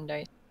 Or 1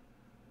 dice?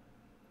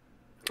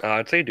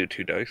 I'd say do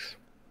 2 dice.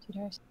 2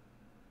 dice.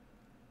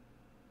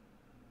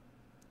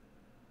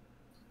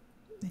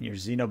 And your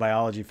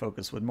xenobiology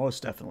focus would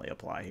most definitely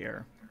apply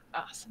here.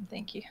 Awesome,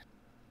 thank you.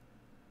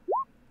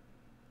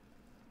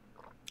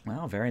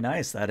 Well, very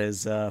nice. That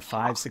is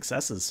 5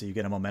 successes, so you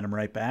get a momentum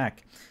right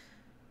back.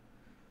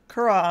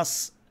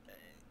 Kuros,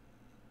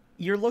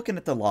 you're looking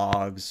at the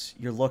logs.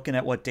 You're looking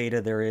at what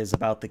data there is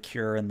about the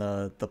cure and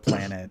the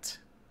planet.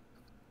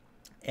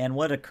 And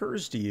what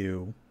occurs to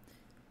you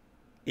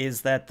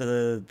is that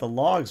the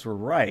logs were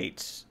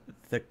right.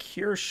 The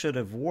cure should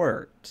have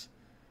worked.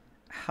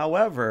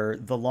 However,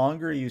 the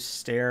longer you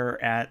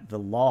stare at the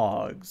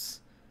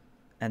logs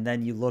and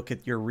then you look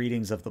at your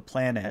readings of the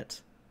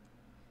planet,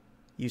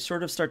 you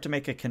sort of start to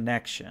make a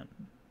connection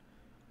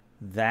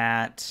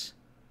that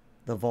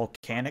the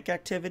volcanic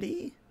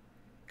activity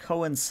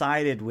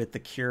coincided with the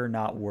cure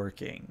not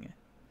working.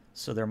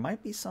 So there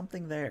might be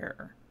something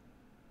there.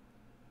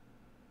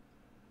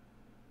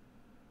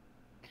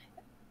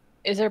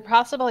 Is there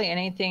possibly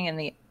anything in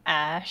the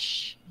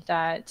ash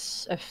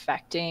that's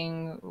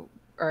affecting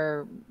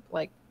or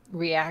like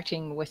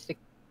reacting with the...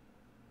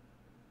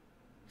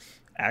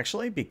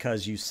 Actually,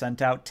 because you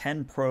sent out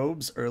 10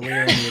 probes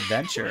earlier in the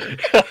adventure,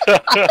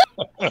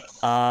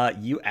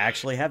 you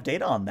actually have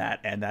data on that,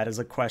 and that is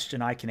a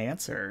question I can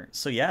answer.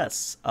 So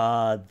yes,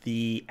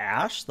 the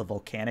ash, the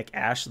volcanic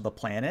ash of the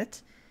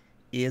planet,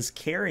 is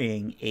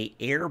carrying a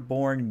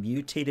airborne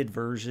mutated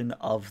version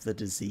of the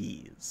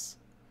disease.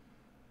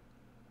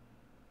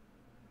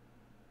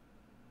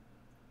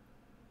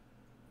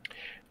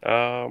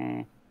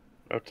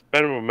 It's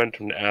been a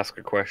momentum to ask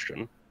a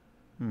question.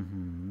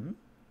 Mm-hmm.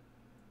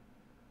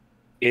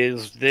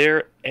 Is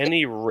there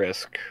any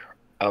risk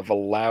of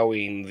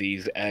allowing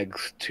these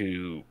eggs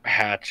to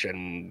hatch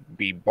and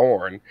be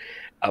born?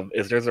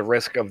 Is there a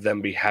risk of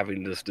them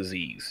having this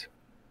disease?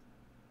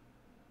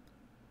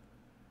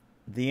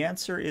 The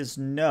answer is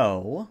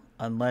no,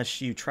 unless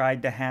you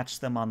tried to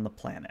hatch them on the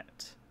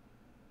planet.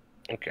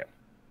 Okay.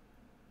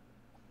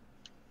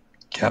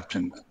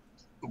 Captain,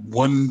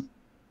 one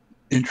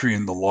entry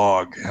in the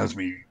log has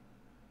me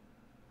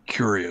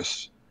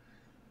curious.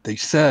 They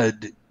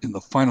said in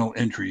the final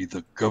entry,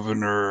 the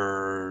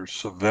Governor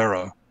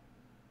Severa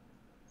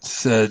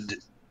said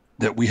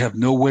that we have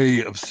no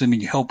way of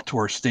sending help to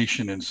our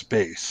station in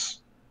space.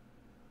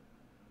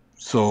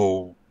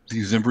 So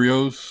these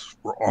embryos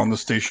were on the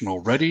station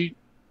already.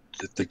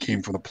 If they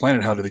came from the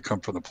planet, how did they come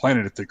from the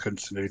planet if they couldn't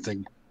send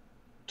anything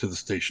to the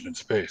station in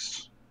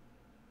space?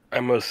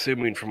 I'm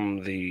assuming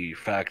from the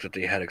fact that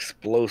they had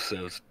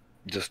explosives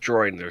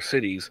destroying their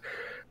cities,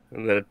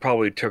 and that it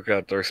probably took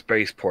out their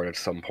spaceport at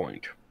some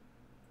point.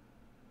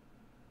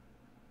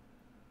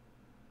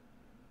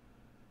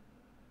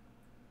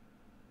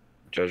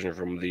 Judging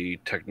from the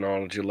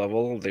technology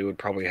level, they would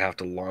probably have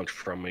to launch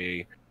from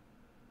a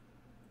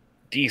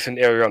decent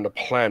area on the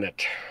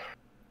planet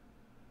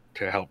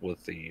to help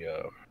with the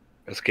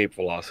escape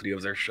velocity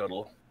of their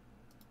shuttle.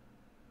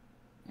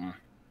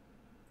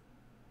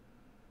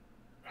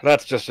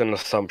 That's just an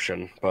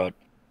assumption, but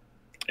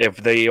if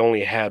they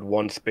only had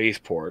one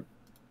spaceport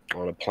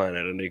on a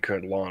planet and they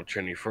couldn't launch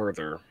any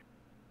further,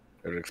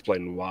 it would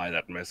explain why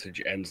that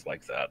message ends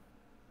like that.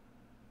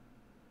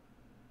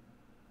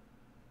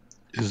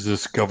 Is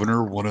this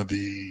governor one of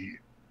the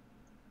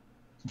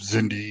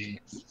Zindi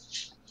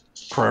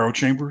cryo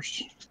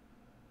chambers?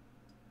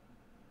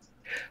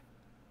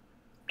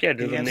 Yeah,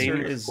 The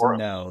answer is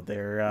no.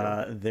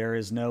 There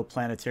is no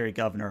planetary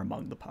governor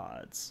among the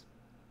pods.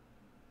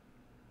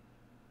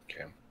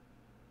 Okay.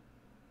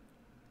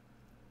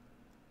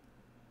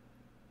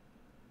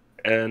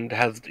 And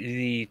has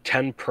the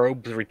 10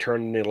 probes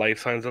returned any life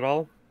signs at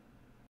all?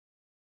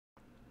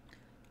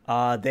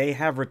 They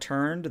have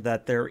returned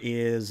that there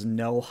is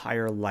no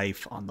higher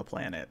life on the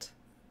planet.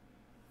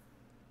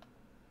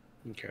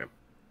 Okay.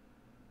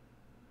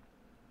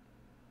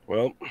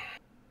 Well,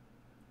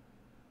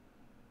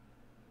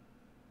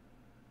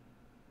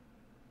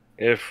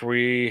 if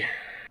we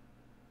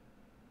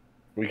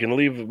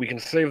can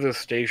save this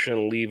station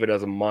and leave it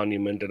as a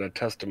monument and a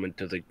testament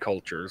to the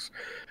cultures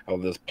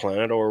of this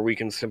planet, or we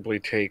can simply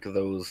take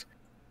those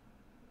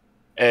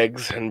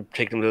eggs and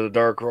take them to the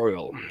Dark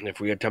Royal. If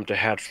we attempt to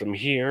hatch them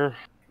here,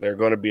 they're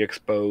going to be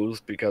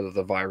exposed because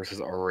the virus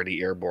is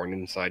already airborne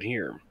inside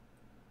here.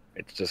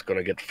 It's just going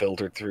to get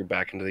filtered through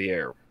back into the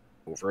air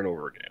over and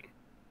over again.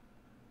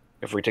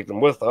 If we take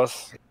them with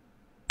us,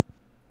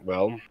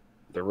 well,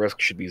 the risk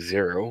should be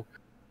 0,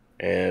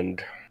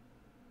 and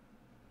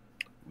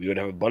we would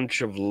have a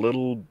bunch of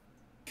little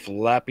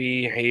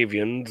flappy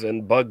avians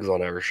and bugs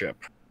on our ship.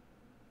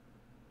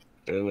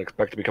 I didn't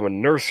expect to become a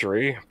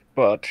nursery,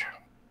 but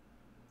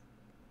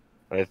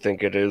I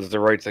think it is the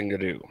right thing to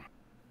do.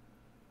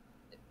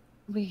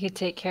 We could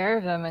take care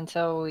of them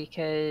until we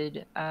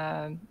could,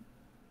 I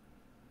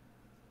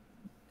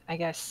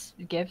guess,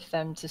 give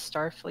them to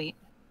Starfleet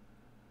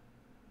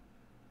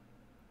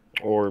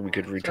Or we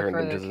could for return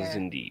them to further the care.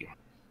 Zindi.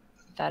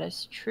 That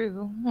is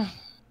true.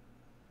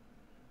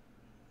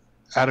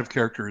 Out of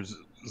character, is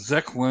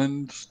Zek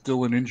Lin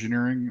still in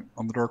engineering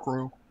on the Dark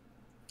Royal?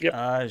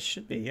 Yep.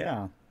 Should be,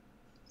 yeah.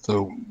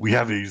 So we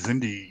have a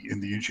Zindi in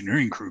the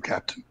engineering crew,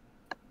 Captain.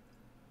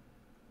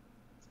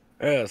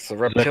 Yes, a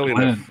reptilian,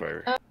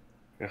 Lin.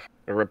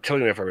 a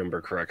reptilian, if I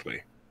remember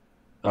correctly.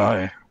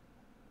 Aye.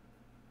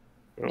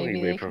 Well, Maybe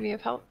he may they could be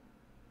of help.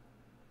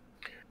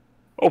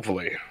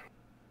 Hopefully.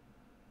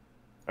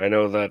 I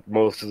know that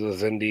most of the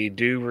Zindi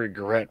do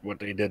regret what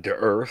they did to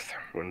Earth,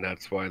 and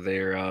that's why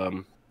they're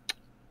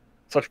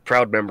such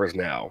proud members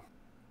now.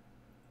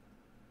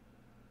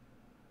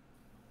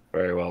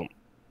 Very well.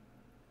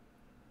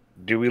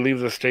 Do we leave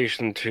the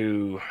station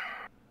to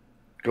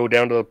go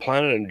down to the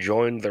planet and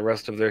join the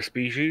rest of their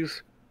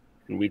species?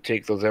 And we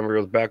take those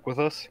embryos back with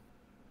us?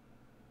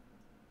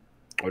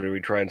 Or do we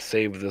try and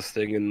save this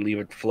thing and leave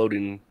it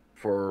floating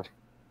for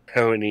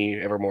how many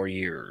ever more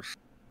years?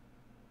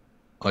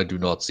 I do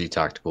not see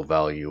tactical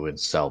value in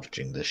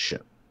salvaging this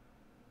ship,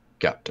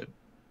 Captain.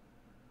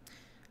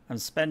 I'm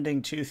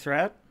spending 2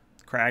 threat.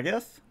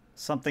 Kragith,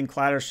 something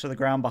clatters to the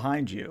ground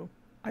behind you.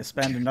 I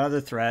spend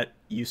another threat.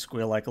 You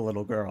squeal like a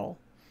little girl.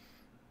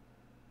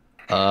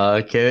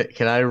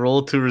 Can I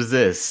roll to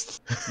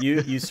resist?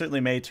 You certainly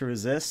made to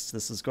resist.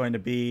 This is going to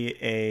be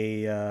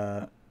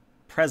a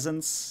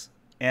presence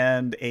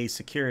and a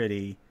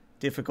security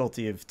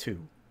difficulty of 2.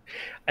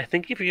 I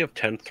think if you have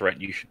 10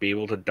 threat, you should be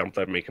able to dump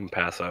that and make him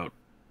pass out.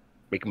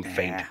 Make him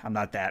faint. I'm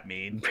not that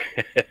mean.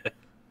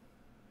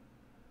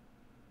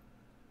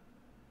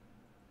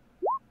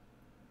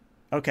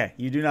 Okay,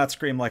 you do not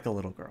scream like a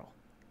little girl.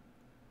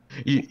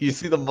 You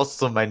see the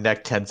muscles on my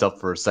neck tense up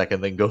for a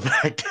second, then go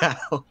back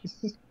down.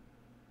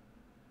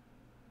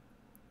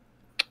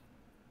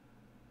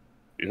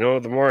 You know,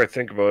 the more I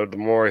think about it, the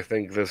more I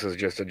think this is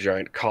just a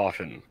giant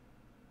coffin.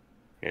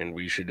 And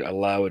we should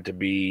allow it to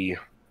be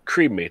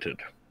cremated,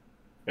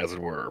 as it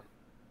were.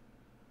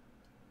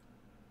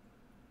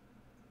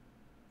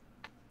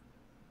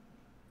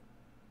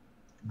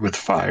 With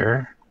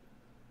fire,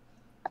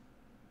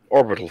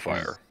 Orbital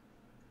fire.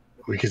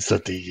 we could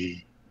set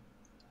the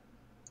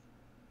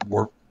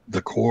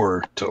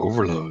core to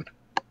overload.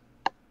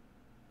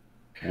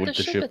 Would The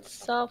the ship ship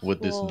itself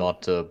would this will-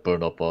 not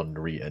burn up on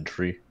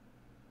re-entry?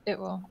 It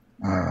will.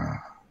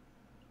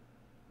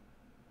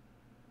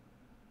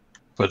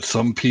 But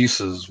some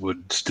pieces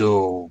would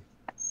still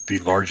be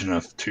large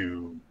enough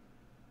to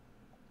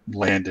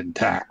land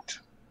intact.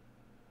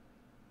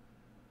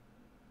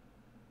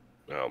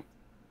 No.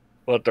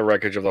 Let the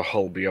wreckage of the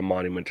hull be a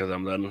monument to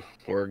them, then,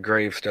 or a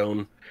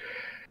gravestone.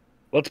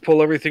 Let's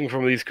pull everything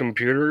from these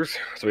computers,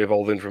 so we have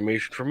all the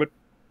information from it,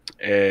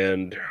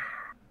 and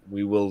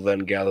we will then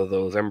gather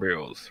those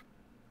embryos.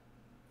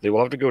 They'll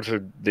have to go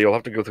through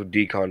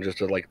decon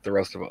just like the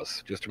rest of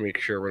us, just to make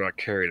sure we're not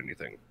carrying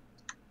anything.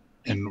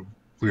 And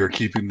we are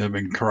keeping them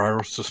in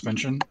cryo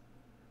suspension.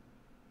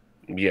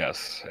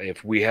 Yes,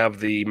 if we have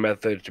the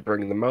method to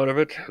bring them out of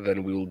it,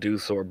 then we will do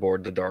so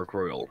aboard the Dark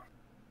Royal.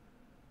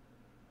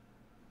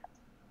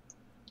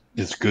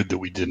 It's good that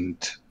we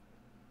didn't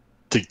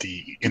take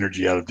the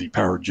energy out of the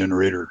power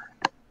generator,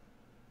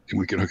 and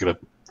we can hook it up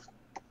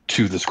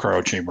to this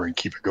cryo chamber and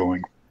keep it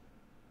going.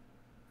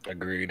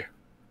 Agreed.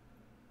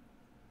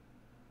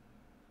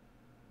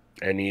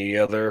 Any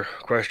other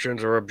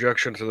questions or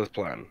objections to this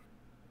plan?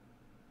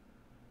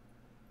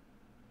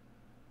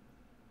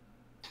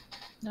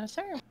 No,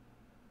 sir.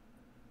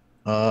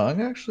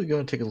 I'm actually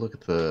going to take a look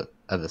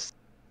at this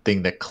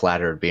thing that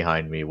clattered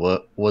behind me.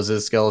 What was it,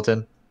 a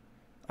skeleton?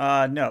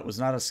 No, it was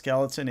not a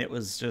skeleton. It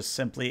was just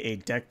simply a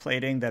deck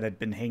plating that had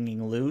been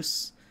hanging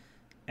loose,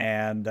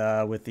 and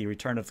with the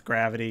return of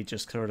gravity,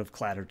 just sort of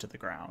clattered to the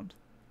ground.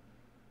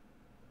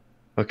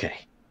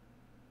 Okay.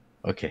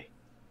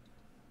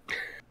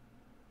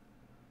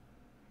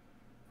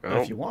 But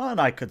if you want,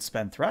 I could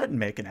spend threat and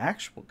make an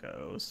actual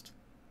ghost.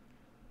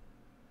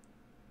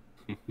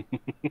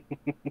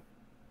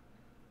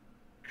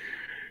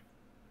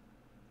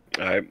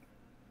 Alright.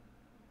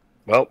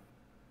 Well,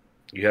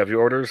 you have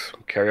your orders.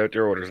 Carry out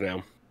your orders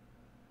now.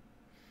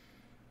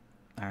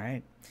 All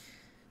right.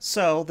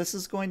 So this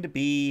is going to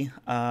be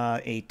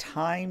a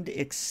timed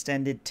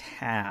extended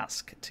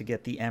task to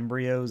get the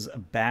embryos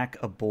back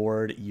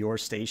aboard your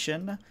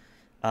station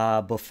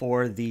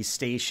before the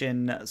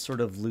station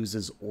sort of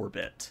loses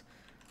orbit.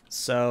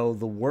 So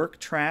the work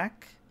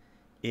track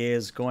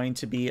is going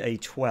to be a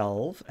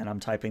 12, and I'm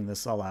typing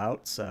this all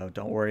out, so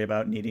don't worry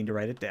about needing to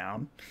write it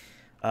down.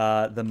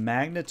 The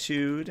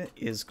magnitude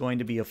is going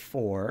to be a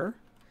 4.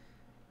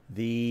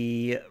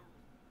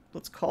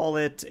 Let's call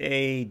it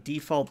a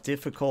default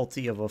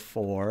difficulty of a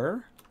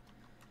 4.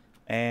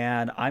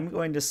 And I'm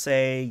going to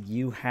say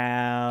you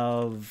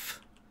have,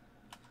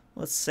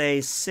 let's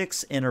say,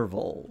 6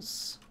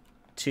 intervals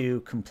to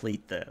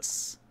complete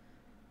this.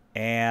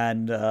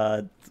 And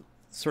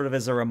sort of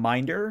as a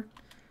reminder,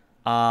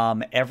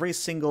 Every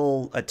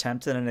single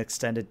attempt at an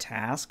extended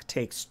task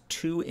takes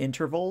 2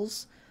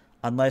 intervals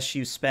unless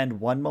you spend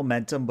 1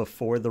 momentum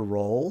before the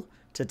roll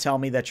to tell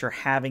me that you're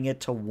having it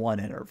to 1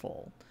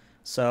 interval.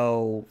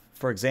 So,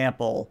 for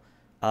example,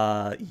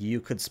 you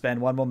could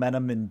spend 1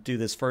 momentum and do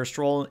this first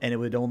roll, and it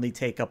would only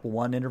take up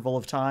 1 interval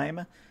of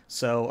time,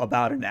 so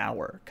about an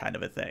hour kind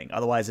of a thing.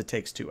 Otherwise, it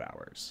takes 2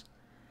 hours.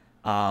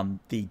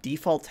 The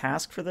default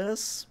task for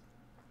this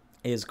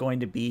is going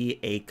to be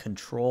a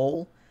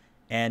control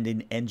and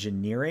an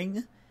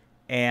engineering,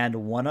 and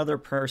 1 other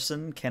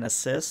person can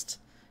assist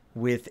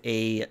with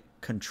a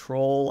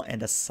control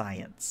and a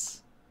science.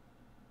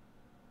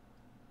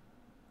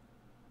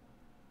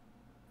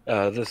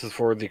 This is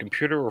for the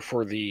computer or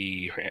for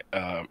the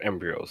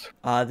embryos?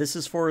 This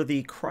is for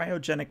the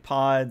cryogenic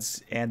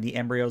pods and the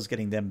embryos,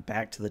 getting them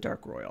back to the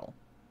Dark Royal.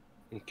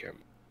 Okay.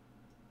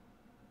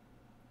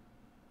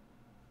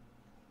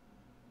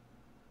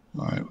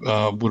 All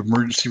right. Would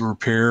emergency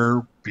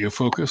repair be a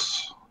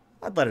focus?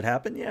 I'd let it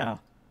happen, yeah.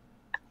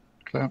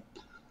 Okay.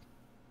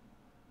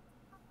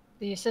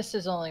 The assist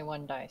is only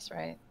 1 dice,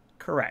 right?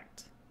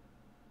 Correct.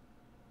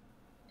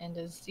 And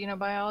does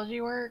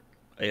xenobiology work?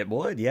 It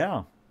would,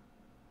 yeah.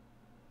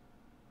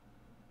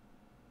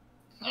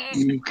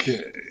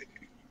 Okay.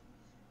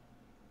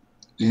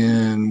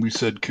 And we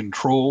said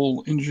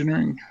control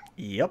engineering?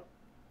 Yep.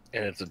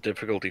 And it's a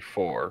difficulty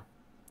 4.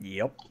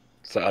 Yep.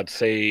 So I'd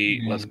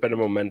say let's spend a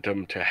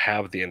momentum to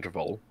have the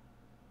interval.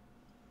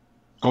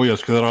 Oh,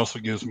 yes, because that also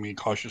gives me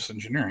cautious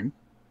engineering.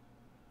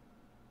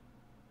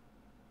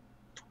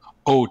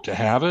 Oh, to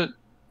have it?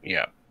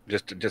 Yeah,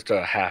 just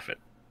to half it.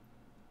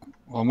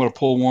 Well, I'm going to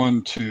pull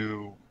 1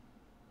 to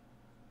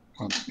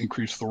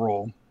increase the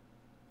roll.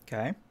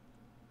 Okay.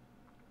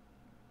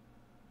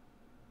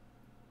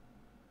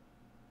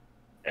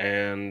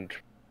 And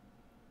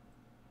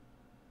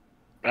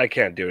I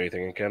can't do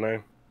anything, can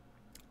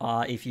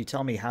I? If you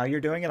tell me how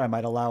you're doing it, I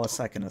might allow a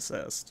second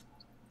assist.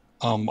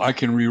 I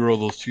can reroll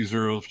those 2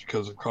 zeros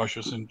because of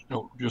cautious and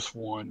no, just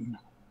 1.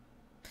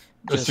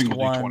 A Just single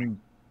 1, D20.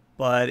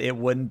 but it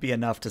wouldn't be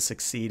enough to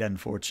succeed,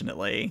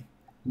 unfortunately.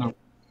 No.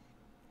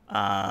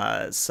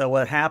 So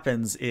what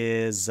happens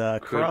is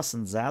Kuros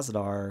and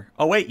Zazadar...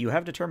 Oh, wait, you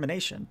have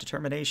determination.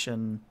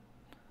 Determination...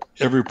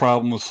 Every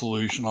problem with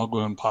solution, I'll go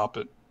ahead and pop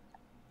it.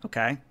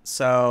 Okay,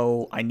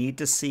 so I need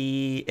to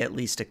see at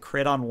least a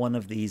crit on 1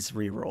 of these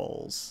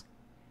rerolls.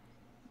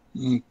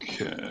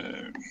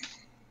 Okay.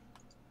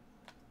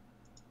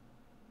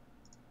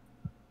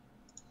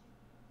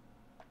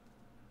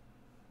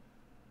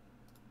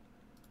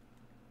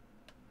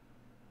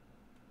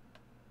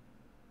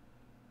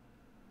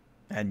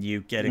 And you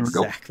get There we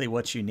go. exactly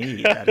what you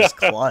need. That is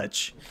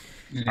clutch.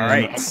 And All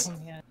right.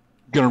 I'm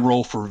going to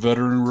roll for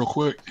veteran real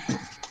quick.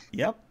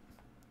 Yep.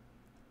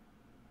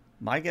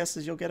 My guess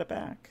is you'll get it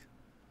back.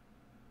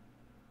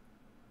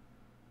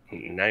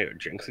 Now you're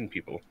jinxing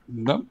people.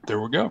 Nope, there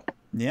we go.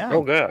 Yeah.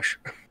 Oh gosh.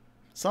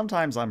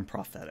 Sometimes I'm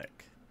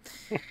prophetic.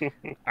 All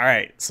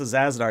right, so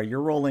Zazdar,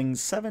 you're rolling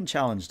 7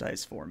 challenge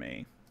dice for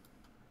me.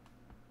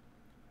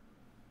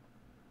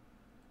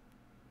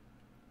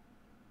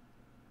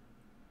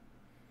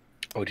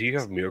 Oh, do you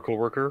have Miracle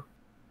Worker?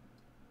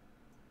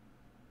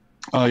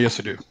 Yes,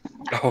 I do.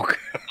 Oh, God.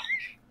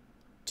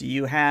 Do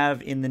you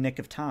have In the Nick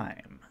of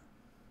Time?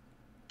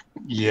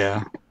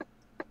 Yeah.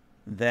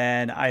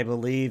 Then I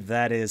believe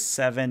that is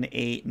 7,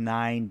 8,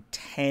 9,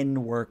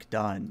 10 work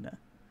done.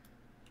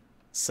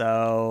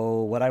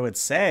 So what I would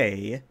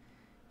say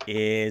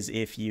is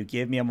if you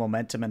give me a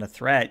momentum and a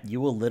threat,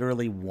 you will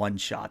literally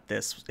one-shot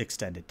this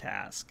extended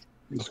task.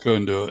 Let's go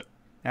and do it.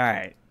 All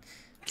right.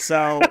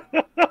 So,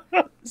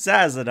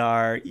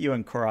 Zazadar, you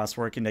and Koros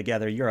working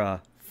together, you're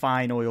a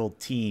fine oiled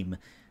team.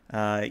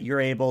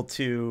 You're able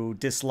to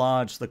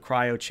dislodge the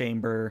cryo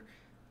chamber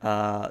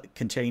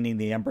containing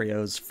the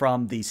embryos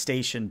from the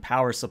station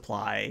power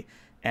supply,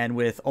 and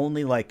with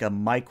only like a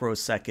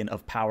microsecond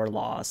of power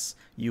loss,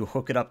 you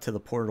hook it up to the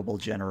portable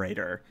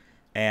generator,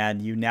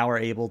 and you now are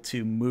able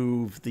to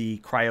move the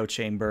cryo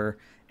chamber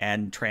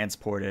and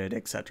transport it,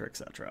 etc.,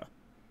 etc.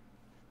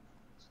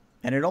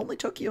 And it only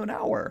took you an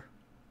hour.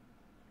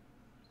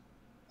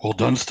 Well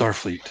done,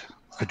 Starfleet.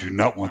 I do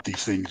not want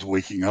these things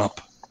waking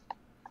up.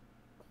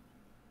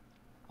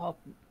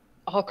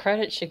 All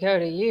credit should go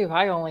to you.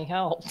 I only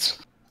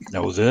helped.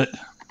 That was it.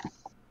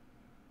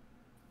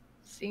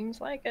 Seems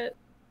like it.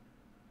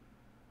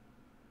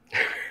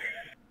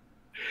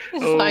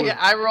 Oh. Like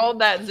I rolled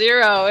that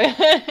 0.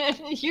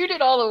 You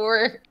did all the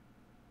work.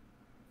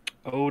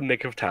 Oh,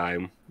 nick of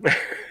time.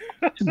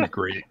 Isn't it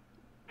great?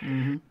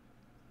 Mm-hmm.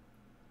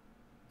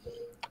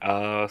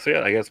 So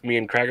yeah, I guess me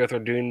and Kragath are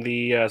doing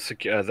the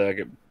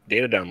the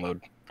data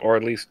download, or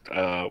at least,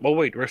 well,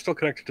 wait, we're still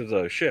connected to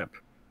the ship,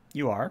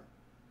 You are.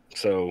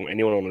 so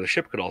anyone on the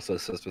ship could also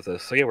assist with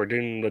this. So yeah, we're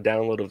doing the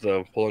download of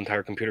the whole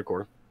entire computer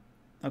core.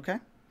 Okay.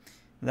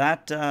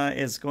 That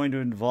is going to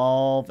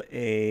involve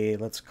a,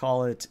 let's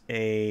call it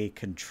a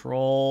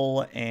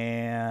control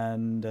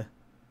and...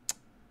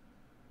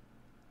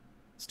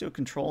 Let's do a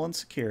control and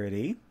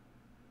security.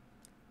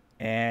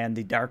 And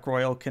the Dark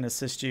Royal can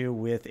assist you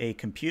with a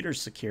computer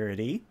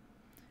security.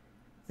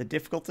 The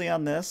difficulty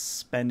on this,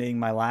 spending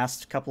my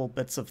last couple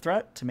bits of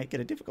threat to make it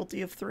a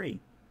difficulty of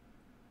 3.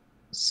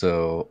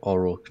 So all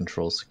roll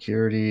control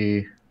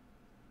security.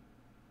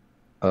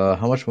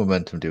 How much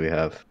momentum do we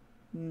have?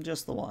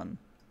 Just the one.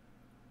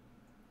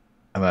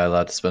 Am I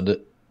allowed to spend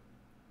it?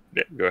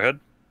 Yeah, go ahead.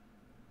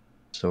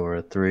 So we're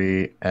at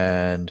 3,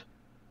 and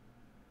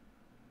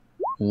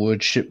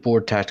would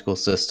shipboard tactical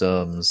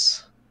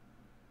systems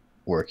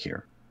work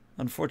here?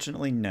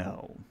 Unfortunately,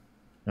 no.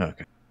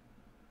 Okay.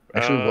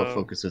 Actually, what Uh,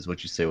 focuses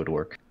would you say would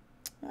work?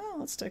 Well,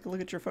 let's take a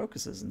look at your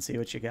focuses and see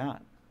what you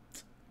got.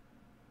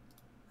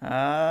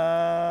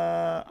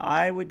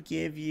 I would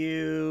give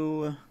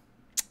you...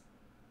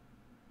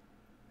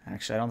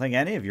 Actually, I don't think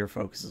any of your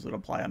focuses would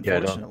apply,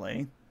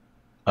 unfortunately.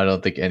 I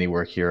don't think any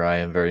work here. I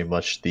am very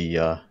much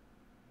the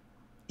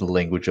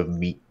language of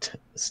meat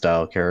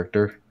style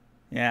character.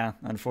 Yeah,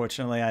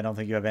 unfortunately, I don't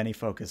think you have any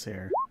focus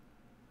here.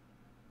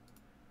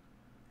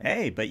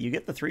 Hey, but you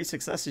get the 3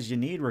 successes you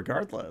need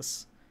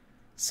regardless.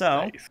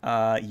 So,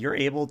 Nice. you're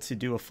able to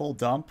do a full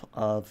dump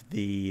of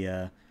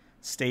the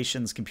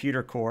station's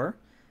computer core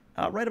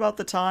right about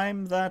the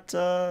time that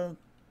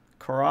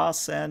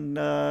Karas and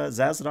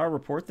Zazadar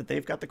report that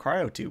they've got the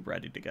cryotube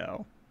ready to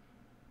go.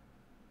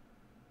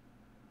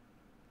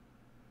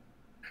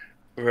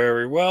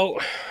 Very well.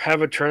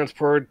 Have it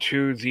transported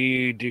to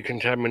the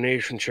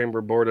decontamination chamber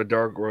aboard a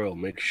Dark Royal.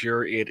 Make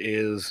sure it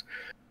is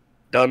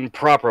done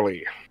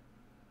properly.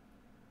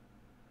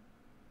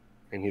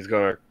 And he's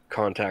gonna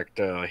contact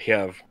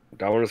Hev.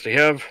 Dominus to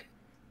Hev.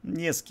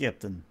 Yes,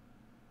 Captain.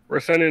 We're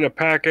sending a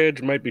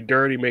package. Might be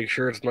dirty. Make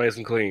sure it's nice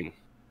and clean.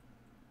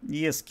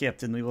 Yes,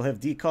 Captain. We will have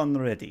decon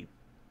ready.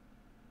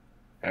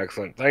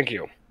 Excellent. Thank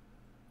you.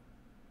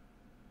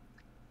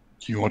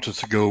 Do you want us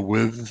to go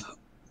with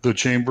the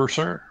chamber,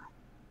 sir?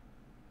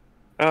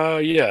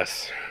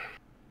 Yes.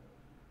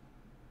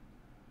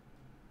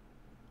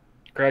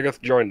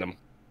 Kragath joined them.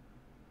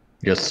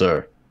 Yes,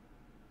 sir.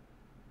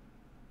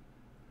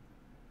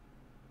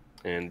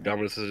 And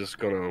Dominus is just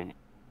gonna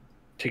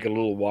take a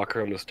little walk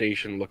around the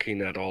station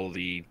looking at all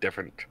the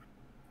different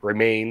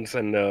remains,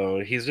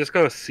 and he's just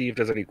gonna see if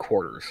there's any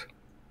quarters.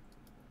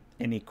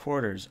 Any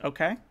quarters?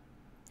 Okay.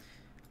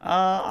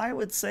 I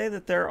would say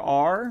that there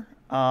are,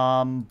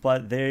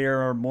 but they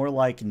are more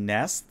like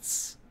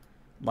nests,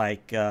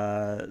 like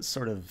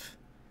sort of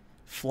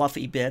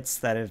fluffy bits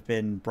that have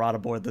been brought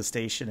aboard the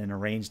station and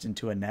arranged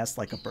into a nest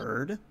like a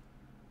bird.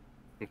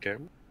 Okay.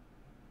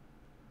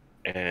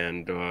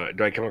 And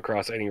do I come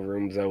across any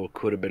rooms that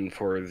could have been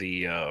for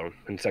the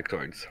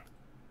insectoids?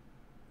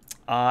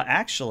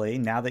 Actually,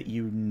 now that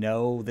you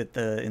know that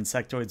the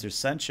insectoids are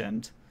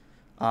sentient,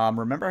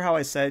 remember how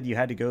I said you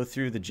had to go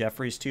through the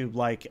Jeffries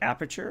tube-like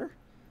aperture?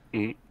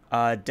 Mhm.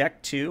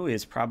 Deck 2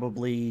 is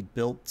probably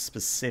built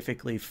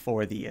specifically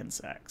for the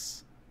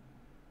insects.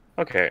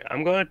 Okay,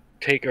 I'm gonna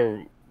take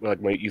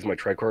use my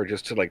tricorder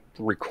just to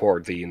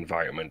record the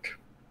environment,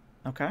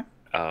 Okay.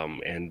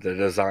 and the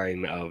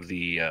design of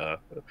the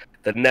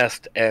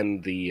nest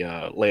and the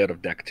layout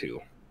of deck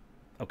 2.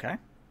 Okay.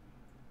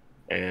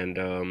 And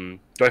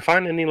do I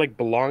find any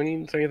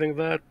belongings, anything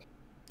like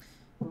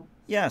that?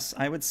 Yes,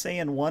 I would say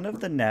in one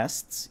of the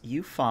nests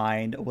you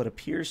find what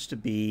appears to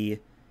be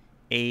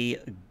a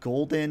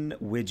golden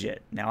widget.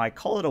 Now, I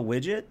call it a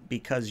widget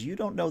because you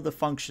don't know the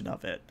function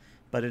of it,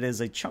 but it is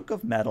a chunk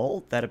of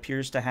metal that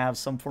appears to have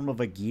some form of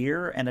a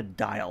gear and a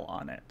dial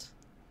on it.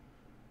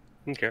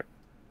 Okay.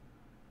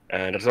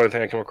 And that's the only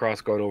thing I come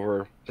across going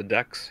over the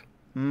decks.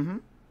 Mm-hmm.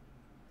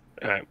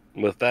 Alright,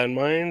 with that in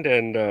mind,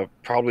 and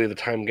probably the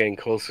time getting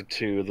closer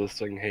to this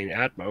thing hitting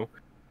Atmo,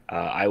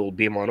 I will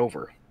beam on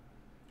over.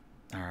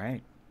 All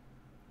right.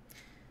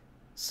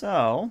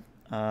 So,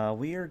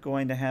 we are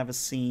going to have a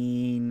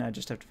scene. I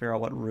just have to figure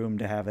out what room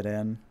to have it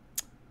in.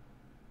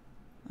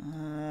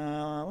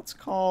 Let's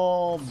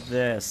call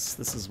this.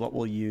 This is what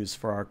we'll use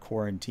for our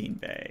quarantine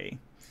bay.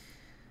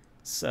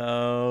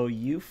 So,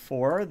 you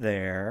 4 are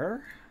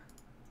there.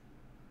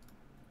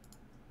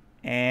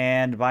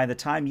 And by the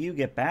time you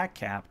get back,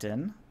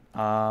 Captain,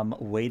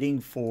 waiting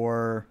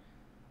for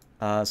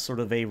sort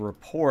of a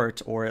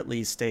report, or at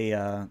least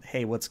a,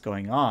 hey, what's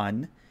going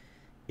on,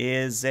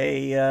 is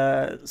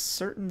a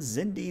certain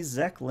Zindi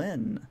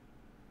Zeklin.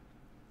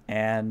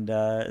 And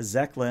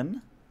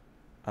Zeklin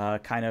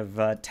kind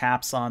of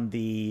taps on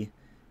the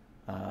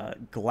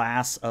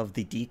glass of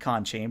the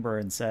decon chamber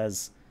and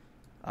says,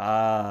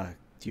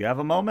 do you have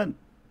a moment?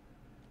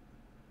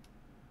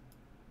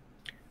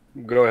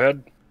 Go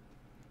ahead.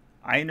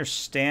 I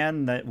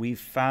understand that we've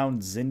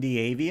found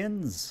Zindi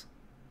avians.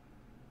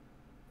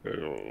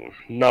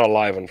 Not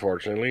alive,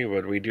 unfortunately,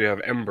 but we do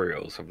have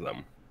embryos of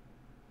them.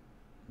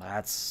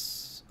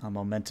 That's a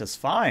momentous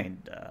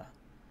find.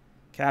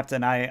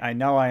 Captain, I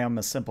know I am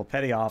a simple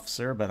petty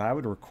officer, but I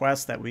would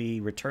request that we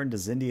return to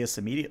Zindius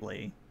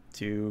immediately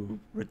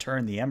to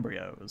return the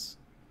embryos.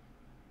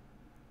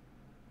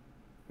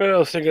 Well, I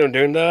was thinking of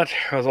doing that.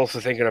 I was also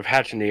thinking of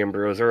hatching the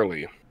embryos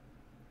early.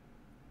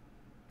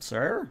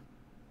 Sir?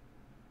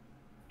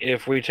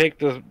 if we take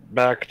this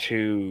back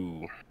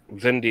to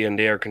Zindi and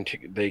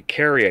they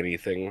carry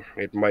anything,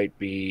 it might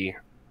be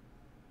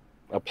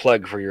a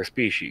plague for your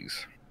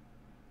species.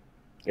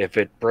 If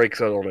it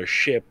breaks out on a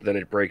ship, then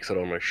it breaks out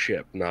on a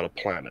ship, not a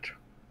planet.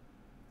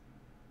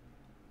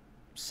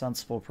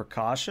 Sensible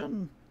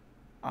precaution.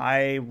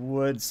 I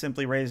would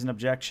simply raise an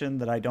objection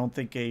that I don't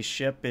think a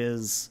ship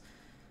is,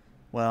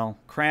 well,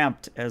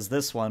 cramped as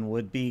this one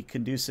would be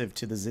conducive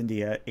to the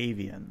Zindia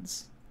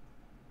avians.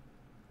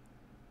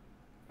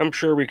 I'm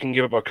sure we can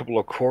give up a couple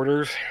of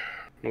quarters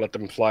and let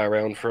them fly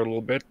around for a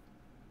little bit.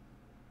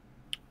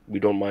 We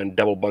don't mind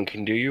double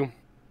bunking, do you?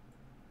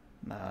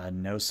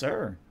 No,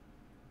 sir.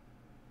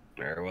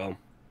 Very well.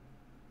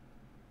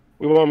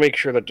 We want to make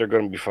sure that they're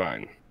going to be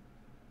fine.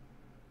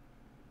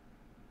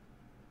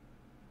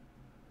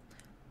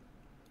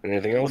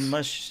 Anything else?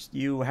 Unless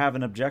you have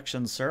an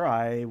objection, sir,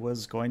 I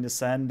was going to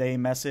send a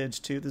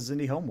message to the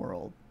Zindi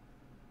homeworld.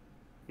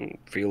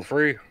 Feel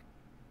free.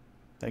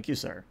 Thank you,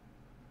 sir.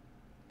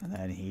 And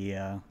then he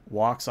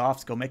walks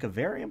off to go make a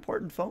very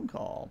important phone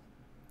call.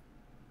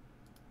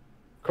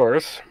 Of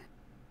course.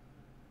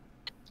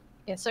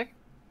 Yes, sir.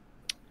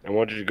 I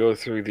want you to go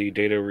through the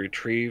data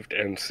retrieved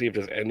and see if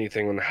there's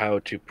anything on how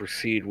to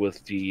proceed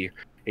with the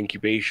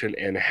incubation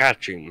and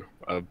hatching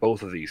of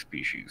both of these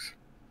species.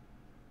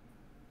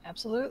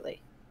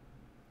 Absolutely.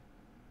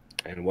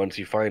 And once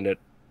you find it,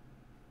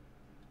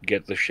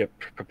 get the ship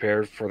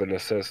prepared for the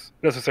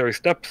necessary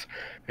steps,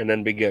 and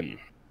then begin.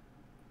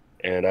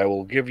 And I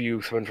will give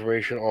you some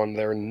information on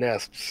their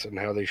nests and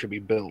how they should be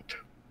built.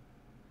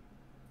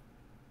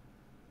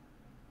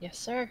 Yes,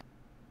 sir.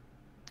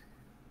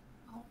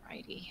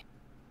 Alrighty.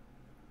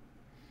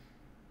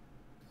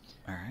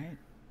 All right.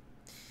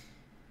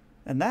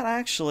 And that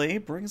actually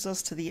brings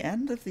us to the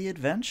end of the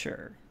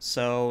adventure.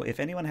 So if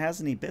anyone has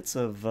any bits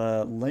of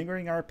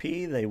lingering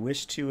RP they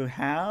wish to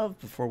have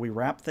before we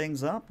wrap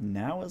things up,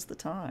 now is the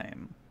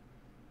time.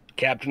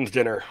 Captain's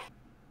dinner.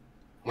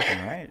 All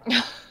right.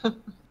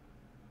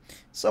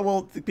 So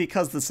we'll,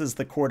 because this is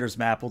the quarters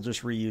map, we'll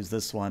just reuse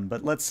this one.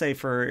 But let's say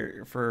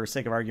for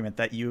sake of argument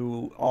that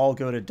you all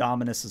go to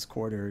Dominus's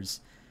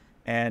quarters.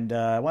 And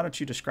why don't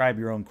you describe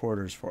your own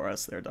quarters for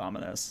us there,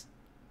 Dominus?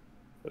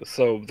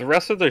 So the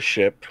rest of the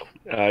ship,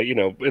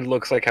 it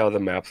looks like how the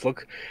maps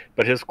look,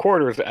 but his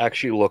quarters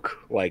actually look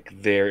like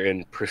they're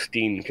in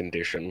pristine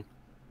condition.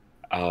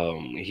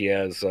 He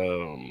has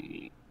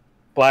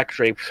black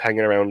drapes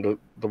hanging around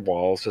the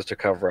walls just to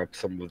cover up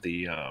some of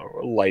the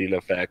lighting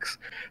effects.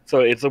 So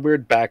it's a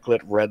weird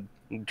backlit red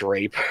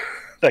drape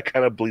that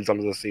kind of bleeds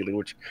onto the ceiling,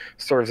 which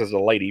serves as a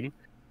lighting.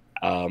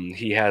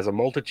 He has a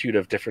multitude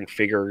of different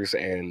figures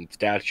and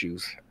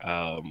statues.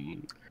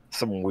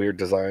 Some weird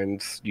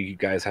designs you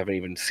guys haven't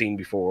even seen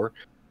before.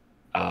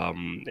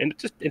 And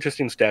just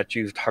interesting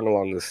statues hung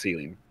along the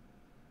ceiling.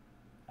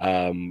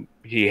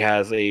 He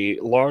has a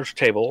large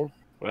table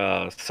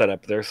set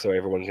up there so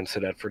everyone can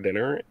sit at for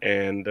dinner.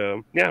 And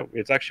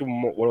it's actually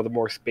one of the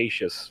more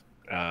spacious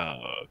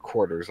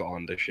quarters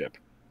on the ship,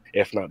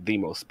 if not the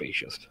most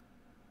spacious.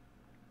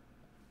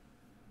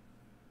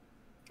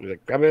 He's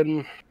like, come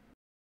in.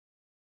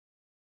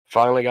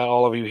 Finally got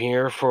all of you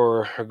here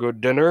for a good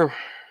dinner.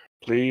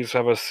 Please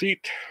have a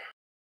seat.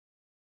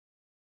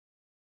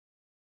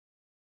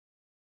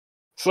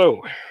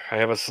 So, I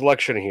have a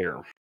selection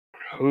here.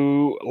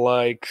 Who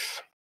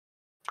likes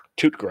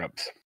toot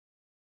grubs?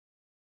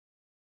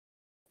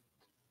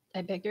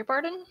 I beg your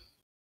pardon?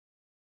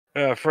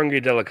 Fungi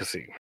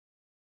delicacy.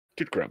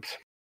 Toot grubs.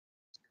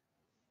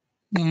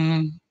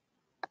 Mm,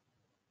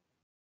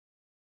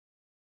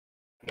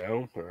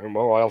 No?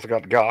 Well, I also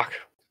got gawk.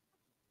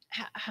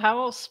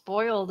 How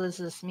spoiled is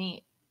this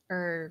meat?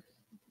 Or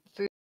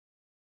food?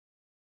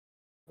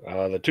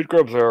 The toot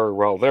grubs are,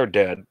 well, they're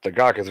dead. The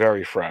gawk is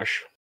very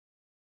fresh.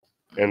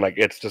 And,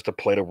 it's just a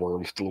plate of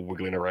worms still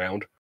wiggling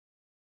around.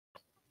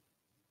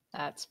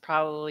 That's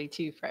probably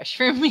too fresh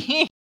for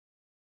me.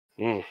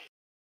 Mm.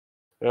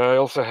 I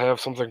also have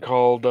something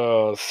called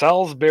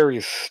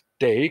Salisbury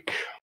steak.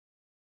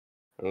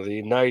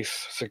 The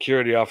nice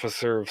security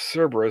officer of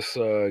Cerberus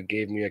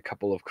gave me a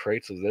couple of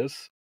crates of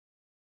this.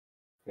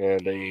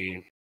 And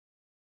a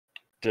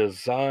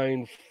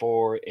design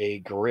for a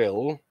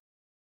grill.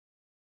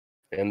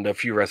 And a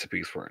few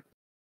recipes for it.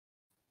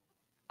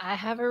 I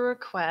have a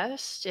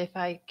request. If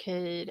I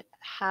could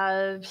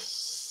have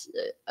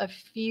a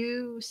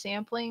few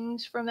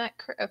samplings from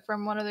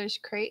from one of those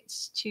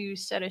crates to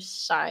set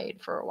aside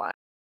for a while.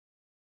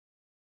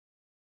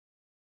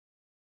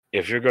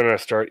 If you're going to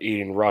start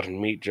eating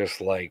rotten meat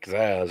just like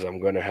Zaz, I'm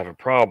going to have a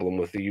problem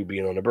with you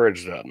being on the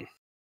bridge then.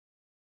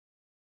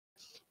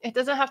 It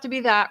doesn't have to be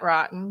that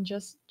rotten,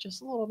 just a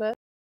little bit.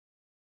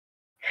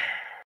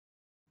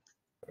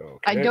 Okay.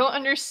 I don't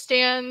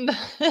understand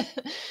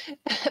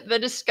the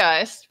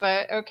disgust,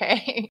 but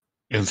okay.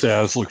 and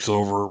Zaz looks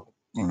over.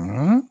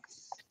 "Uh-huh."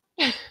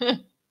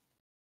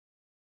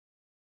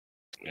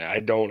 I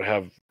don't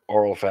have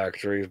oral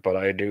factories, but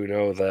I do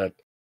know that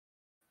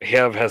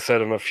Hev has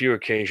said on a few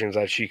occasions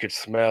that she could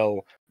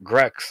smell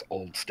Grek's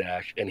old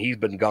stash, and he's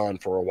been gone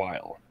for a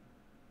while.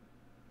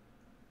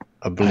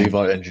 I believe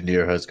our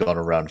engineer has gone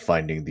around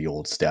finding the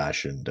old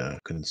stash and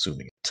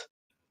consuming it.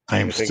 I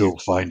am I think still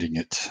finding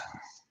it.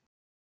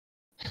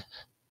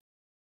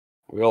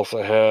 We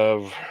also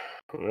have,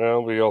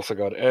 well, we also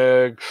got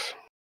eggs.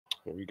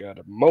 We got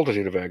a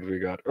multitude of eggs. We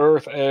got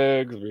Earth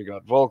eggs, we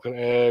got Vulcan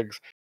eggs,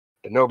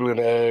 Denobulan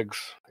eggs,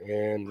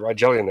 and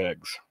Rigelian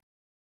eggs.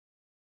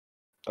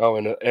 Oh,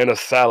 and a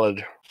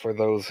salad for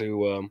those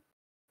who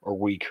are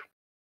weak.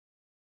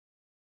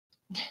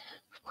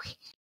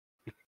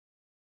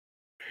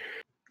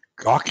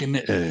 Gawking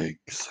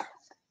eggs.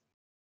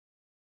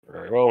 All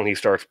right, well, and he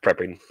starts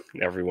prepping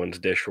everyone's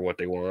dish for what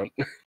they want.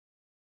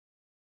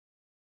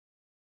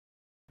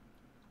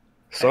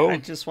 So I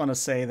just want to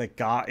say that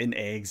 "got in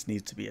eggs"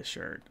 needs to be a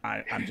shirt.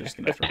 I'm just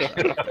gonna throw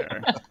that out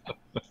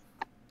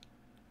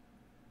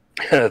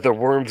there. the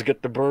worms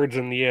get the birds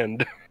in the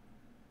end.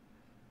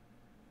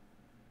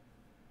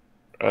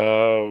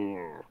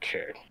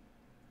 Okay.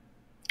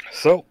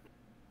 So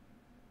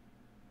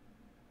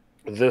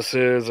this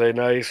is a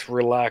nice,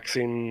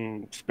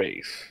 relaxing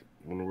space.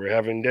 When we're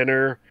having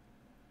dinner,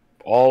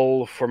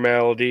 all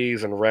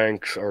formalities and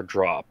ranks are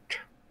dropped.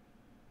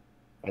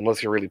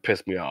 Unless you really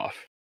piss me off.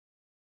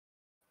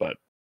 But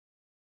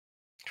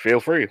feel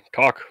free,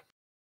 talk.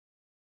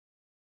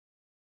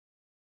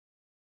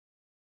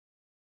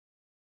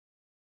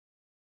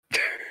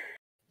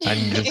 I'm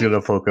just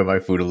gonna poke at my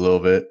food a little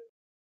bit.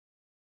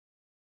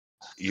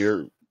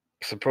 You're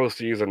supposed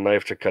to use a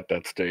knife to cut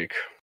that steak.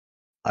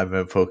 I've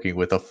been poking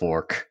with a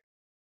fork.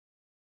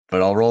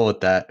 But I'll roll with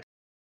that.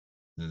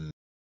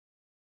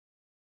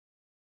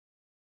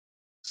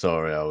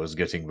 Sorry, I was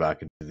getting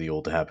back into the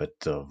old habit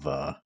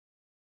of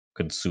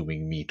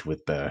consuming meat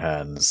with bare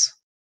hands.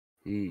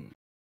 Very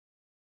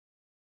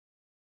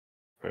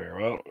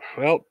well.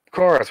 Well,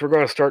 Chorus, we're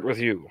going to start with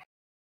you.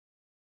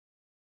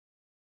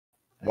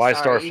 Why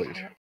Sorry.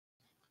 Starfleet?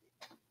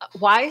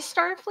 Why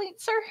Starfleet,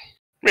 sir?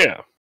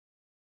 Yeah.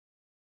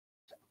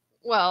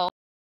 Well,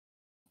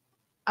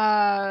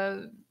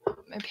 my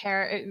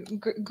parent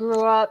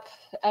grew up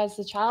as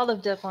the child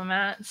of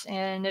diplomats,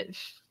 and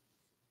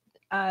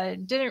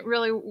didn't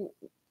really.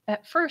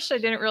 At first, I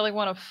didn't really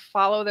want to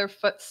follow their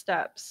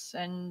footsteps,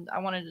 and I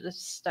wanted to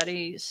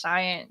study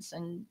science,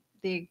 and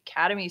the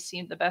academy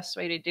seemed the best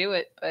way to do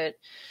it. But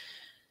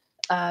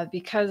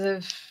because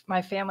of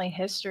my family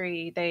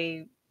history,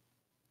 they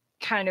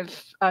kind of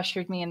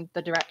ushered me in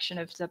the direction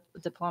of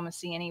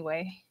diplomacy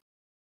anyway.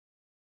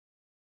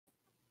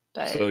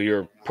 But So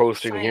your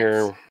posting science.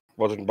 here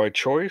wasn't by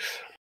choice?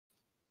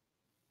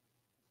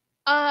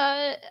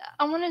 I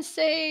want to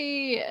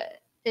say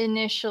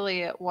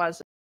initially it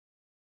wasn't.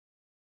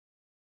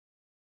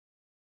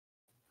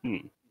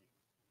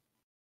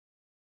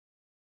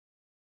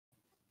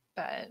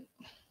 But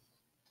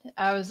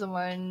I was the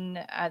one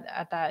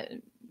at that.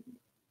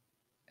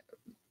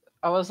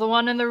 I was the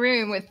one in the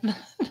room with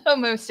the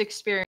most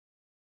experience.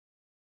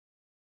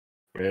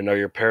 And are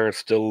your parents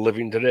still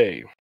living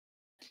today?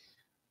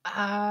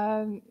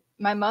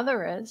 My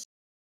mother is.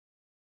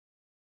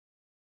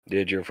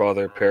 Did your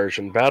father perish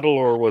in battle,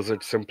 or was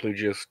it simply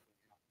just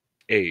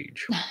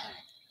age?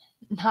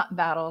 Not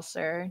battle,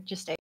 sir.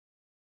 Just a.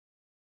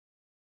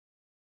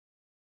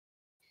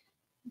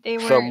 They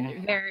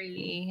weren't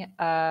very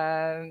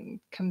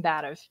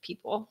combative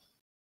people.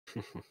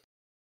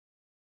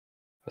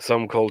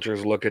 Some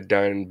cultures look at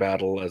dying in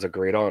battle as a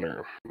great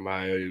honor.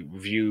 I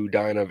view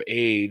dying of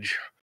age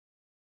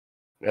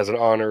as an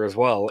honor as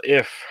well,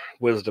 if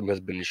wisdom has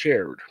been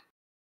shared.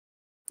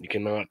 You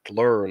cannot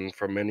learn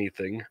from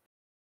anything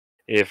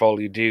if all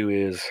you do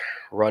is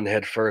run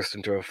headfirst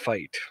into a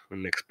fight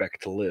and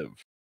expect to live.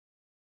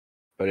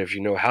 But if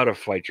you know how to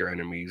fight your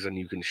enemies and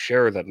you can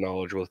share that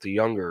knowledge with the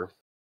younger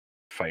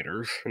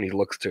fighters, and he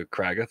looks to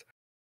Kragath,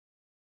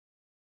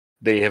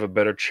 they have a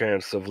better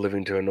chance of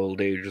living to an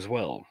old age as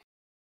well.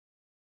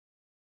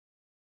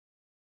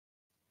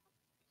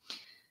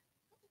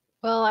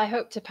 Well, I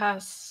hope to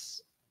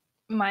pass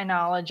my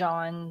knowledge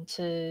on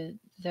to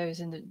those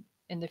in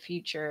the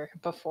future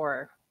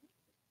before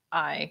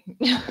I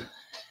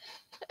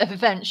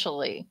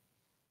eventually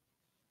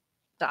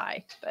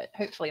die, but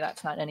hopefully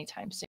that's not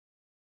anytime soon.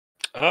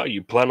 Ah,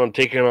 you plan on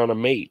taking on a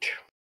mate?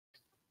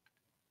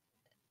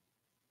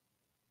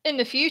 In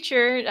the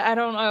future, I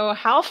don't know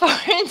how far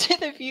into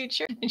the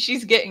future. And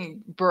she's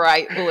getting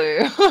bright blue.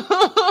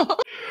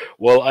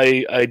 Well,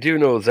 I do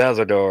know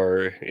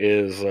Zazadar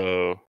is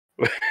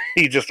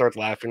he just starts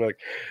laughing like,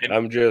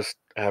 I'm just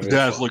having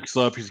Daz fun. looks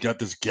up. He's got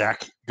this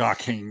gawk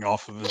hanging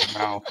off of his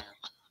mouth.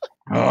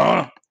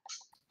 Ah!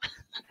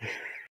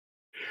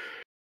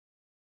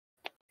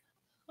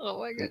 Oh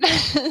my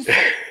goodness. And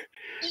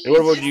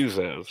what about you,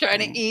 Zaz? Trying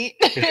to eat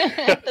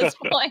at this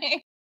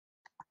point.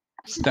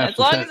 As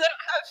long as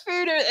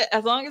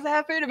I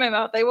have food in my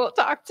mouth, they won't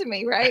talk to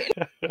me, right?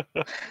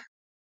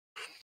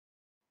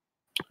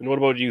 And what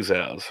about you,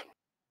 Zaz?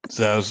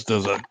 Zaz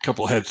does a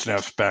couple head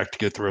snaps back to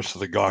get the rest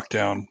of the gawk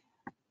down.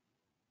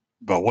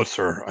 But what,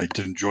 sir? I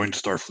didn't join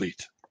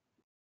Starfleet.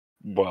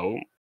 Well,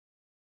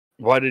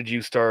 why did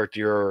you start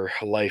your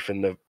life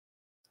in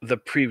the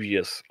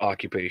previous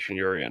occupation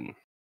you're in?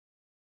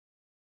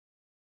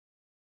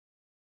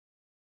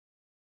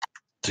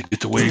 to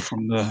get away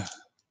from the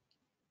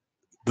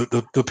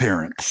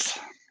parents.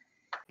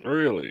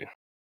 Really?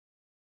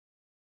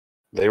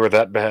 They were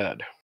that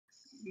bad?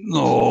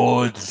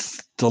 No,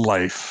 it's the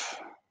life.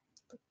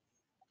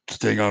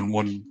 Staying on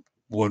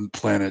one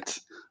planet,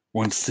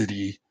 one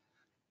city,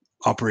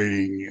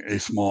 operating a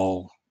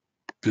small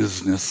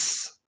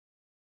business.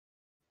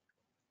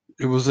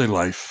 It was a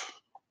life.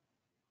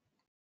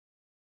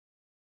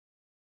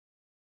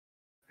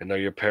 And are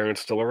your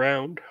parents still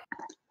around?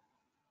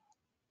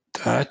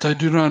 That I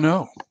do not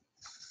know.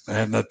 I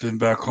have not been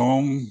back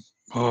home.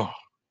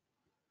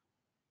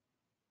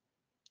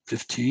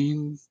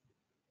 15,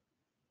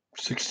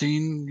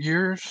 16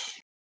 years.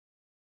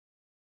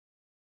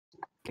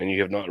 And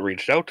you have not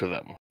reached out to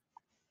them?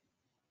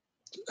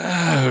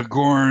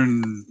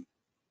 Gorn,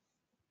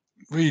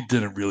 we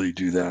didn't really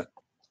do that.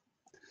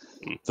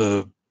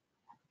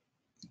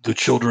 The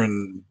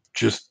children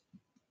just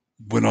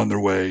went on their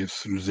way as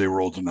soon as they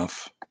were old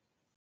enough.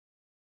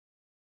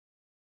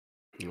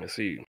 I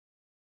see.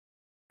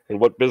 And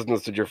what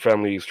business did your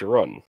family used to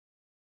run?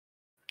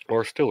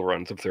 Or still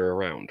runs if they're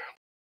around?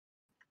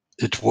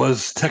 It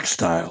was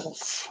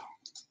textiles.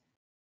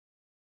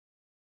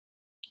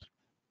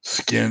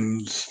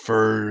 Skins,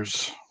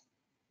 furs,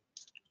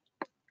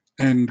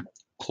 and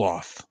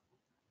cloth.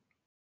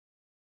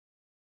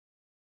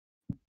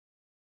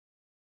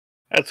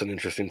 That's an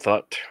interesting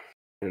thought.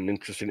 An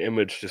interesting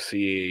image to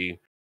see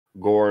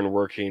Gorn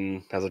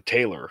working as a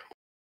tailor.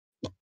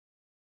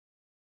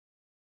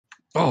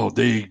 Oh,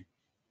 they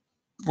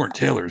weren't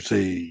tailors.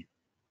 They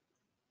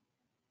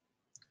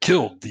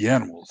killed the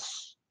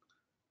animals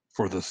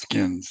for the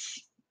skins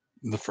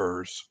and the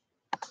furs.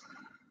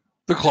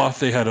 The cloth,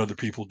 they had other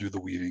people do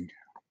the weaving.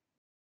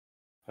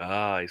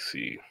 Ah, I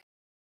see.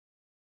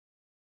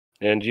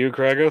 And you,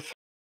 Kragath?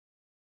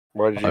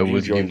 Why did I you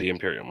was join giv- the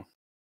Imperium?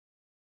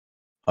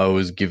 I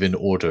was given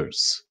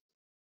orders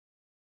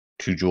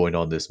to join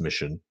on this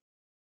mission.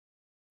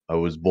 I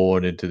was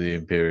born into the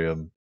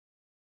Imperium.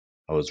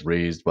 I was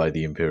raised by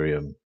the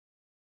Imperium.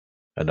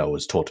 And I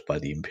was taught by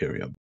the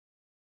Imperium.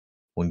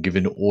 When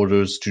given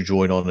orders to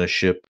join on a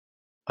ship,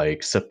 I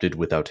accepted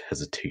without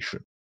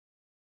hesitation.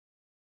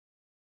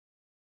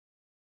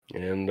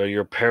 And are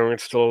your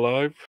parents still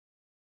alive?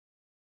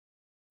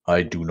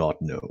 I do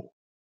not know.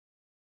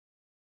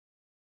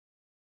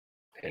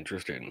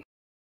 Interesting.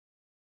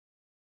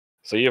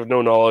 So you have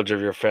no knowledge of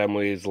your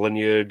family's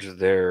lineage,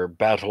 their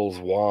battles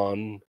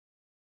won?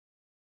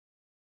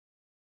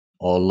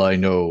 All I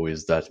know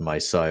is that my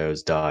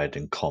sires died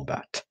in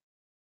combat.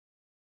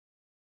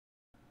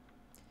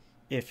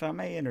 If I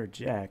may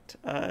interject,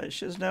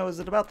 Shizno, is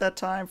it about that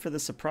time for the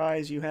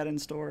surprise you had in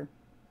store?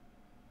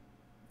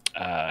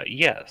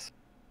 Yes.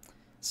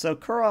 So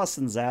Kuros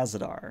and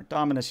Zazadar,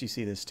 Dominus, you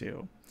see this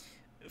too.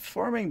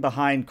 Forming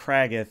behind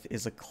Kragath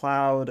is a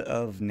cloud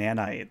of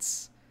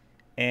nanites,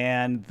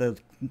 and the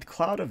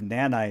cloud of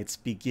nanites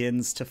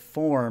begins to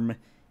form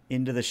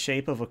into the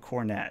shape of a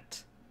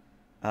cornet.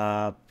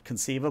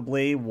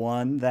 Conceivably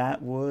one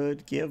that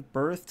would give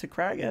birth to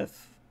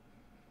Kragath.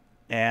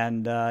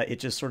 And it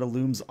just sort of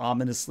looms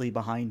ominously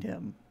behind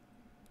him.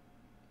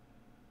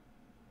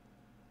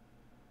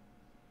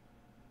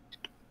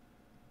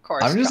 Of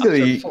course, I'm just drops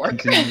gonna her fork.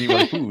 continue eating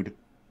my food.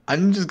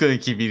 I'm just gonna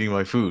keep eating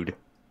my food.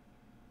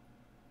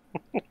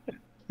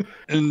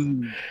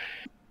 And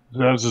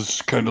Zaz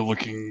is kind of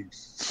looking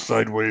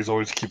sideways,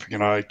 always keeping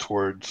an eye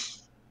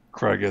towards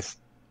Kragath,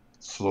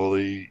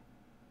 slowly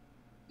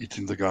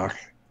eating the gach.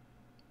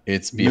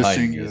 It's behind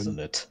Missing me, and- isn't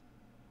it?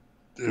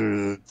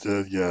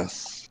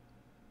 Yes.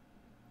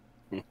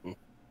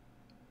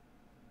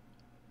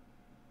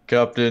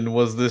 Captain,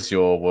 was this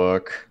your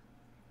work?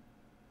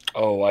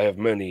 Oh, I have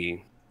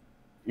many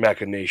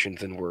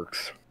machinations in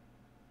works.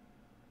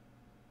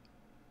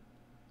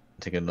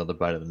 Take another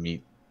bite of the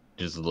meat.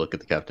 Just look at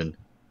the captain.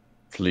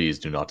 Please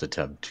do not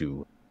attempt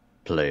to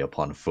play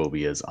upon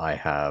phobias I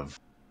have.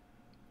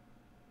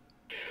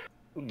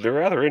 They're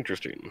rather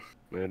interesting.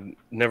 I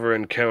never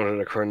encountered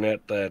a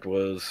cornet that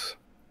was,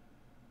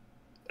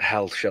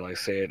 how shall I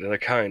say it in a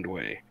kind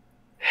way,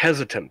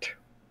 hesitant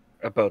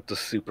about the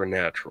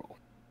supernatural.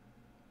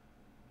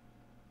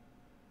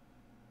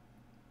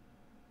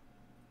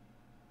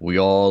 We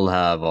all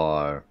have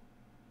our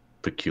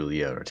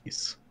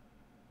peculiarities.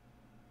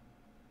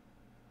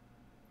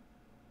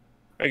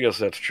 I guess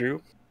that's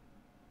true.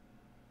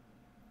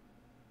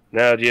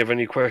 Now, do you have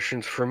any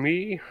questions for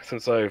me,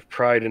 since I've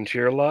pried into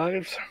your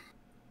lives?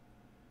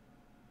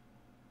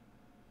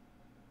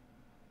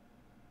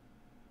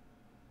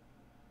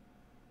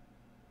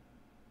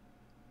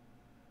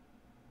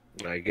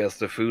 I guess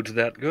the food's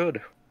that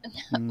good.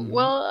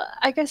 Well,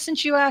 I guess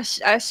since you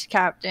asked us,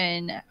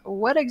 Captain,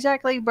 what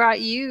exactly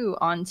brought you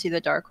onto the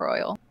Dark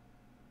Royal?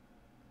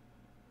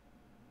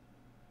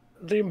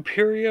 The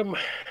Imperium,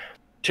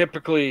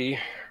 typically,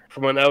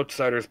 from an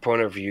outsider's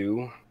point of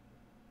view,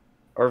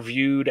 are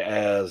viewed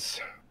as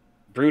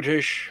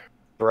brutish,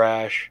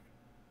 brash,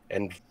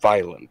 and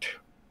violent.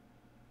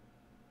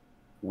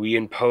 We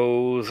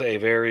impose a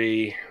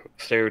very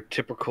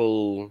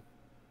stereotypical,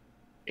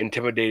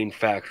 intimidating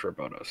factor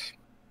about us.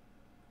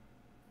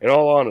 In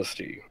all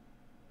honesty,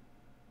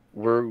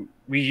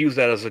 we use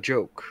that as a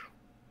joke.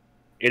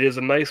 It is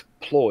a nice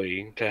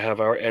ploy to have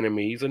our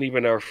enemies and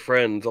even our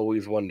friends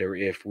always wonder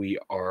if we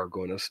are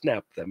going to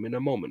snap them in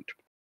a moment.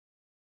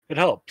 It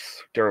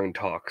helps during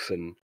talks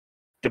and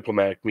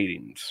diplomatic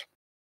meetings.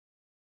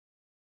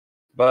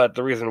 But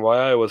the reason why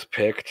I was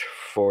picked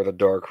for the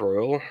Dark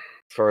Royal, as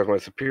far as my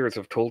superiors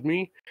have told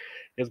me,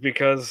 is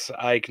because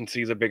I can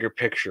see the bigger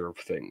picture of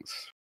things.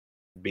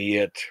 Be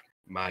it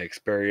my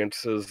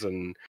experiences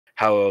and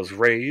how I was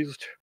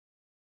raised,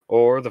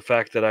 or the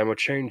fact that I'm a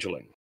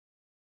changeling.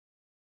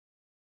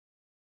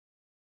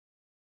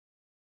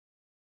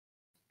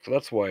 So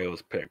that's why I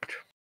was picked.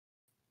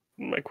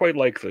 I quite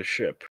like this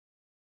ship.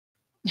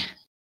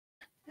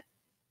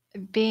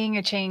 Being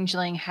a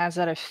changeling, has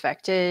that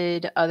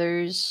affected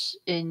others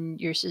in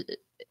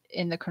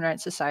in the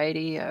current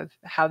society of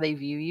how they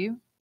view you?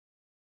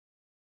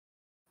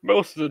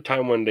 Most of the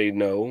time when they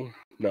know,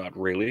 not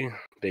really.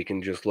 They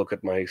can just look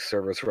at my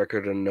service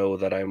record and know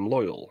that I'm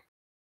loyal.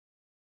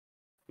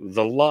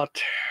 The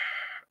lot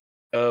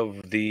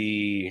of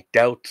the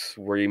doubts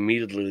were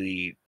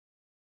immediately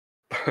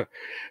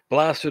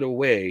blasted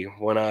away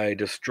when I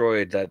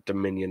destroyed that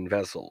Dominion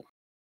vessel.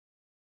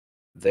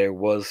 There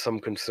was some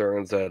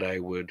concerns that I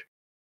would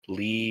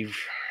leave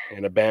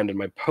and abandon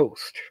my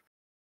post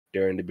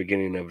during the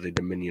beginning of the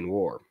Dominion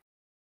War.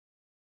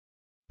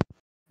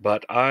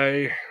 But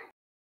I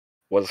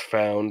was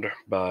found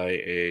by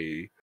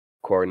a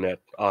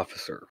cornet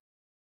officer.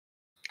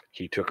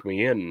 He took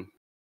me in,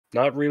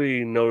 not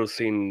really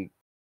noticing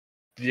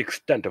the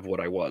extent of what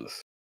I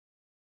was.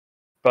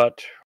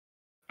 But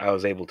I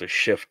was able to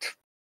shift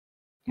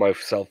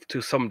myself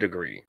to some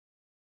degree,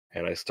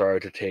 and I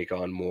started to take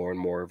on more and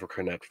more of a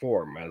cornet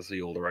form as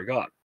the older I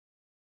got.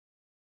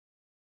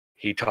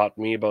 He taught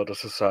me about the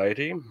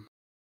society,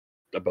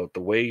 about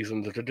the ways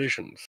and the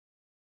traditions.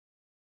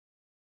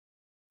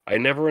 I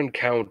never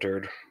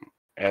encountered,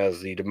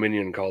 as the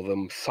Dominion call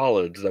them,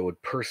 solids that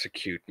would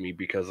persecute me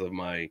because of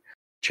my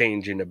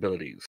changing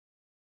abilities.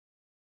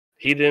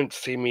 He didn't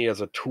see me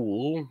as a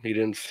tool, he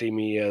didn't see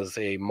me as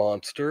a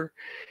monster,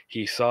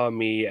 he saw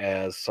me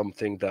as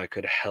something that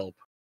could help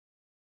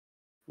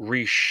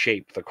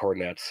reshape the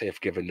Cornets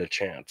if given the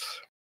chance.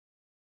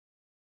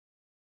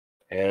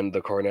 And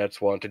the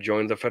Cornets want to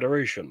join the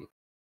Federation.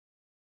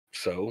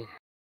 So,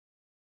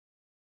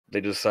 they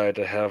decide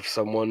to have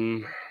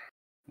someone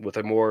with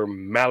a more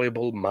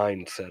malleable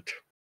mindset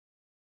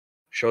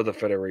show the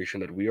Federation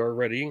that we are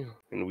ready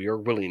and we are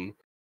willing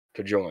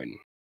to join.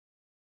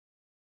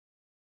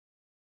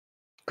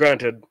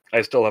 Granted,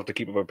 I still have to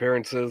keep up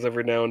appearances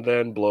every now and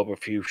then, blow up a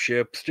few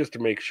ships, just to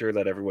make sure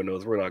that everyone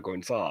knows we're not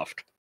going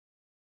soft.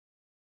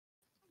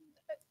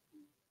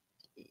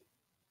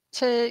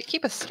 To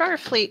keep a star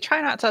fleet,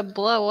 try not to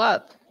blow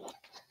up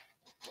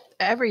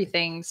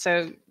everything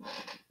so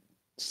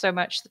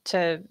much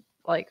to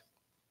like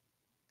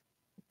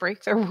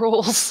break the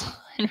rules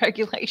and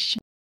regulation.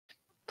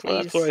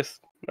 Well, Please. that's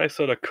what I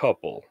said a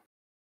couple.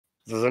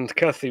 The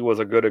Zenkethi was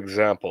a good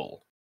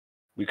example.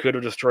 We could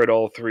have destroyed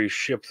all 3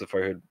 ships if I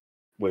had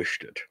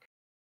wished it.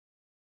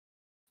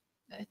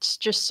 It's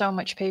just so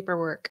much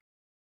paperwork.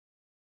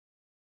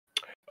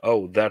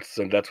 Oh, that's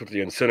what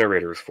the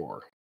incinerator's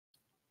for.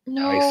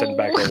 No. I sent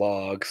back a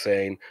log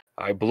saying,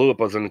 I blew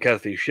up a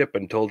Zenkethi ship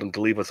and told them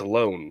to leave us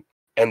alone.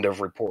 End of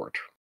report.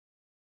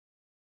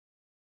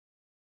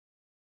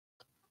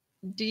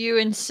 Do you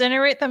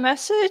incinerate the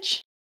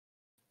message?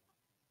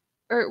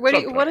 Or what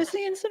is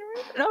the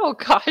incinerator? Oh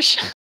gosh.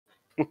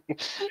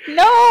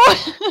 No.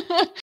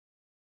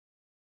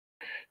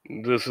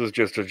 This is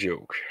just a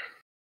joke.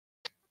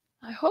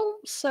 I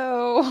hope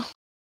so.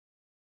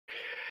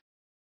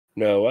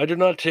 No, I do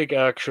not take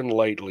action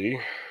lightly.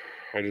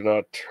 I do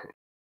not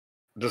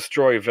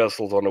destroy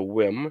vessels on a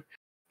whim.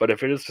 But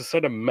if it is to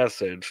send a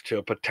message to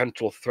a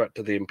potential threat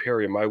to the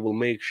Imperium, I will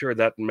make sure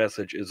that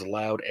message is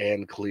loud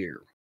and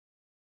clear.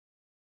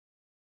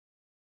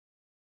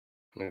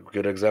 A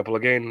good example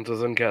again is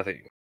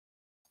Zenkethi.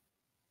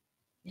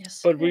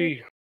 Yes. But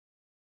we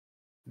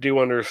do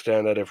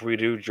understand that if we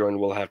do join,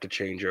 we'll have to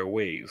change our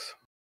ways.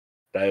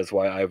 That is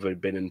why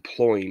I've been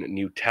employing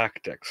new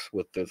tactics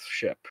with this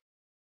ship.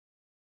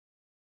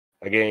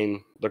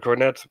 Again, the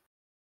Cornets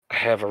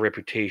have a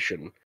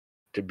reputation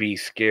to be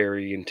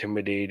scary,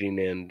 intimidating,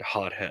 and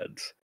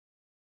hotheads.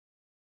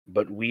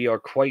 But we are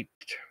quite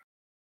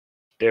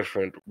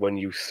different when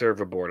you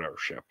serve aboard our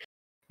ship,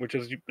 which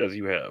is as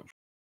you have.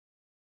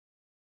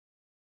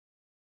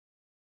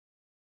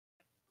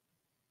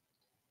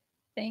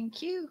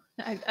 Thank you.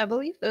 I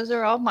believe those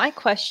are all my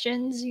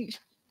questions.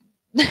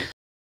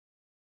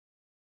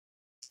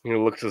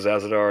 Look to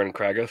Zazadar and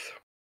Kragath.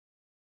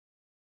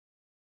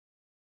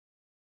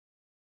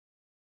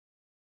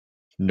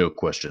 No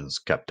questions,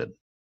 Captain.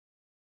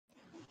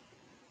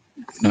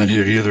 Not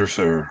here either,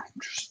 sir.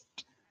 Just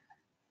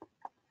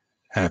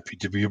happy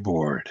to be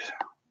aboard.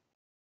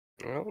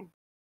 Well,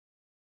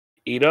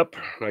 eat up.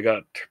 I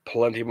got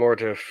plenty more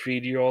to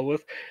feed you all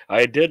with.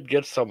 I did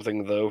get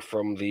something, though,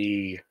 from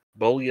the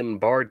bullion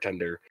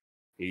bartender.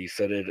 He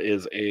said it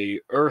is a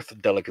earth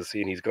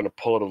delicacy, and he's going to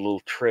pull out a little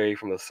tray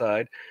from the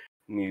side,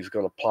 and he's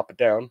going to plop it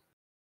down.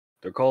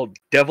 They're called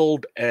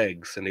deviled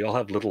eggs, and they all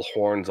have little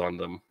horns on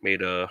them,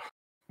 made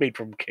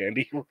from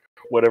candy,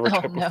 whatever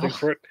Oh, type no. of thing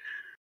for it.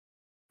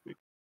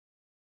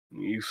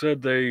 You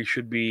said they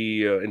should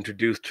be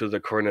introduced to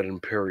the Coronet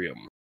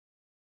Imperium.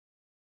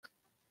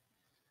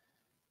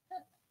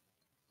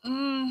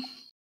 Mm.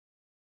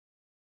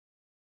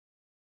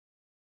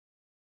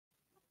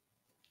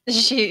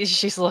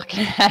 She's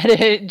looking at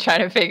it,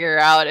 trying to figure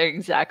out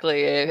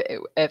exactly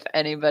if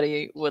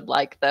anybody would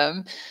like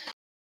them.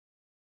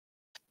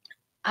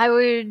 I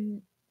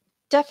would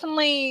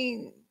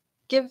definitely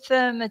give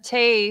them a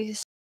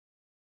taste,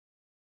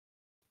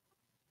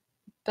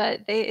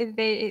 but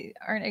they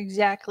aren't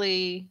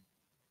exactly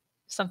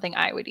something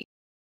I would eat.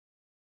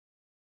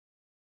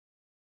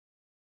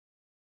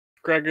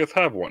 Gragas,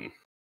 have one.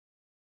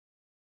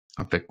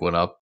 I pick one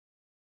up.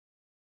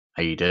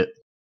 I eat it.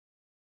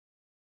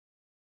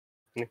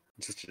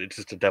 It's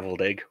just a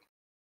deviled egg.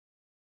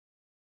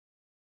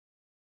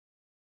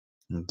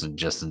 It's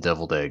just a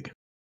deviled egg.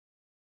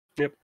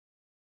 Yep.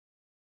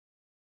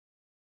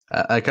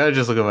 I kind of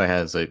just look at my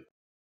hands like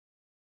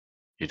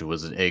it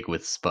was an egg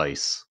with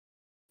spice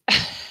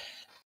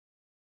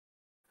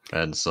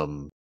and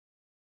some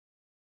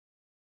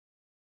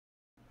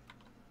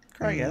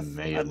Krageth,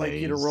 I'd like you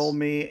to mayonnaise. roll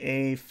me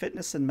a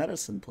fitness and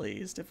medicine,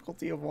 please.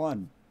 Difficulty of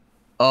 1.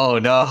 Oh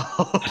no!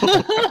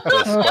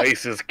 The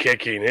spice is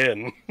kicking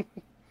in.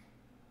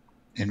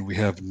 And we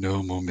have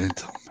no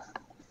momentum.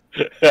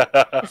 Is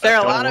there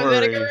a Don't lot of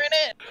vinegar worry.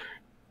 in it?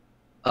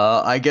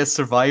 I guess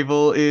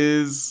survival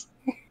is.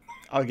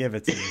 I'll give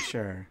it to you,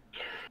 sure.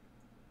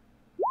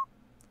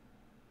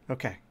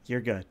 Okay,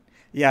 you're good.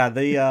 Yeah,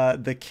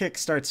 the kick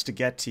starts to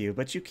get to you,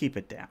 but you keep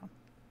it down.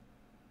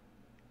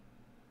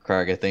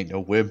 Krageth ain't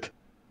no wimp.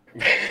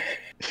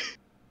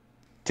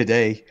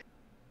 Today.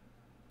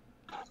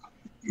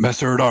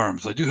 Messer at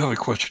Arms, I do have a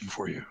question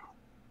for you.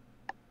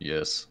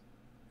 Yes.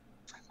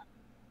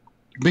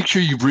 Make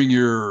sure you bring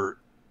your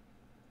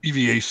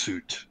EVA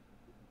suit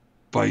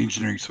by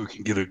engineering so we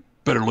can get a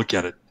better look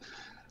at it.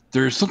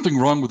 There's something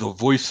wrong with the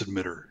voice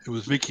emitter. It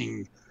was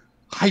making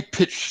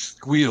high-pitched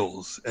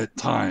squeals at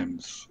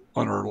times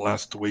on our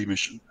last away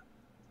mission.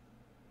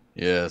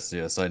 Yes,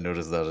 I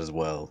noticed that as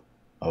well.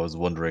 I was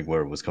wondering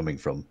where it was coming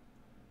from.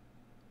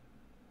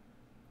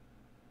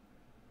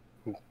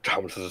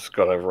 Thomas is just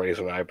gonna raise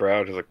an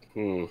eyebrow. He's like,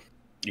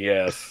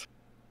 yes.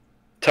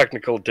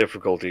 Technical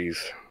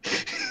difficulties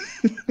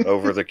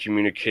over the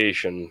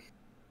communication.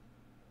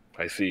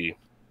 I see.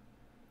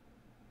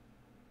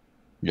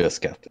 Yes,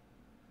 Captain.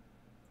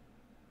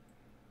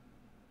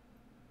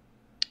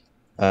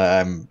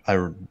 I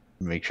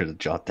make sure to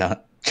jot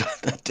that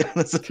down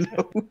as a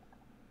note.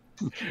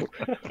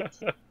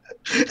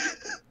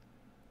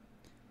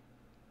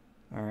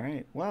 All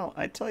right. Well,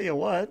 I tell you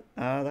what,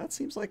 that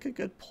seems like a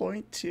good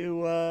point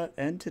to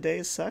end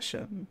today's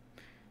session.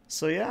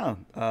 So yeah,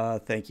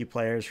 thank you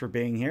players for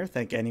being here.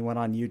 Thank anyone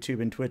on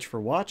YouTube and Twitch for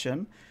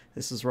watching.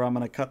 This is where I'm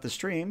going to cut the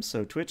stream.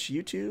 So Twitch,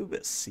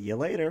 YouTube, see you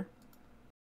later.